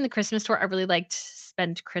interested in the Christmas tour. I really like to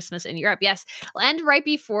spend Christmas in Europe. Yes, it'll end right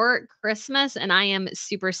before Christmas, and I am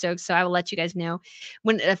super stoked. So I will let you guys know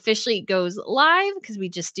when it officially goes live because we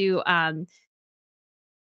just do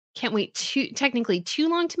can't wait technically too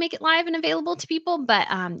long to make it live and available to people. But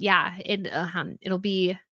yeah, it'll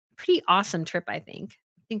be a pretty awesome trip, I think.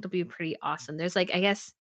 I think it'll be pretty awesome. There's like, I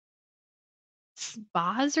guess,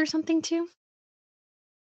 spas or something too.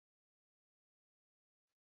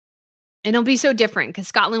 And it'll be so different because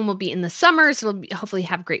Scotland will be in the summer, so hopefully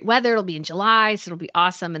have great weather. It'll be in July, so it'll be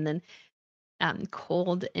awesome. And then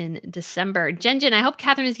cold in December. Jen, I hope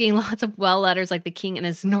Catherine is getting lots of well letters like the king and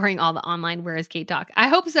is ignoring all the online Where is Kate talk. I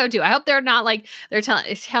hope so too. I hope they're not like they're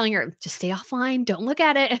telling her just stay offline, don't look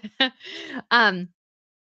at it.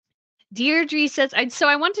 Deirdre says,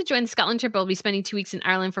 I want to join the Scotland trip. I'll be spending 2 weeks in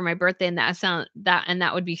Ireland for my birthday, and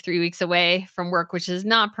that would be 3 weeks away from work, which is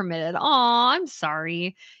not permitted. Oh, I'm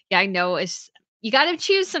sorry. Yeah, I know you got to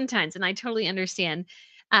choose sometimes, and I totally understand.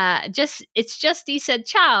 It's just he said,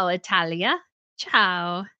 ciao, Italia.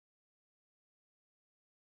 Ciao.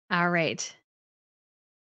 All right.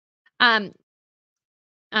 Um,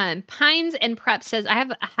 Pines and Prep says, I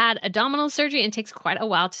have had abdominal surgery and it takes quite a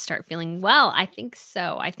while to start feeling well. I think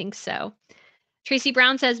so. I think so. Tracy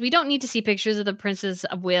Brown says, we don't need to see pictures of the Princess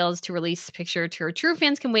of Wales to release a picture to her. True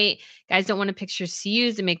fans can wait. Guys don't want a pictures to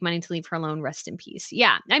use and make money to leave her alone. Rest in peace.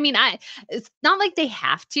 Yeah. I mean, it's not like they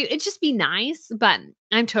have to. It'd just be nice, but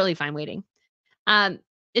I'm totally fine waiting.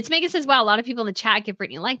 It's Megan says, wow, a lot of people in the chat give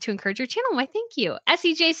Brittany a like to encourage her channel. Why, thank you.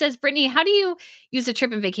 SEJ says, Brittany, how do you use a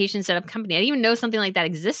trip and vacation setup company? I didn't even know something like that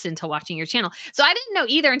existed until watching your channel. So I didn't know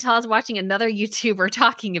either until I was watching another YouTuber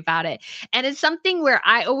talking about it. And it's something where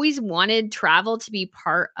I always wanted travel to be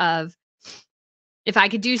part of, if I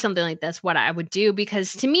could do something like this, what I would do,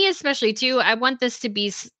 because to me, especially too, I want this to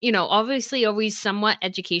be, obviously always somewhat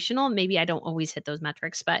educational. Maybe I don't always hit those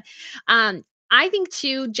metrics, but I think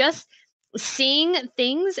too, just seeing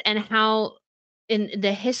things and how in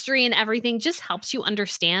the history and everything just helps you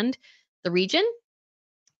understand the region.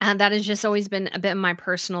 And that has just always been a bit of my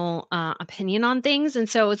personal opinion on things. And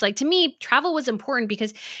so it's like, to me, travel was important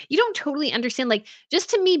because you don't totally understand, like, just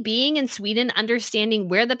to me being in Sweden, understanding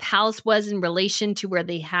where the palace was in relation to where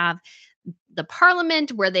they have the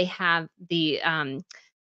parliament, where they have the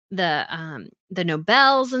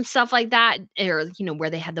Nobels and stuff like that, or where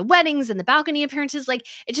they had the weddings and the balcony appearances. Like,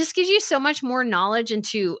 it just gives you so much more knowledge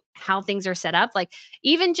into how things are set up. Like,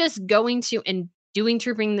 even just going to and doing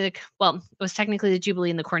trooping well, it was technically the Jubilee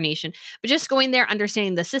and the coronation, but just going there,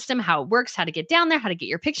 understanding the system, how it works, how to get down there, how to get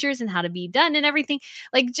your pictures and how to be done and everything.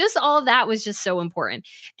 Like, just all of that was just so important.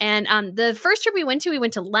 And the first trip we went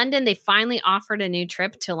to London. They finally offered a new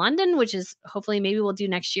trip to London, which is hopefully maybe we'll do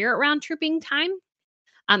next year around trooping time.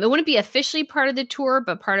 It wouldn't be officially part of the tour,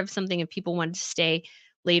 but part of something if people wanted to stay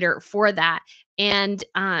later for that. And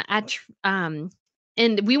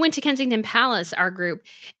and we went to Kensington Palace, our group,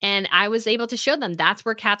 and I was able to show them that's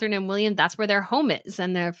where Catherine and William, that's where their home is.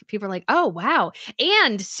 And the people are like, oh wow.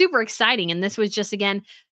 And super exciting. And this was just again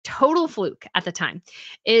total fluke at the time,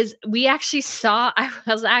 is we actually saw, I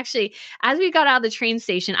was actually, as we got out of the train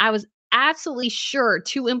station, I was absolutely sure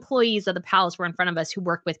two employees of the palace were in front of us who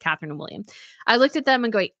work with Catherine and William. I looked at them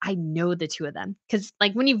and going, I know the two of them. Because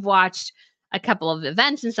like when you've watched a couple of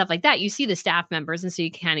events and stuff like that, you see the staff members. And so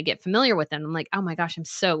you kind of get familiar with them. I'm like, oh my gosh, I'm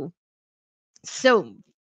so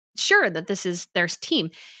sure that this is their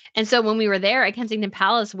team. And so when we were there at Kensington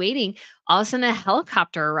Palace waiting, all of a sudden a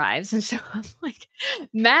helicopter arrives. And so I'm like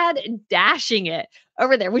mad dashing it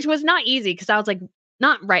over there, which was not easy because I was like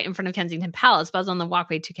not right in front of Kensington Palace, but I was on the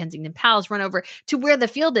walkway to Kensington Palace, run over to where the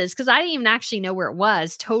field is because I didn't even actually know where it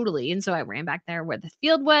was totally. And so I ran back there where the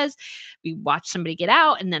field was. We watched somebody get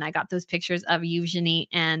out, and then I got those pictures of Eugenie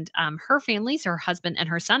and her family, so her husband and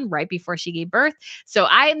her son, right before she gave birth. So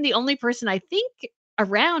I am the only person I think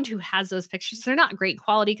around who has those pictures. They're not great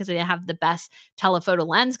quality because I didn't have the best telephoto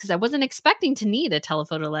lens because I wasn't expecting to need a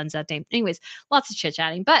telephoto lens that day. Anyways, lots of chit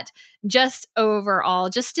chatting, but just overall,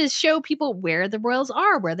 just to show people where the royals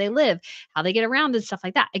are, where they live, how they get around and stuff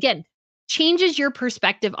like that. Again, changes your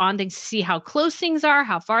perspective on things, see how close things are,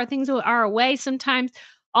 how far things are away sometimes.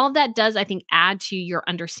 All of that does, I think, add to your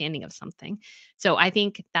understanding of something. So I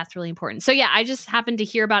think that's really important. So yeah, I just happened to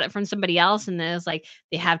hear about it from somebody else, and then it was like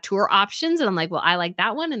they have tour options, and I'm like, well, I like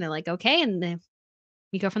that one, and they're like, okay, and then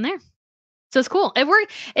we go from there. So it's cool. It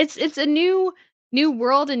worked. It's a new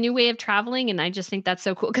world, a new way of traveling, and I just think that's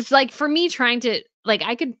so cool. Because like for me, trying to like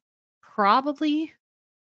I could probably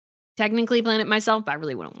technically plan it myself, but I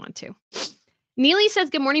really wouldn't want to. Neely says,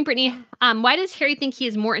 "Good morning, Brittany. Why does Harry think he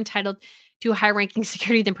is more entitled to high-ranking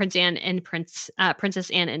security than Prince Anne and Princess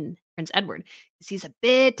Anne and Prince Edward? Because he's a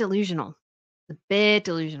bit delusional. A bit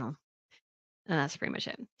delusional." And that's pretty much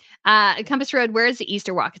it. Compass Road, where is the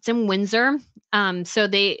Easter Walk? It's in Windsor. So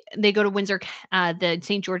they go to Windsor, the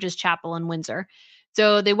St. George's Chapel in Windsor.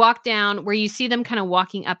 So they walk down where you see them kind of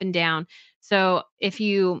walking up and down. So if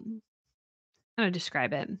you, how to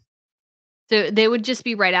describe it? So they would just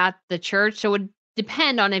be right at the church. So it would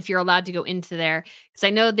depend on if you're allowed to go into there. Because I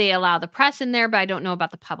know they allow the press in there, but I don't know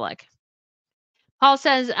about the public. Paul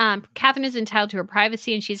says, Catherine is entitled to her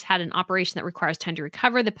privacy and she's had an operation that requires time to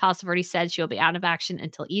recover. The palace have already said she'll be out of action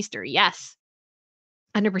until Easter. Yes,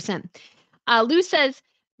 100%. Lou says,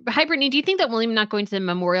 hi, Brittany, do you think that William not going to the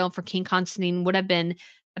memorial for King Constantine would have been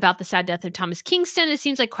about the sad death of Thomas Kingston? It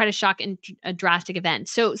seems like quite a shock and a drastic event.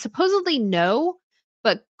 So supposedly no,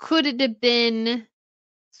 but could it have been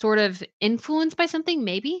sort of influenced by something?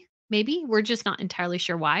 Maybe. We're just not entirely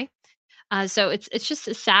sure why. So it's just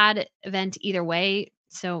a sad event either way.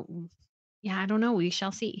 So yeah, I don't know. We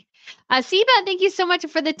shall see. Siba, thank you so much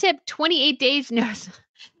for the tip. 28 days no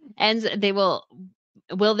ends. They will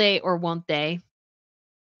they or won't they?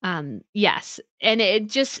 Yes. And it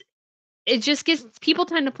just gives people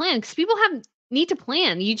time to plan because people need to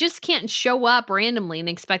plan. You just can't show up randomly and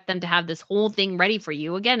expect them to have this whole thing ready for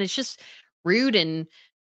you. Again, it's just rude and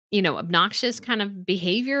obnoxious kind of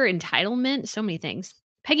behavior, entitlement, so many things.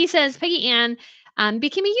 Peggy says, Peggy Ann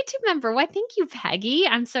became a YouTube member. Why, thank you, Peggy.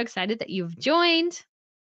 I'm so excited that you've joined.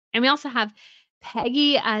 And we also have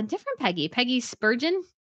Peggy, different Peggy, Peggy Spurgeon.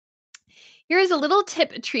 Here's a little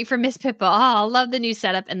tip treat for Miss Pippa. Oh, love the new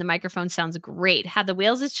setup and the microphone sounds great. Have the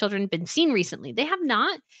whales as children been seen recently? They have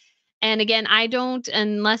not. And again, I don't,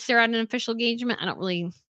 unless they're at an official engagement, I don't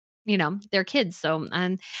really, they're kids. So,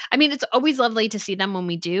 I mean, it's always lovely to see them when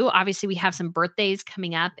we do. Obviously, we have some birthdays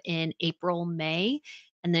coming up in April, May,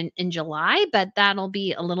 and then in July, but that'll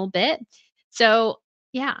be a little bit. So,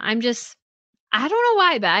 yeah, I don't know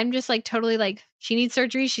why, but I'm just like totally like, she needs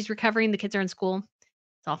surgery. She's recovering. The kids are in school.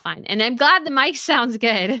 It's all fine. And I'm glad the mic sounds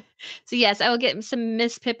good. So, yes, I will get some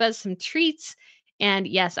Miss Pippa some treats. And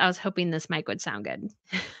yes, I was hoping this mic would sound good.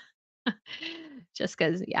 Just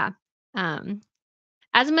because, yeah. Um,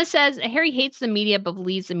 Asma says Harry hates the media but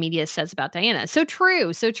believes the media says about Diana. So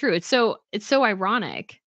true, so true. It's so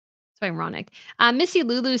ironic. So ironic. Missy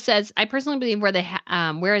Lulu says, I personally believe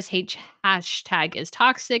whereas hate hashtag is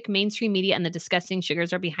toxic, mainstream media and the disgusting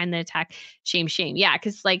sugars are behind the attack. Shame, shame. Yeah,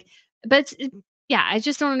 because yeah, I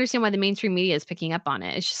just don't understand why the mainstream media is picking up on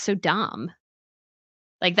it. It's just so dumb.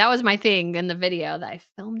 Like, that was my thing in the video that I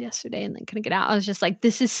filmed yesterday and then couldn't get out. I was just like,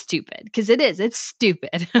 "This is stupid," because it is, it's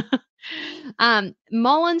stupid.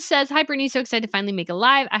 Mullen says, "Hi, Brittany, so excited to finally make a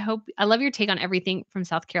live. I love your take on everything from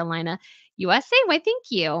South Carolina, USA." Why, thank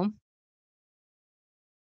you.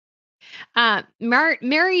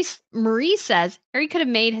 Marie says, "Harry could have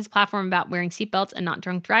made his platform about wearing seatbelts and not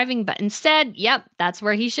drunk driving, but instead, yep, that's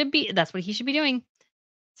where he should be. That's what he should be doing."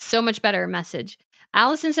 So much better message.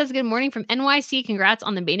 Allison says, "Good morning from NYC. Congrats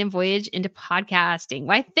on the maiden voyage into podcasting."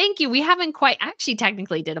 Why, thank you. We haven't quite actually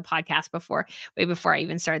technically did a podcast before, way before I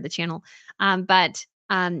even started the channel. But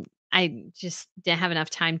I just didn't have enough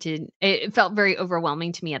time it felt very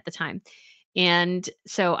overwhelming to me at the time. And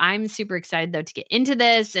so I'm super excited though to get into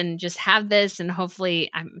this and just have this. And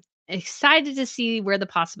hopefully I'm excited to see where the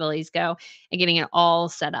possibilities go and getting it all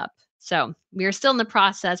set up. So we're still in the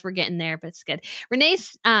process. We're getting there, but it's good. Renee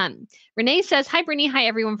says, "Hi, Brittany. Hi,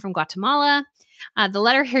 everyone from Guatemala. The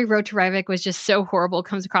letter Harry wrote to Rivik was just so horrible.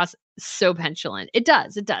 Comes across so petulant. It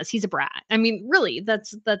does. It does. He's a brat. I mean, really,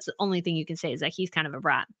 that's the only thing you can say is that he's kind of a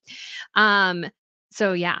brat. Um,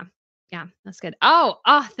 so yeah. Yeah, that's good. Oh,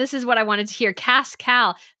 this is what I wanted to hear. Cast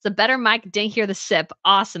Cal. It's a better mic. Didn't hear the sip.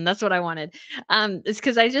 Awesome. That's what I wanted. It's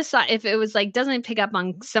because I just thought if it was like doesn't pick up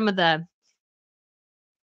on some of the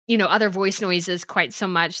other voice noises quite so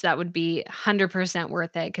much, that would be 100%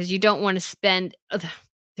 worth it because you don't want to spend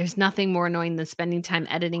there's nothing more annoying than spending time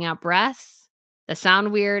editing out breaths that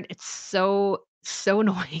sound weird. It's so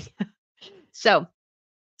annoying. So,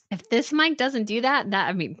 if this mic doesn't do that,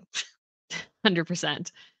 I mean,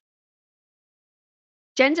 100%.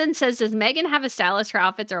 Jen says, "Does Meghan have a stylist? Her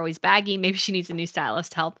outfits are always baggy. Maybe she needs a new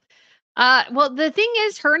stylist help." Well, the thing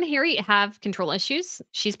is, her and Harry have control issues.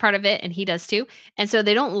 She's part of it, and he does too. And so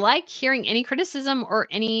they don't like hearing any criticism or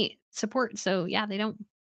any support. So yeah, they don't.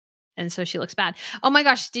 And so she looks bad. Oh my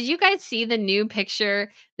gosh, did you guys see the new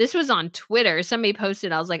picture? This was on Twitter. Somebody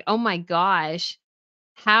posted. I was like, oh my gosh,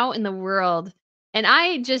 how in the world? And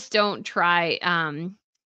I just don't try.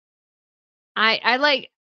 I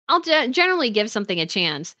like. I'll generally give something a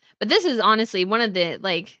chance, but this is honestly one of the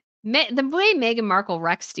the way Meghan Markle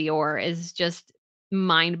wrecks Dior is just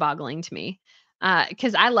mind-boggling to me.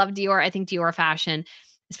 Because I love Dior. I think Dior fashion,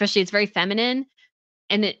 especially it's very feminine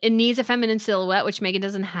and it needs a feminine silhouette, which Meghan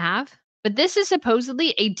doesn't have. But this is supposedly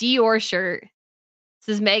a Dior shirt.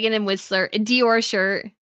 This is Meghan and Whistler, a Dior shirt.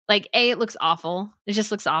 Like, it looks awful. It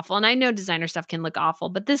just looks awful. And I know designer stuff can look awful,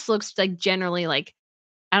 but this looks like generally like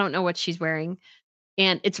I don't know what she's wearing.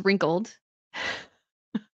 And it's wrinkled.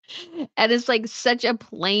 And it's like such a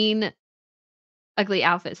plain, ugly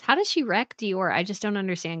outfit. How does she wreck Dior? I just don't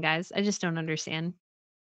understand, guys. I just don't understand.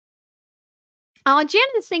 Oh,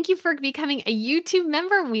 Janice, thank you for becoming a YouTube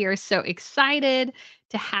member. We are so excited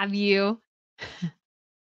to have you.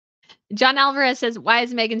 John Alvarez says, "Why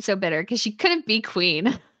is Meghan so bitter? Because she couldn't be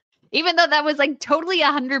queen." Even though that was like totally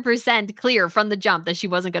 100% clear from the jump that she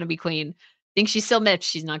wasn't going to be queen. I think she's still miffed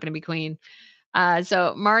she's not going to be queen.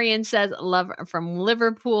 So Marian says, "Love from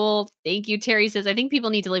Liverpool." Thank you. Terry says, "I think people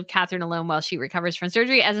need to leave Catherine alone while she recovers from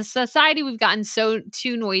surgery. As a society, we've gotten so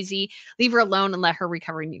too noisy. Leave her alone and let her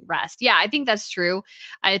recover and rest." Yeah, I think that's true.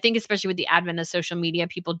 I think especially with the advent of social media,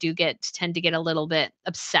 people tend to get a little bit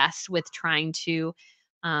obsessed with trying to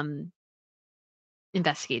um,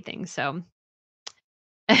 investigate things. So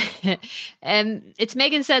and it's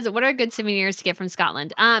Megan says, "What are good souvenirs to get from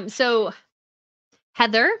Scotland?" So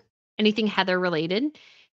Heather, anything Heather related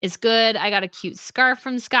is good. I got a cute scarf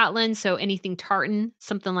from Scotland, so anything tartan,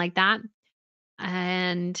 something like that.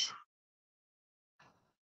 And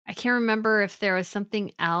I can't remember if there was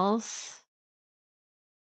something else.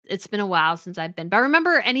 it's been a while since I've been. But I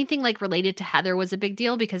remember anything like related to heather was a big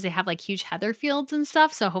deal because they have like huge heather fields and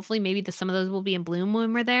stuff. So hopefully maybe some of those will be in bloom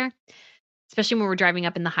when we're there, especially when we're driving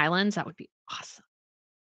up in the Highlands. That would be awesome.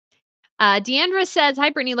 Deandra says,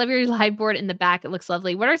 "Hi, Brittany. Love your live board in the back. It looks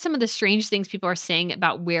lovely. What are some of the strange things people are saying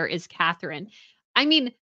about where is Catherine?" I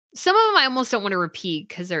mean, some of them I almost don't want to repeat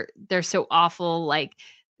because they're so awful. Like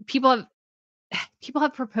people have people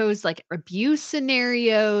have proposed like abuse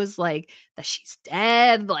scenarios, like that she's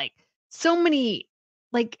dead, like so many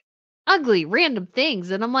like ugly random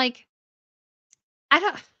things, and I'm like, I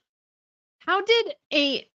don't. How did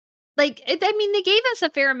a I mean, they gave us a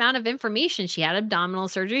fair amount of information. She had abdominal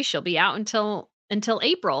surgery. She'll be out until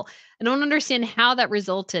April. I don't understand how that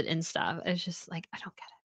resulted in stuff. It's just like I don't get it.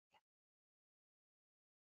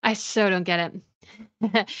 I so don't get it.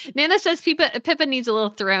 Nana says Pippa needs a little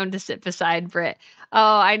throne to sit beside Brit.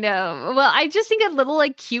 Oh, I know. Well, I just think a little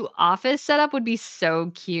like cute office setup would be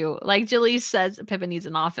so cute. Like Julie says, Pippa needs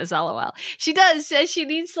an office. LOL. She does. Says she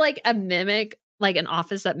needs like a mimic, like an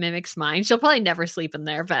office that mimics mine. She'll probably never sleep in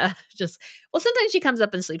there, but just well, sometimes she comes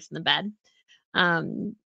up and sleeps in the bed,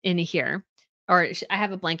 in here. Or I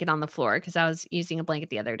have a blanket on the floor because I was using a blanket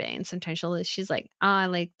the other day, and sometimes she's like, "Oh, I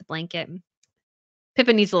like the blanket."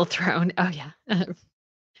 Pippa needs a little throne. Oh, yeah.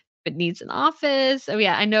 It needs an office. Oh,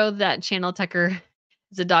 yeah. I know that Channel Tucker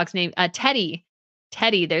is a dog's name. Teddy.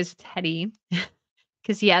 Teddy. There's Teddy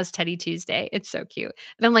because he has Teddy Tuesday. It's so cute.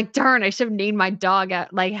 And I'm like, darn, I should have named my dog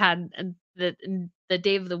out, like, had the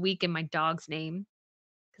day of the week in my dog's name.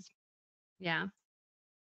 'Cause, yeah.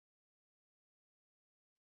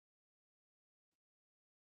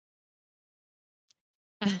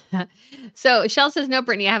 So Shell says, "No,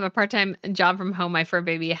 Brittany, I have a part-time job from home. My fur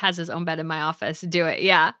baby has his own bed in my office. Do it."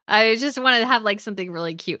 Yeah. I just wanted to have like something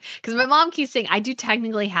really cute because my mom keeps saying I do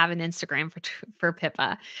technically have an Instagram for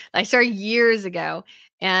Pippa. I started years ago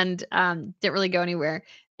and didn't really go anywhere.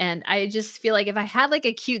 And I just feel like if I had like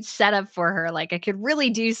a cute setup for her, like I could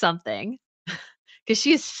really do something because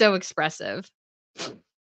she is so expressive.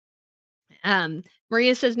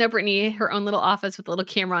 Maria says, "No, Brittany, her own little office with a little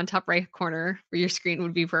camera on top right corner for your screen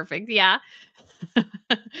would be perfect." Yeah.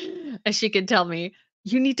 As she could tell me,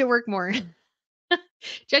 "You need to work more."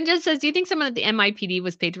 Jen just says, "Do you think someone at the NYPD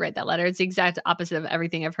was paid to write that letter?" It's the exact opposite of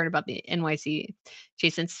everything I've heard about the NYC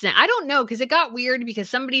chase incident. I don't know because it got weird because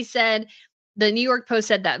somebody said the New York Post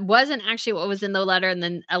said that wasn't actually what was in the letter, and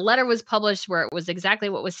then a letter was published where it was exactly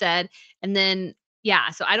what was said, and then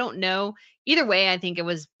yeah, so I don't know. Either way, I think it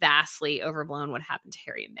was vastly overblown what happened to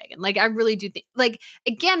Harry and Meghan. Like I really do think, like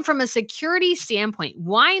again, from a security standpoint,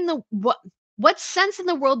 why in the what sense in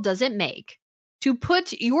the world does it make to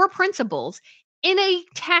put your principals in a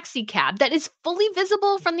taxi cab that is fully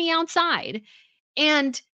visible from the outside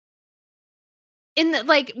and in the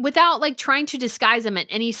like without like trying to disguise them in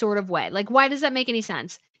any sort of way? Like why does that make any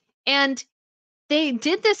sense? And they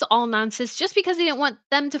did this all nonsense just because they didn't want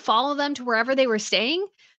them to follow them to wherever they were staying.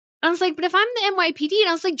 I was like, but if I'm the NYPD, and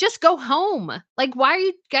I was like, just go home. Like, why are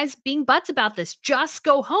you guys being butts about this? Just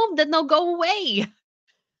go home, then they'll go away.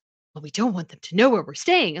 Well, we don't want them to know where we're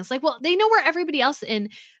staying. I was like, well, they know where everybody else in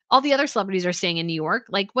all the other celebrities are staying in New York.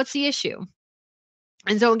 Like, what's the issue?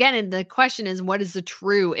 And so again, and the question is, what is the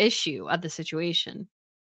true issue of the situation?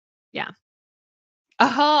 Yeah.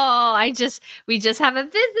 Oh, we just have a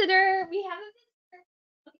visitor. We have a visitor.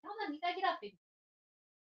 Okay, hold on, you gotta get up, baby.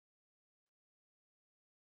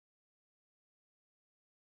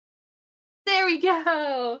 There we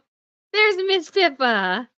go. There's Miss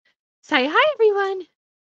Pippa. Say hi, everyone.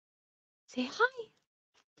 Say hi.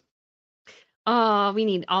 Oh, we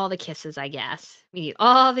need all the kisses, I guess. We need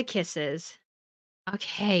all the kisses.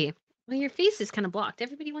 Okay. Well, your face is kind of blocked.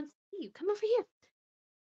 Everybody wants to see you. Come over here.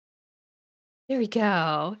 There we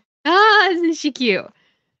go. Ah, isn't she cute?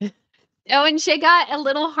 Oh, and she got a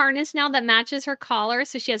little harness now that matches her collar.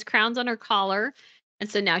 So she has crowns on her collar. And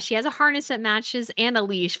so now she has a harness that matches and a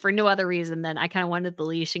leash for no other reason than I kind of wanted the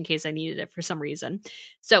leash in case I needed it for some reason.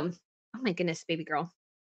 So, oh my goodness, baby girl.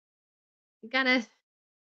 You gotta,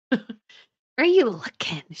 where are you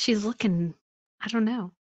looking? She's looking, I don't know.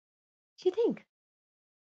 What do you think?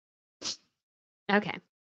 Okay.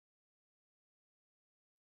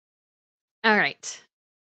 All right.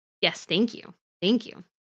 Yes, thank you. Thank you.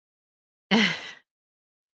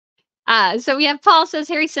 So we have Paul says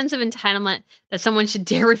Harry's sense of entitlement that someone should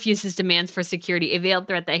dare refuse his demands for security, a veiled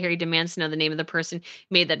threat that Harry demands to know the name of the person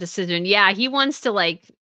who made that decision. Yeah, he wants to like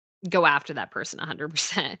go after that person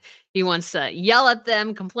 100%. He wants to yell at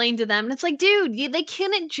them, complain to them. And it's like, dude, they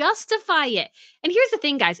couldn't justify it. And here's the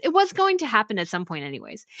thing, guys, it was going to happen at some point,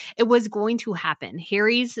 anyways. It was going to happen.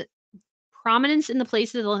 Harry's prominence in the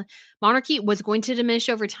place of the monarchy was going to diminish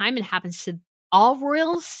over time. It happens to all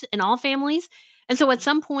royals and all families. And so at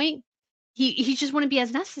some point, he just wouldn't be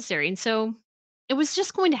as necessary. And so it was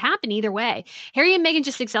just going to happen either way. Harry and Meghan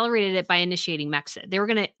just accelerated it by initiating Mexit.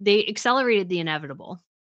 They accelerated the inevitable.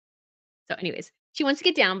 So, anyways, she wants to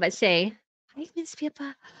get down, but say, "Hi, Miss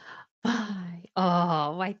Pippa." Bye.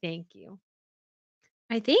 Oh, why? Thank you.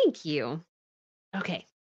 I thank you. Okay,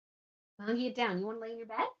 I'll get down. You want to lay in your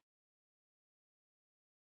bed?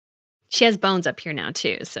 She has bones up here now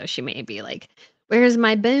too, so she may be like, "Where's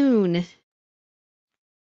my bone?"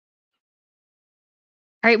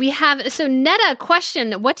 All right, we have so Netta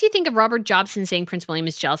question. What do you think of Robert Jobson saying Prince William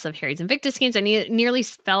is jealous of Harry's Invictus games? I nearly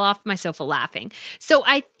fell off my sofa laughing. So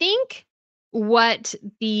I think what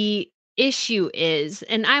the issue is,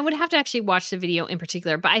 and I would have to actually watch the video in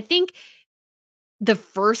particular, but I think the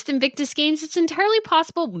first Invictus Games, it's entirely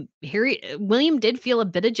possible William did feel a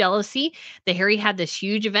bit of jealousy that Harry had this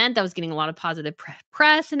huge event that was getting a lot of positive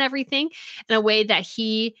press and everything in a way that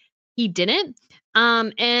he didn't.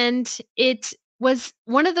 And it was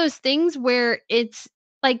one of those things where it's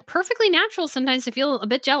like perfectly natural sometimes to feel a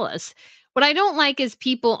bit jealous. What I don't like is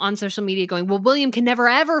people on social media going, "Well, William can never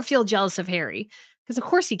ever feel jealous of Harry." Because of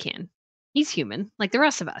course he can. He's human, like the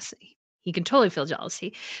rest of us. He can totally feel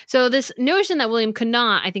jealousy. So this notion that William could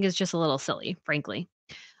not, I think, is just a little silly, frankly.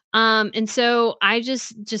 And so I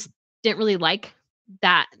just didn't really like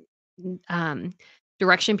that um,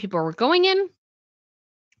 direction people were going in.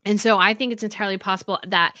 And so I think it's entirely possible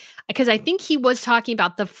that because I think he was talking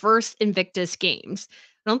about the first Invictus Games.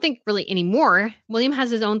 I don't think really anymore. William has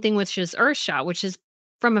his own thing, which is Earthshot, which is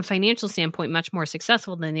from a financial standpoint much more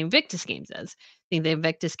successful than the Invictus Games is. I think the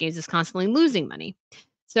Invictus Games is constantly losing money.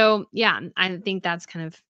 So yeah, I think that's kind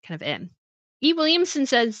of it. E. Williamson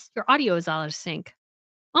says your audio is out of sync.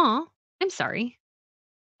 Oh, I'm sorry.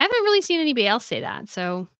 I haven't really seen anybody else say that,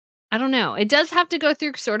 so I don't know. It does have to go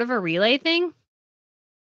through sort of a relay thing.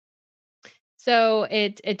 So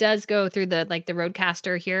it does go through the like the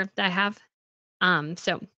roadcaster here that I have.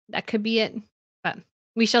 So that could be it, but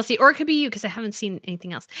we shall see. Or it could be you because I haven't seen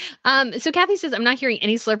anything else. So Kathy says I'm not hearing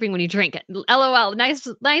any slurping when you drink it. LOL. Nice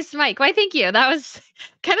mic. Why thank you. That was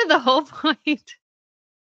kind of the whole point.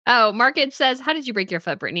 Oh, Market says, how did you break your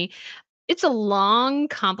foot, Brittany? It's a long,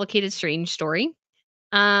 complicated, strange story.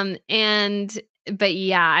 And but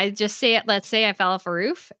yeah, I just say it. Let's say I fell off a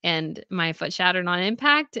roof and my foot shattered on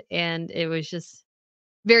impact, and it was just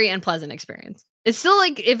very unpleasant experience. It's still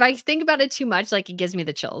like if I think about it too much, like it gives me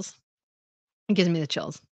the chills. It gives me the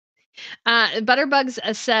chills. Butterbugs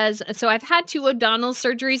says, so I've had 2 O'Donnell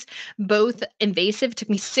surgeries, both invasive. Took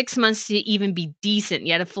me 6 months to even be decent,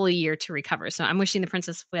 yet a full year to recover. So I'm wishing the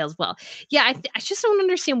Princess of Wales well. Yeah, I just don't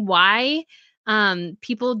understand why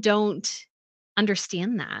people don't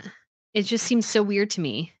understand that. It just seems so weird to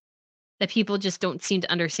me that people just don't seem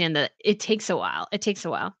to understand that it takes a while. It takes a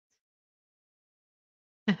while.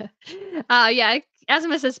 Yeah,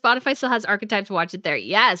 Asma says Spotify still has archetypes. Watch it there.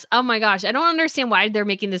 Yes. Oh my gosh. I don't understand why they're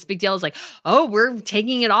making this big deal. It's like, oh, we're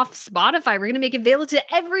taking it off Spotify. We're going to make it available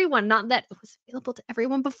to everyone. Not that it was available to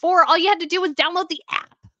everyone before. All you had to do was download the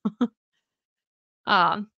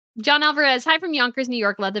app. John Alvarez, hi from Yonkers, New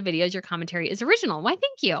York. Love the videos. Your commentary is original. Why,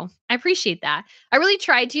 thank you. I appreciate that. I really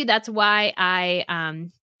tried to. That's why I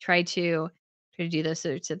try to do those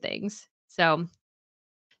sorts of things. So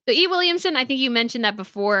E. Williamson, I think you mentioned that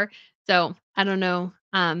before. So I don't know.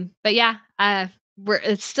 But yeah,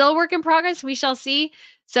 it's still a work in progress. We shall see.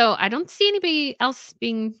 So I don't see anybody else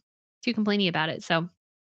being too complaining about it. So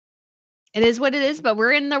it is what it is, but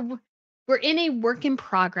we're in a work in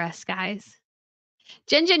progress, guys.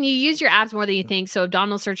 Jen, you use your abs more than you think. So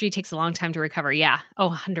abdominal surgery takes a long time to recover. Yeah. Oh,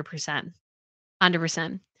 100%.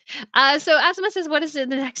 100%. So Asma says, what is the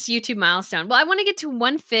next YouTube milestone? Well, I want to get to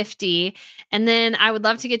 150, and then I would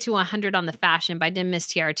love to get to 100 on the fashion, but I didn't miss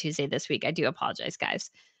TR Tuesday this week. I do apologize, guys.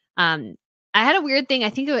 I had a weird thing. I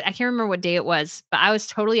can't remember what day it was, but I was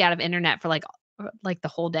totally out of internet for like the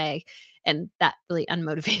whole day, and that really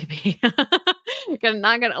unmotivated me. I'm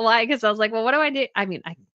not gonna lie, because I was like, well, what do I do? I mean,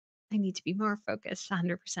 I need to be more focused,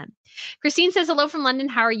 100%. Christine says, hello from London.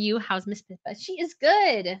 How are you? How's Miss Pippa? She is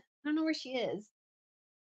good. I don't know where she is.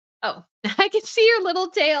 Oh, I can see her little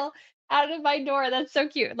tail out of my door. That's so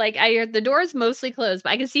cute. Like the door is mostly closed,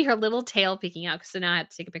 but I can see her little tail peeking out. So now I have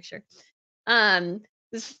to take a picture.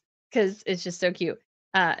 This because it's just so cute.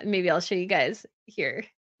 Maybe I'll show you guys here.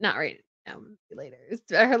 Not right now, later.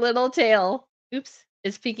 Her little tail, oops,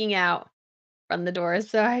 is peeking out from the door.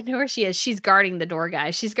 So I know where she is. She's guarding the door,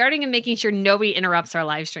 guys. She's guarding and making sure nobody interrupts our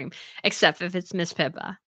live stream, except if it's Miss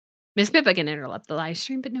Pippa. Miss Pippa can interrupt the live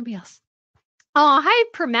stream, but nobody else. Oh, hi,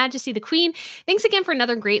 Per Majesty the Queen. Thanks again for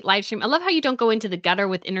another great live stream. I love how you don't go into the gutter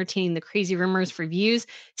with entertaining the crazy rumors for views.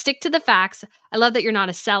 Stick to the facts. I love that you're not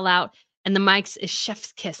a sellout. And the mics is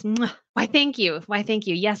chef's kiss. Mwah. Why, thank you. Why, thank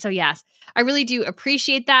you. Yes, oh, yes. I really do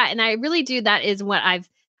appreciate that. And I really do. That is what I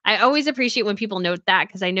always appreciate when people note that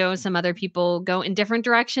because I know some other people go in different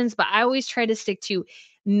directions, but I always try to stick to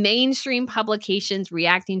mainstream publications,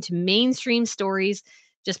 reacting to mainstream stories,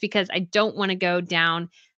 just because I don't want to go down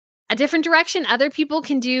a different direction. Other people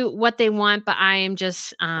can do what they want, but I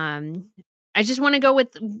just want to go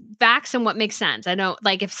with facts and what makes sense. I don't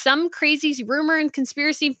like if some crazy rumor and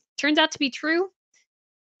conspiracy turns out to be true,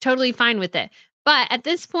 totally fine with it. But at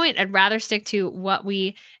this point, I'd rather stick to what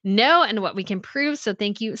we know and what we can prove. So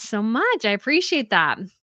thank you so much. I appreciate that.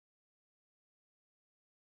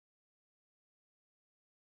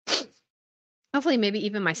 Hopefully, maybe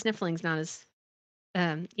even my sniffling's not as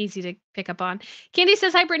easy to pick up on. Candy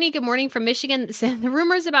says, "Hi, Brittany. Good morning from Michigan. The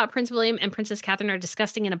rumors about Prince William and Princess Catherine are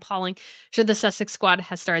disgusting and appalling. Sure, the Sussex Squad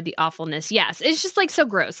has started the awfulness. Yes, it's just like so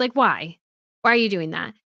gross. Like, why? Why are you doing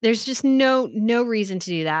that? There's just no reason to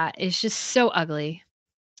do that. It's just so ugly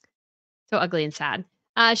and sad."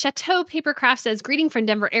 Chateau Papercraft says, "Greeting from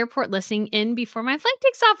Denver Airport, listening in before my flight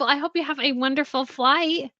takes off. Well, I hope you have a wonderful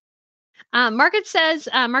flight." Market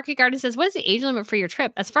Garden says, "What is the age limit for your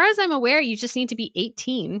trip? As far as I'm aware, you just need to be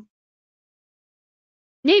 18."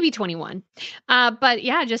 Maybe 21. But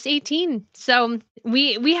yeah, just 18. So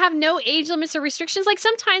we have no age limits or restrictions. Like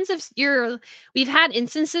sometimes if you're we've had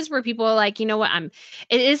instances where people are like, you know what,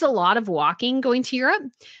 it is a lot of walking going to Europe.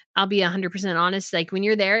 I'll be 100% honest. Like when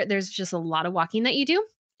you're there, there's just a lot of walking that you do.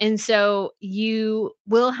 And so you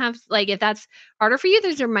will have like if that's harder for you,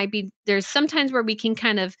 there's sometimes where we can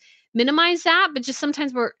kind of minimize that, but just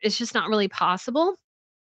sometimes where it's just not really possible.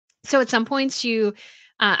 So at some points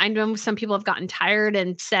I know some people have gotten tired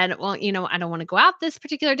and said, "Well, I don't want to go out this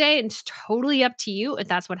particular day." And it's totally up to you if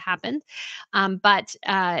that's what happened.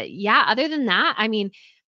 Yeah, other than that, I mean,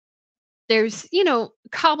 there's,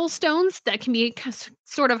 cobblestones that can be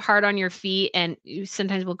sort of hard on your feet and you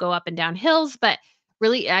sometimes will go up and down hills, but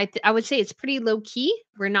really I would say it's pretty low key.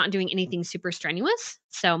 We're not doing anything super strenuous.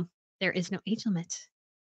 So there is no age limit.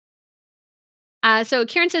 So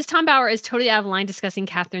Karen says Tom Bauer is totally out of line discussing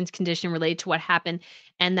Catherine's condition related to what happened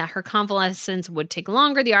and that her convalescence would take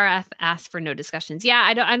longer. The RF asked for no discussions. Yeah,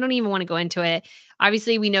 I don't even want to go into it.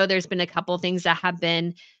 Obviously, we know there's been a couple things that have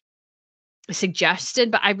been suggested,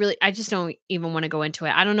 but I just don't even want to go into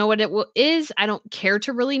it. I don't know what is. I don't care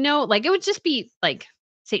to really know. Like it would just be like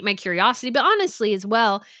sate my curiosity, but honestly as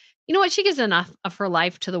well, you know what? She gives enough of her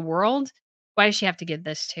life to the world. Why does she have to give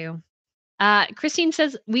this too? Christine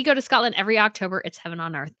says, "We go to Scotland every October. It's heaven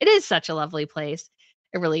on earth." It is such a lovely place.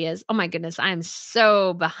 It really is. Oh my goodness, I am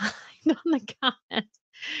so behind on the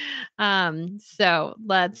comments. So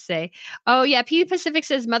let's say, oh yeah, P Pacific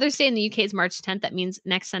says Mother's Day in the UK is March 10th. That means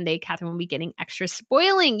next Sunday, Catherine will be getting extra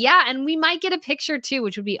spoiling. Yeah, and we might get a picture too,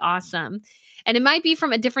 which would be awesome. And it might be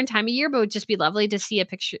from a different time of year, but it would just be lovely to see a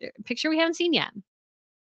picture we haven't seen yet.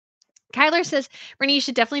 Kyler says, "Renee, you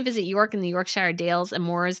should definitely visit York and the Yorkshire Dales and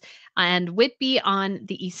Moors and Whitby on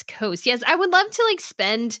the East Coast." Yes, I would love to like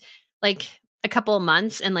spend like a couple of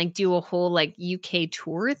months and like do a whole like UK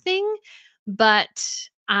tour thing, but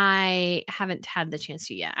I haven't had the chance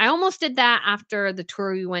to yet. I almost did that after the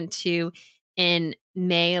tour we went to in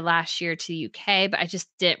May last year to the UK, but I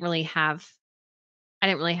didn't really have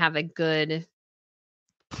a good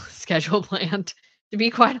schedule planned, to be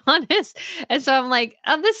quite honest. And so I'm like,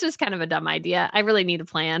 "Oh, this was kind of a dumb idea. I really need a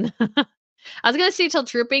plan." I was gonna stay till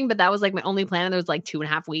trooping, but that was like my only plan. And there was like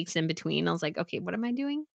 2.5 weeks in between. I was like, "Okay, what am I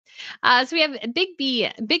doing?" So we have Big B,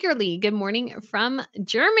 Biggerly. Good morning from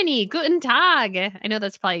Germany. Guten Tag. I know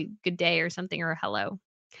that's probably good day or something or hello.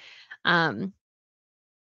 Um,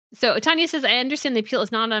 so Tanya says, "I understand the appeal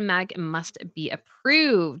is not automatic and must be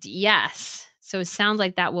approved." Yes. So it sounds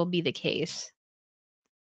like that will be the case.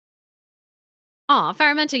 Oh,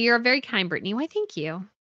 Firemental, you're very kind, Brittany. Why, thank you.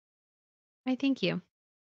 Why, thank you.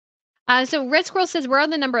 So Red Squirrel says, "Where are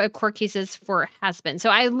the number of court cases for has been?" So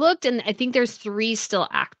I looked and I think there's 3 still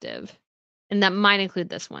active, and that might include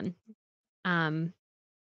this one. Um,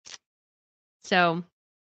 so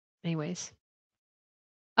anyways.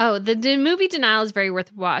 Oh, the movie Denial is very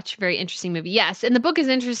worth watch. Very interesting movie. Yes, and the book is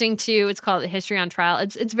interesting too. It's called History on Trial.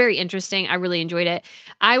 It's very interesting. I really enjoyed it.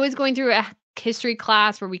 I was going through a history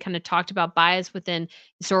class where we kind of talked about bias within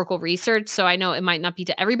historical research. So I know it might not be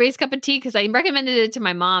to everybody's cup of tea because I recommended it to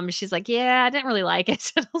my mom. She's like, "Yeah, I didn't really like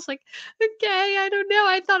it." And I was like, "Okay, I don't know.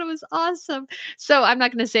 I thought it was awesome." So I'm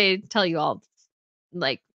not going to tell you all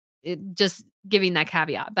like just giving that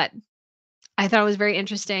caveat, but I thought it was very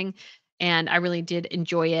interesting. and I really did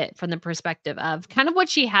enjoy it from the perspective of kind of what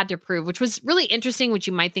she had to prove, which was really interesting, which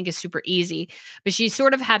you might think is super easy, but she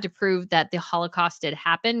sort of had to prove that the Holocaust did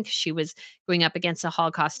happen because she was going up against a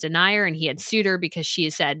Holocaust denier, and he had sued her because she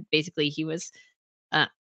said basically he was uh,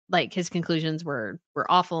 like his conclusions were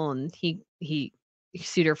awful, and he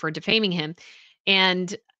sued her for defaming him,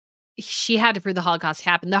 and she had to prove the Holocaust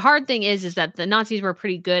happened. The hard thing is that the Nazis were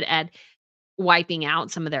pretty good at wiping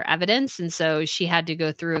out some of their evidence, and so she had to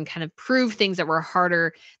go through and kind of prove things that were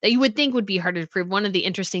harder, that you would think would be harder to prove. One of the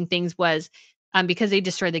interesting things was, because they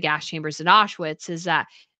destroyed the gas chambers at Auschwitz, is that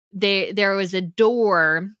there was a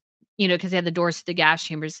door, because they had the doors to the gas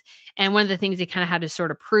chambers, and one of the things they kind of had to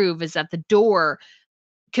sort of prove is that the door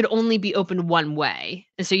could only be opened one way,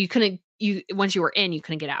 and so you once you were in, you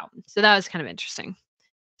couldn't get out. So that was kind of interesting.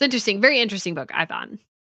 It's interesting, very interesting book, I thought.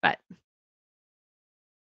 But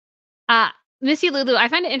Uh, Missy Lulu, I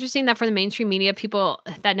find it interesting that for the mainstream media, people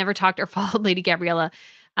that never talked or followed Lady Gabriella,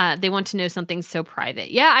 they want to know something so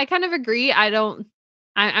private. Yeah, I kind of agree. I don't.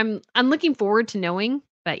 I'm looking forward to knowing,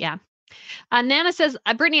 but yeah. Nana says,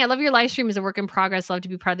 Brittany, I love your live stream as a work in progress. Love to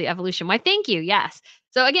be part of the evolution. Why, thank you. Yes.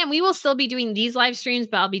 So again, we will still be doing these live streams,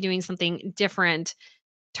 but I'll be doing something different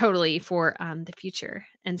totally for the future.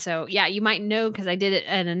 And so yeah, you might know because I did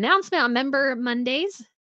an announcement on Member Mondays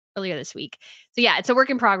earlier this week. So yeah, it's a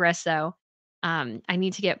work in progress though. I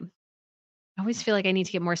need to get I always feel like I need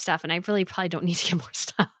to get more stuff, and I really probably don't need to get more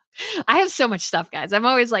stuff. I have so much stuff, guys. I'm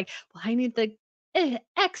always like, well, I need the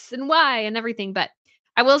X and Y and everything. But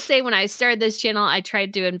I will say, when I started this channel, I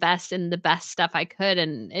tried to invest in the best stuff I could,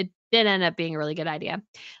 and it did end up being a really good idea.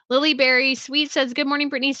 Lily Berry Sweet says, "Good morning,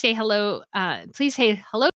 Brittany. Say hello. Please say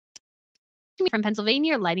hello to me from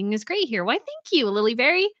Pennsylvania. Lighting is great here." Why, thank you, Lily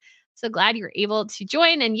Berry. So glad you were able to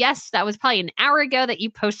join. And yes, that was probably an hour ago that you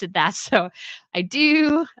posted that. So I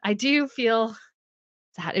do feel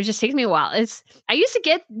that it just takes me a while. I used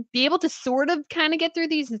to be able to sort of kind of get through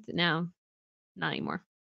these. No, not anymore.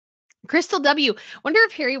 Crystal W. Wonder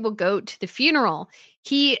if Harry will go to the funeral.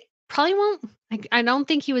 He probably won't. I don't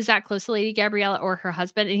think he was that close to Lady Gabriella or her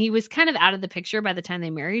husband, and he was kind of out of the picture by the time they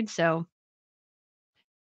married. So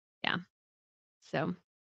yeah. So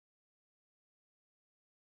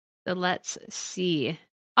let's see.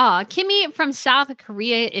 Kimmy from South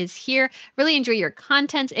Korea is here. Really enjoy your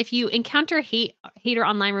content. If you encounter hater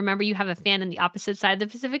online, remember you have a fan on the opposite side of the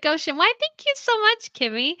Pacific Ocean. Why, thank you so much,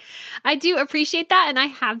 Kimmy. I do appreciate that. And I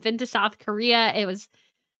have been to South Korea. It was,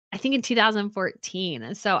 I think, in 2014.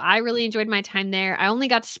 And so I really enjoyed my time there. I only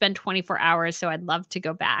got to spend 24 hours, so I'd love to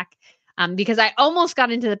go back. Because I almost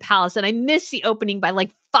got into the palace and I missed the opening by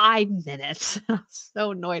like 5 minutes. I was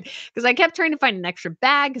so annoyed because I kept trying to find an extra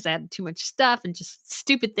bag because I had too much stuff and just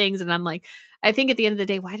stupid things. And I'm like, I think at the end of the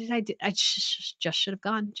day, why did I do? I just should have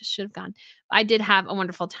gone. Just should have gone. I did have a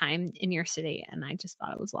wonderful time in your city, and I just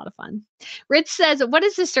thought it was a lot of fun. Rich says, "What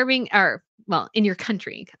is disturbing?" Or well, in your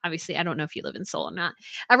country, obviously, I don't know if you live in Seoul or not.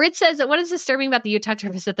 Rich says, "What is disturbing about the Utah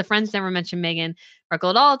trip is that the friends never mention Meghan.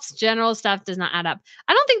 Markle adults, general stuff does not add up."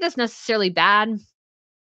 I don't think that's necessarily bad.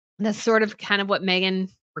 That's sort of kind of what Meghan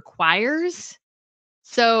requires.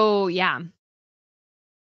 So yeah.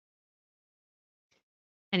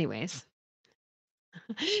 Anyways.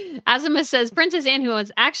 Azima says Princess Anne, who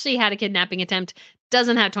has actually had a kidnapping attempt,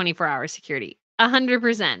 doesn't have 24-hour security.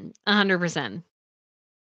 100%. 100%.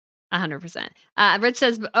 100%. Rich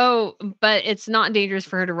says, "Oh, but it's not dangerous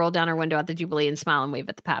for her to roll down her window at the Jubilee and smile and wave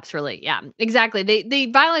at the paps." Really, yeah, exactly. They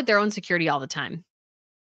violate their own security all the time.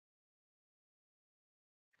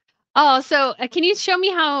 Oh, so can you show me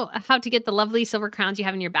how to get the lovely silver crowns you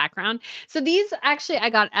have in your background? So these actually I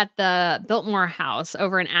got at the Biltmore House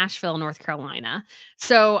over in Asheville, North Carolina.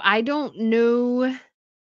 So I don't know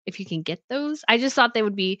if you can get those. I just thought they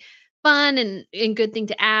would be fun and good thing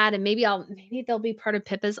to add, and maybe they'll be part of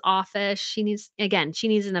Pippa's office. She needs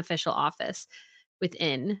an official office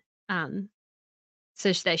within,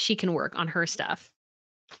 so that she can work on her stuff.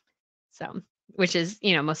 So, which is,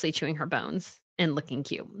 mostly chewing her bones and looking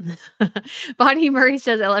cute. Bonnie Murray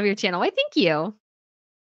says, "I love your channel." Why, thank you.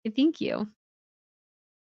 Thank you.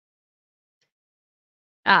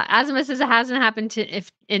 Asima says it hasn't happened to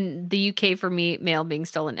if in the UK for me, mail being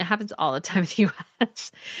stolen. It happens all the time in the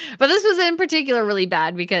US. But this was in particular really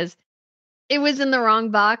bad because it was in the wrong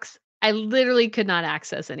box. I literally could not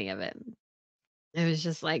access any of it. It was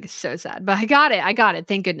just like so sad. But I got it. I got it.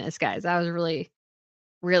 Thank goodness, guys. I was really,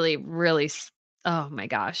 really, really oh my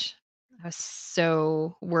gosh. I was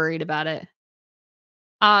so worried about it.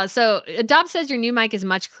 So Adopt says your new mic is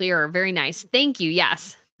much clearer. Very nice. Thank you.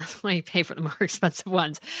 Yes. That's why you pay for the more expensive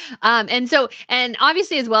ones. And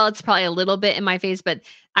obviously as well, it's probably a little bit in my face, but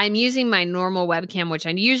I'm using my normal webcam, which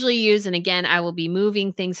I usually use. And again, I will be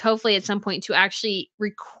moving things hopefully at some point to actually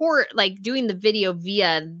record, like doing the video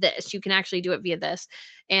via this. You can actually do it via this.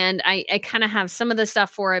 And I kind of have some of the stuff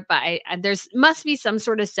for it, but there's must be some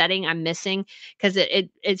sort of setting I'm missing because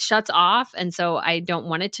it shuts off. And so I don't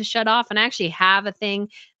want it to shut off. And I actually have a thing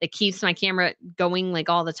that keeps my camera going like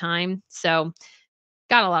all the time. So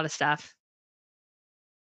got a lot of stuff.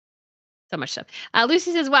 So much stuff.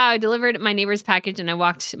 Lucy says, "Wow, I delivered my neighbor's package and I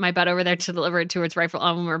walked my butt over there to deliver it to its rightful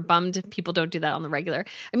owner. We're bummed people don't do that on the regular.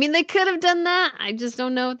 I mean, they could have done that. I just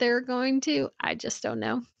don't know if they're going to. I just don't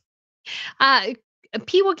know." Uh,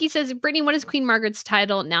 P. Wookie says, "Brittany, what is Queen Margaret's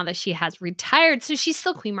title now that she has retired?" So she's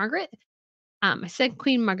still Queen Margaret. I said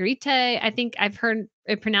Queen Margarita. I think I've heard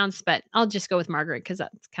it pronounced, but I'll just go with Margaret because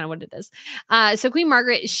that's kind of what it is. So Queen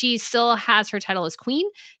Margaret, she still has her title as queen.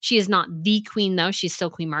 She is not the queen though. She's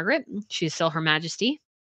still Queen Margaret. She's still Her Majesty,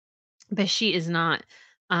 but she is not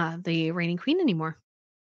the reigning queen anymore.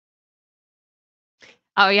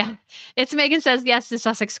 Oh yeah, it's Megan says yes. The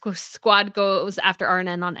Sussex squad goes after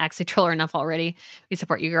RNN on X. They troll her enough already. We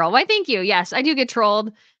support you, girl. Why? Thank you. Yes, I do get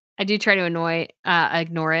trolled. I do try to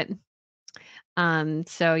ignore it.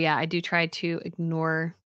 So yeah, I do try to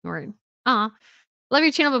ignore it. Aw. Love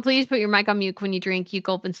your channel, but please put your mic on mute when you drink. You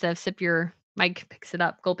gulp instead of sip. Your mic picks it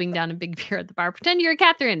up, gulping down a big beer at the bar. Pretend you're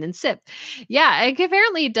Catherine and sip. Yeah,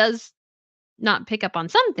 apparently it does not pick up on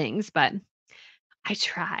some things, but I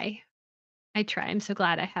try. I try. I'm so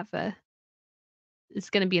glad I have it's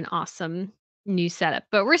gonna be an awesome new setup.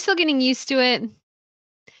 But we're still getting used to it.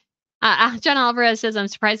 John Alvarez says, "I'm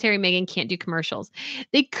surprised Harry and Meghan can't do commercials.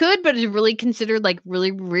 They could, but it's really considered like really,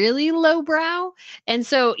 really lowbrow. And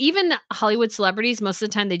so even Hollywood celebrities, most of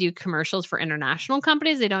the time they do commercials for international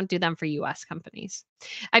companies. They don't do them for US companies.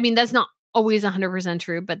 I mean, that's not always 100%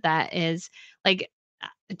 true, but that is like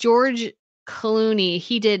George Clooney,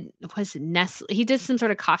 he did, was it Nestle? He did some sort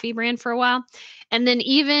of coffee brand for a while. And then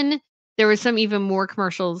even there was some even more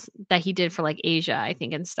commercials that he did for like Asia, I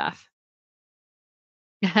think, and stuff.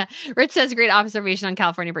 Rich says, "Great observation on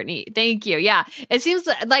California, Brittany." Thank you. Yeah, it seems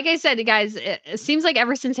like I said, guys. It seems like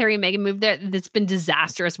ever since Harry and Meghan moved there, it's been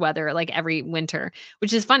disastrous weather like every winter,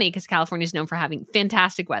 which is funny because California is known for having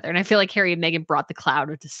fantastic weather, and I feel like Harry and Meghan brought the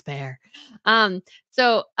cloud of despair.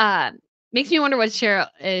 So makes me wonder what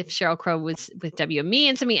Cheryl Crow was with WME,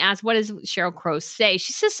 and somebody asked, "What does Cheryl Crow say?"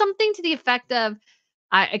 She says something to the effect of,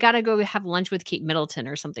 I gotta go have lunch with Kate Middleton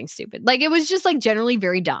or something stupid. Like it was just like generally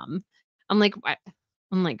very dumb. I'm like,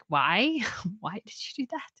 I'm like, "Why? Why did you do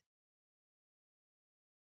that?"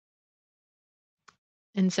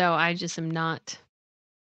 And so I just am not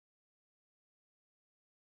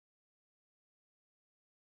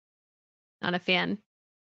a fan.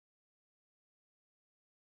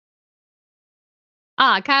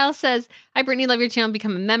 Kyle says, "Hi, Brittany, love your channel.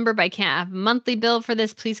 Become a member, but I can't have a monthly bill for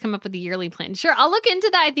this. Please come up with a yearly plan." Sure, I'll look into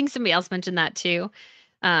that. I think somebody else mentioned that too.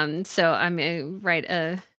 So I'm gonna write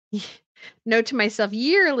a note to myself,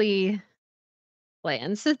 yearly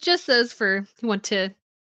plans. So just those for who want to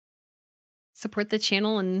support the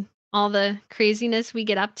channel and all the craziness we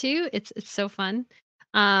get up to. It's so fun.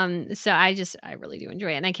 So I really do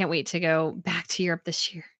enjoy it, and I can't wait to go back to Europe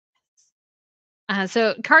this year.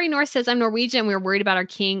 So Kari North says, "I'm Norwegian. We were worried about our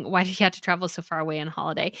king. Why did he have to travel so far away on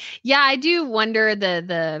holiday?" Yeah, I do wonder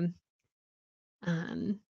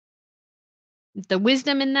um the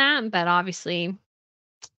wisdom in that, but obviously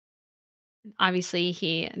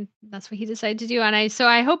that's what he decided to do, and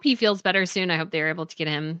I hope he feels better soon. I hope they're able to get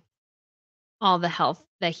him all the help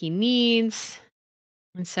that he needs.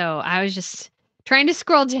 And so I was just trying to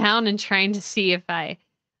scroll down and trying to see if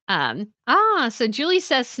so Julie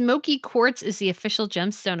says smoky quartz is the official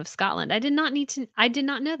gemstone of Scotland. I did not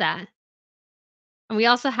know that. And we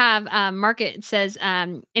also have Market says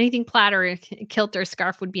anything plaid or kilt or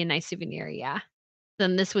scarf would be a nice souvenir. Yeah.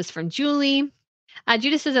 Then this was from Julie.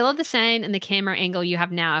 Judith says, "I love the sign and the camera angle you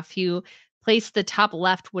have now. If you place the top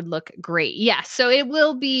left would look great." Yeah, so it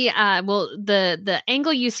will be the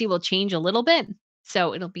angle you see will change a little bit.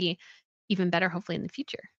 So it'll be even better hopefully in the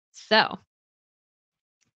future. So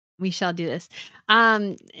we shall do this.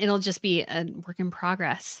 It'll just be a work in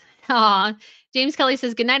progress. Aw. James Kelly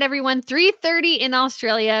says, "Good night, everyone. 3:30 in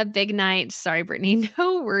Australia. Big night." Sorry, Brittany.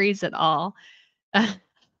 No worries at all.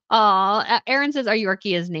 Aaron says our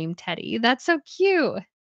Yorkie is named Teddy. That's so cute.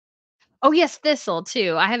 Oh, yes, thistle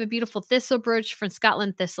too. I have a beautiful thistle brooch from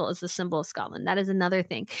Scotland. Thistle is the symbol of Scotland. That is another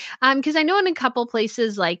thing. Because I know in a couple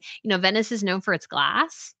places, like, Venice is known for its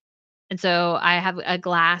glass. And so I have a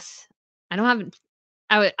glass. I don't have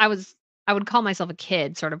I I would call myself a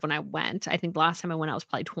kid sort of when I went. I think the last time I went, I was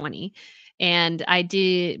probably 20. And I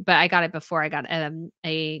did, but I got it before I got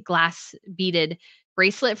a glass beaded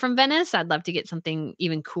bracelet from Venice. I'd love to get something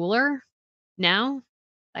even cooler now.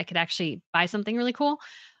 I could actually buy something really cool.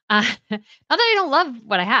 Not that I don't love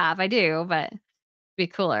what I have, I do, but it'd be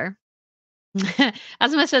cooler.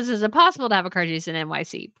 Asma says, "Is it possible to have a Cardis in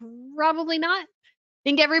NYC?" Probably not.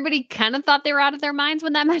 Think everybody kind of thought they were out of their minds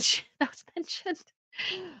when that that was mentioned.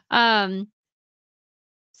 Um,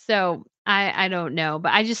 so I don't know,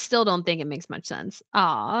 but I just still don't think it makes much sense.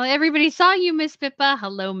 Aw, everybody saw you, Miss Pippa.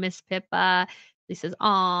 Hello, Miss Pippa. They says,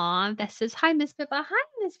 "Aw," that says, "Hi, Miss Pippa. Hi,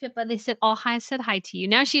 Miss Pippa." They said, "Oh, hi," I said hi to you.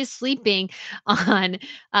 Now she is sleeping on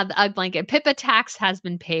the UGG blanket. Pippa tax has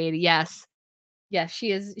been paid. Yes. Yes,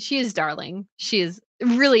 she is darling. She is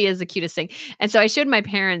really is the cutest thing. And so I showed my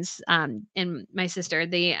parents, and my sister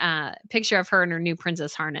the, picture of her in her new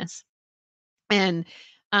princess harness. And,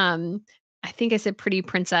 um, I think I said pretty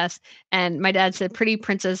princess, and my dad said pretty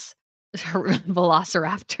princess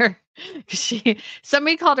velociraptor.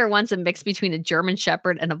 Somebody called her once a mix between a German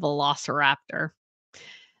Shepherd and a velociraptor,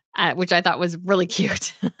 which I thought was really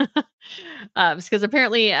cute. Because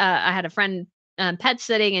apparently, I had a friend, pet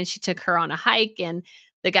sitting, and she took her on a hike, and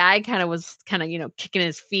the guy kinda, kicking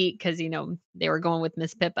his feet because they were going with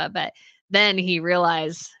Miss Pippa, but then he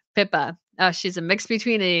realized Pippa, oh, she's a mix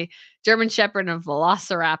between a German Shepherd and a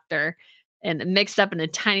Velociraptor and mixed up in a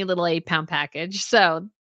tiny little 8-pound package, so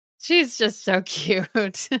she's just so cute.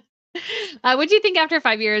 What do you think after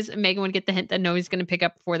 5 years, Meghan would get the hint that Noe's gonna pick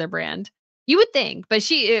up for their brand? You would think, but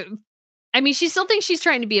I mean, she still thinks she's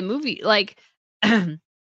trying to be a movie like,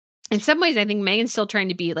 in some ways, I think Megan's still trying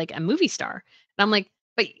to be, like, a movie star. And I'm like,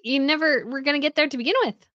 "But you never were gonna get there to begin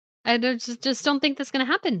with. I don't think that's gonna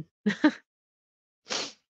happen."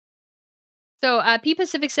 So, P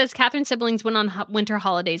Pacific says Catherine's siblings went on winter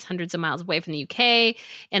holidays hundreds of miles away from the UK,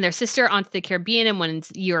 and their sister onto the Caribbean and went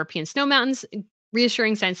into European snow mountains.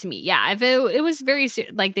 Reassuring signs to me. Yeah, if it was very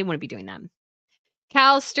like, they wouldn't be doing that.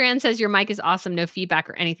 Cal Strand says, "Your mic is awesome, no feedback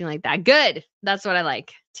or anything like that." Good. That's what I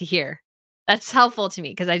like to hear. That's helpful to me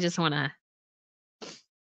because I just wanna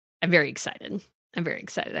I'm very excited. I'm very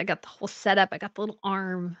excited. I got the whole setup. I got the little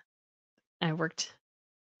arm. I worked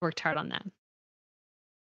hard on that.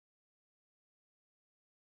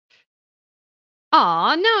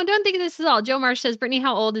 Aw, no, don't think of this at all. Joe Marsh says, "Brittany,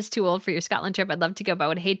 how old is too old for your Scotland trip? I'd love to go, but I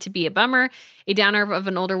would hate to be a bummer, a downer of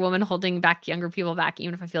an older woman holding back younger people back,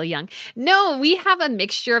 even if I feel young." No, we have a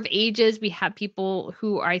mixture of ages. We have people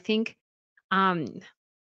who are, I think, um,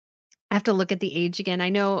 I have to look at the age again. I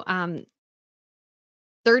know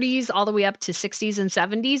 30s all the way up to 60s and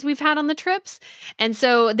 70s we've had on the trips. And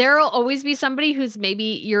so there'll always be somebody who's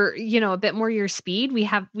maybe a bit more your speed.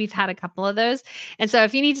 We've had a couple of those. And so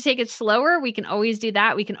if you need to take it slower, we can always do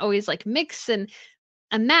that. We can always like mix and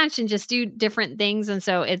match and just do different things. And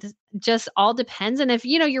so it's just all depends. And if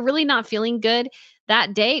you're really not feeling good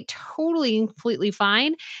that day, totally and completely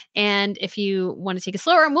fine. And if you want to take it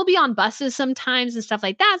slower, and we'll be on buses sometimes and stuff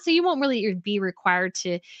like that. So you won't really be required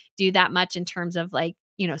to do that much in terms of like,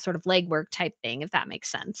 sort of legwork type thing, if that makes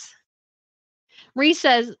sense. Reese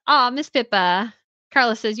says, "Oh, Miss Pippa."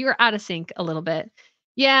 Carla says, "You are out of sync a little bit."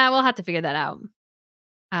 Yeah, we'll have to figure that out.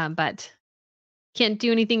 But can't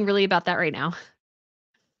do anything really about that right now.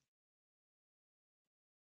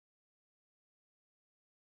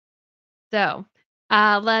 So,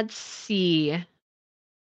 let's see.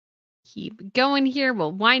 Keep going here.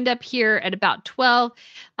 We'll wind up here at about 12.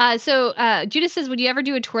 Judith says, "Would you ever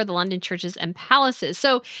do a tour of the London churches and palaces?"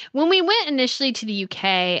 So when we went initially to the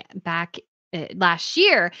UK back last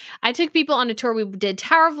year, I took people on a tour. We did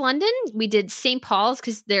Tower of London. We did St. Paul's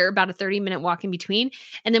because they're about a 30-minute walk in between.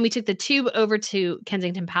 And then we took the tube over to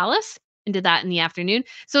Kensington Palace and did that in the afternoon.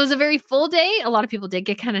 So it was a very full day. A lot of people did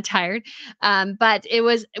get kind of tired. But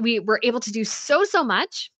we were able to do so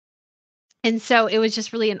much, and so it was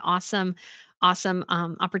just really an awesome,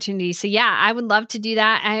 opportunity. So, yeah, I would love to do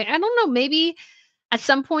that. I don't know, maybe at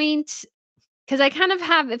some point, because I kind of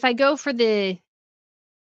have if I go for the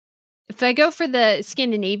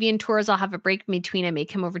Scandinavian tours, I'll have a break in between. I may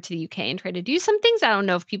come over to the UK and try to do some things. I don't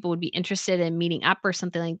know if people would be interested in meeting up or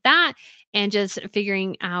something like that, and just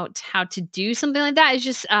figuring out how to do something like that. It's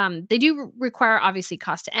just, they do require, obviously,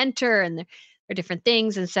 cost to enter, and there are different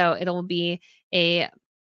things, and so it'll be a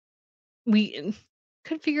we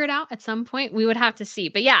could figure it out at some point. We would have to see.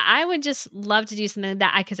 But yeah, I would just love to do something like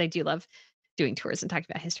that because I do love doing tours and talking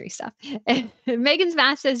about history stuff. And Megan's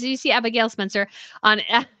Math says, "Do you see Abigail Spencer on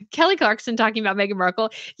Kelly Clarkson talking about Meghan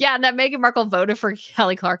Markle?" Yeah, and that Meghan Markle voted for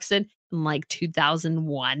Kelly Clarkson in like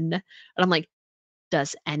 2001. And I'm like,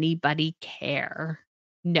 does anybody care?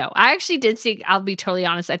 No, I actually did see I'll be totally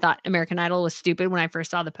honest, I thought American Idol was stupid when I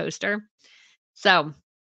first saw the poster. So,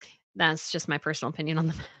 that's just my personal opinion on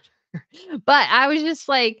the matter. But I was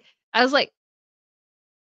like, "That was like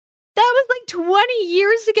 20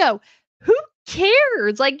 years ago. Who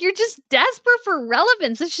cares? Like, you're just desperate for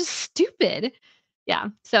relevance. It's just stupid." Yeah.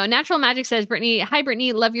 So, Natural Magic says, "Brittany, hi,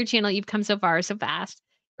 Brittany. Love your channel. You've come so far so fast.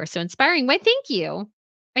 You're so inspiring." Why, thank you.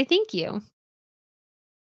 Why, thank you.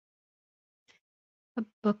 What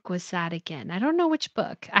book was that again? I don't know which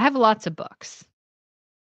book. I have lots of books.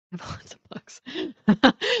 I have lots of books.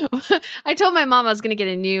 I told my mom I was gonna get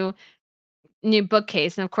a new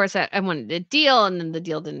bookcase, and of course I wanted a deal, and then the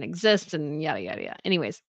deal didn't exist, and yada yada yada.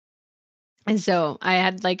 Anyways, and so I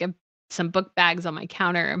had like some book bags on my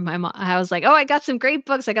counter, and my mom, I was like, "Oh, I got some great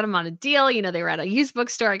books. I got them on a deal. You know, they were at a used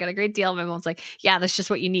bookstore. I got a great deal." My mom's like, "Yeah, that's just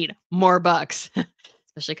what you need. More books."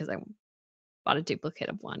 Especially because I bought a duplicate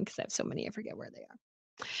of one because I have so many, I forget where they are.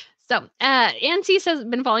 So, Nancy says,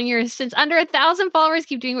 "Been following you since under 1,000 followers.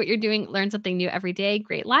 Keep doing what you're doing. Learn something new every day.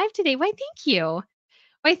 Great live today." Why, thank you.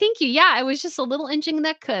 Why, thank you. Yeah, I was just a little inching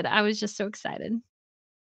that could. I was just so excited.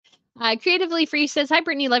 Creatively Free says, "Hi,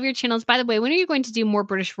 Brittany. Love your channels. By the way, when are you going to do more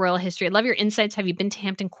British royal history? I love your insights. Have you been to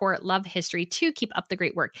Hampton Court? Love history too. Keep up the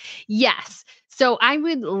great work." Yes. So I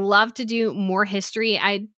would love to do more history.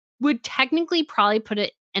 I would technically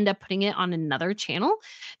probably end up putting it on another channel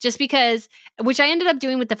just because, which I ended up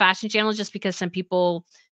doing with the fashion channel, just because some people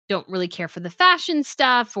don't really care for the fashion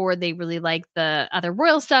stuff or they really like the other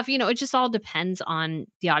royal stuff. You know, it just all depends on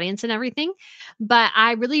the audience and everything. But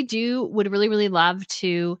I really would really, really love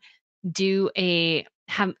to do a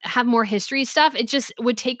have more history stuff. It just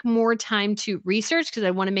would take more time to research because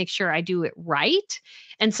I want to make sure I do it right.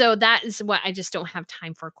 And so that is what I just don't have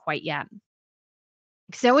time for quite yet.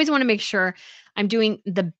 Because I always want to make sure I'm doing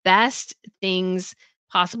the best things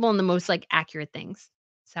possible and the most like accurate things.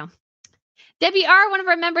 So Debbie R, one of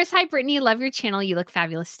our members. Hi, Brittany. Love your channel. You look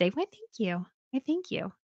fabulous today. Why, thank you. Why, thank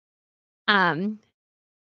you. Um,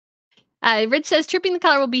 Rich says, "Tripping the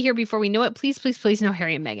color will be here before we know it. Please, please, please, no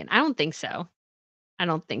Harry and Meghan." I don't think so. I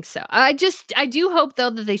don't think so. I do hope though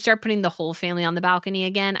that they start putting the whole family on the balcony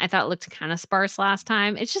again. I thought it looked kind of sparse last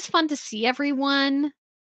time. It's just fun to see everyone.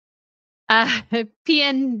 Uh,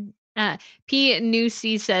 PN P New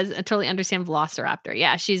C says, "I totally understand Velociraptor."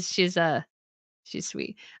 Yeah, she's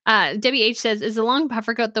sweet. Debbie H says, "Is the long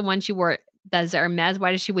puffer coat the one she wore that's Hermes?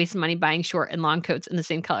 Why does she waste money buying short and long coats in the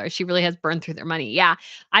same color? She really has burned through their money." Yeah,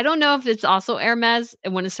 I don't know if it's also Hermes. It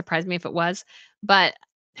wouldn't surprise me if it was, but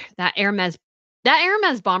that Hermes that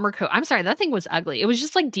Hermes bomber coat, I'm sorry, that thing was ugly. It was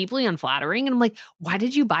just, like, deeply unflattering, and I'm like, "Why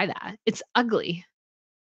did you buy that? It's ugly."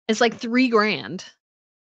 It's like 3 grand.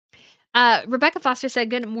 Rebecca Foster said,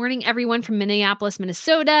 "Good morning, everyone from Minneapolis,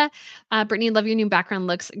 Minnesota. Brittany, love your new background.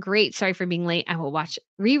 Looks great. Sorry for being late. I will watch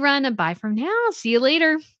rerun. Bye from now. See you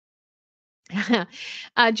later."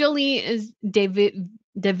 Jolie is David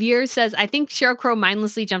Devere says, "I think Sheryl Crow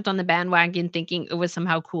mindlessly jumped on the bandwagon thinking it was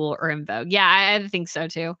somehow cool or in vogue." Yeah, I think so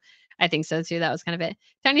too. I think so too. That was kind of it.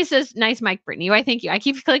 Tanya says, "Nice mic, Brittany." Why, thank you. I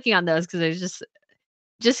keep clicking on those because it's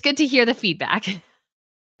just good to hear the feedback.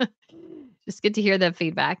 Just good to hear the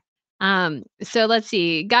feedback. So let's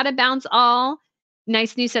see. Gotta bounce all.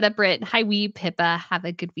 Nice new setup, Brit. Hi, wee Pippa. Have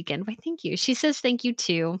a good weekend. Why, thank you. She says thank you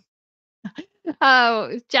too.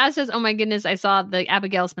 Oh, Jazz says, "Oh my goodness, I saw the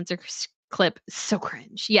Abigail Spencer clip. So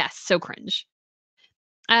cringe." Yes, so cringe.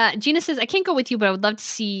 Gina says, "I can't go with you, but I would love to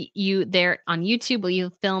see you there on YouTube. Will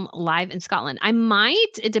you film live in Scotland?" I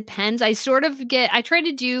might. It depends. I try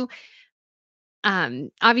to do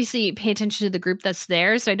obviously pay attention to the group that's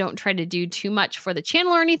there, so I don't try to do too much for the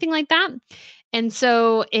channel or anything like that. And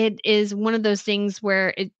so it is one of those things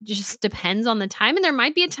where it just depends on the time, and there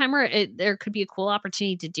might be a time where there could be a cool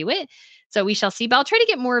opportunity to do it. So we shall see. But I'll try to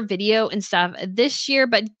get more video and stuff this year.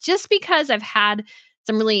 But just because I've had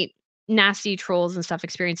some really nasty trolls and stuff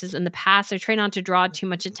experiences in the past, I try not to draw too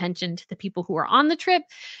much attention to the people who are on the trip,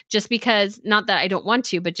 just because, not that I don't want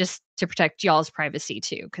to, but just to protect y'all's privacy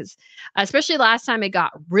too. Because especially last time it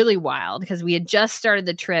got really wild because we had just started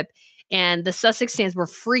the trip and the Sussex fans were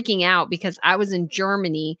freaking out because I was in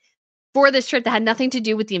Germany for this trip that had nothing to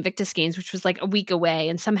do with the Invictus Games, which was like a week away.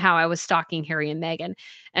 And somehow I was stalking Harry and Meghan.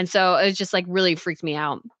 And so it was just like really freaked me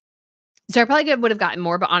out. So I probably would have gotten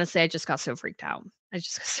more, but honestly, I just got so freaked out. I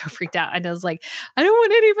just got so freaked out. And I was like, I don't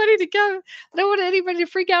want anybody to go. I don't want anybody to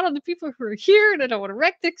freak out on the people who are here. And I don't want to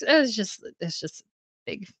wreck this. It's just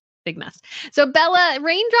big, big mess. So Bella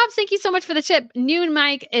Raindrops, thank you so much for the tip. New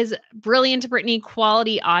mic is brilliant, Brittany.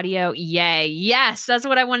 Quality audio. Yay. Yes, that's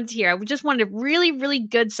what I wanted to hear. I just wanted really, really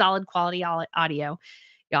good, solid quality audio,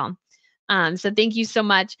 y'all. So thank you so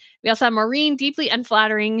much. We also have Maureen, deeply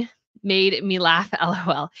unflattering, made me laugh,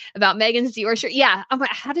 LOL, about Megan's Dior shirt. Yeah,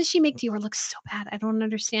 how does she make Dior look so bad? I don't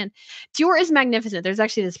understand. Dior is magnificent. There's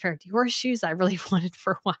actually this pair of Dior shoes I really wanted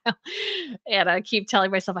for a while, and I keep telling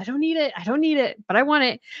myself, "I don't need it. I don't need it, but I want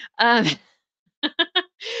it." Um,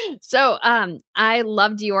 I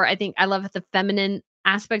love Dior. I think I love the feminine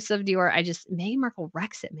aspects of Dior. Meghan Markle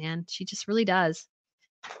wrecks it, man. She just really does.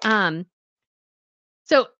 Um,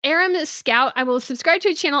 so, Aram Scout, I will subscribe to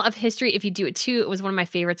a channel of history if you do it too. It was one of my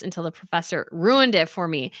favorites until the professor ruined it for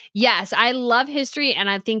me. Yes, I love history, and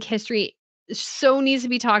I think history so needs to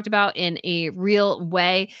be talked about in a real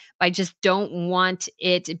way. I just don't want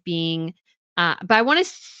it being, but I want to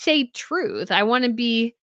say truth. I want to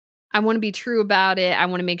be true about it. I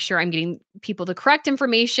want to make sure I'm getting people the correct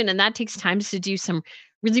information, and that takes time to do some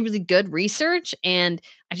really, really good research. And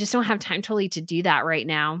I just don't have time totally to do that right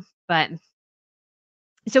now. But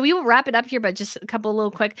so we will wrap it up here, but just a couple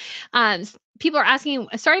little quick. People are asking,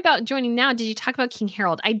 sorry about joining now. Did you talk about King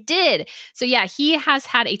Harold? I did. So yeah, he has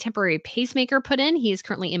had a temporary pacemaker put in. He is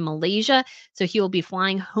currently in Malaysia. So he will be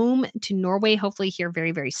flying home to Norway, hopefully here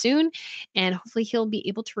very, very soon. And hopefully he'll be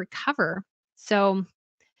able to recover. So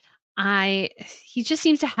I he just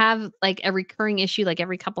seems to have like a recurring issue like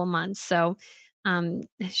every couple of months. So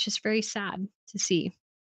it's just very sad to see.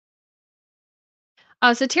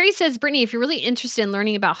 So Terry says, Brittany, if you're really interested in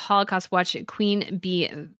learning about Holocaust, watch Queen Bee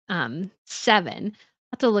 7. I'll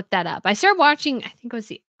have to look that up. I started watching, I think it was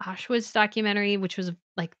the Auschwitz documentary, which was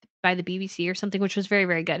like by the BBC or something, which was very,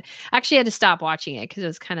 very good. I actually had to stop watching it because it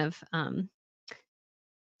was kind of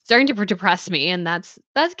starting to depress me, and that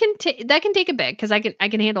can take a bit because I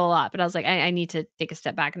can handle a lot, but I was like, I need to take a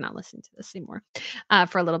step back and not listen to this anymore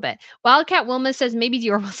for a little bit. Wildcat Wilma says maybe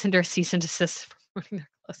Dior will send her a cease and desist for wearing their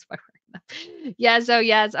clothes by wearing them. Yes, oh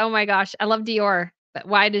yes, oh my gosh, I love Dior, but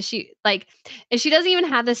why does she like? And she doesn't even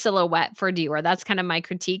have the silhouette for Dior. That's kind of my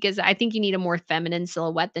critique. Is I think you need a more feminine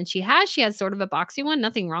silhouette than she has. She has sort of a boxy one.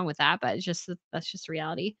 Nothing wrong with that, but that's just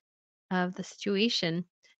reality of the situation.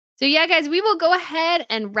 So yeah, guys, we will go ahead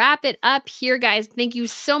and wrap it up here, guys. Thank you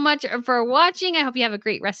so much for watching. I hope you have a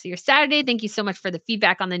great rest of your Saturday. Thank you so much for the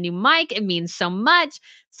feedback on the new mic. It means so much.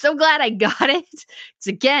 So glad I got it. Because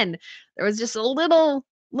again, there was just a little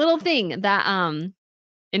thing that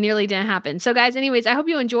it nearly didn't happen. So, guys, anyways, I hope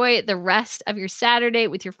you enjoy the rest of your Saturday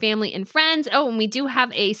with your family and friends. Oh, and we do have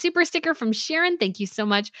a super sticker from Sharon. Thank you so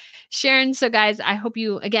much, Sharon. So, guys, I hope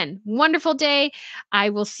you, again, wonderful day.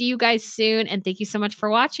 I will see you guys soon. And thank you so much for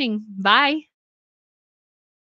watching. Bye.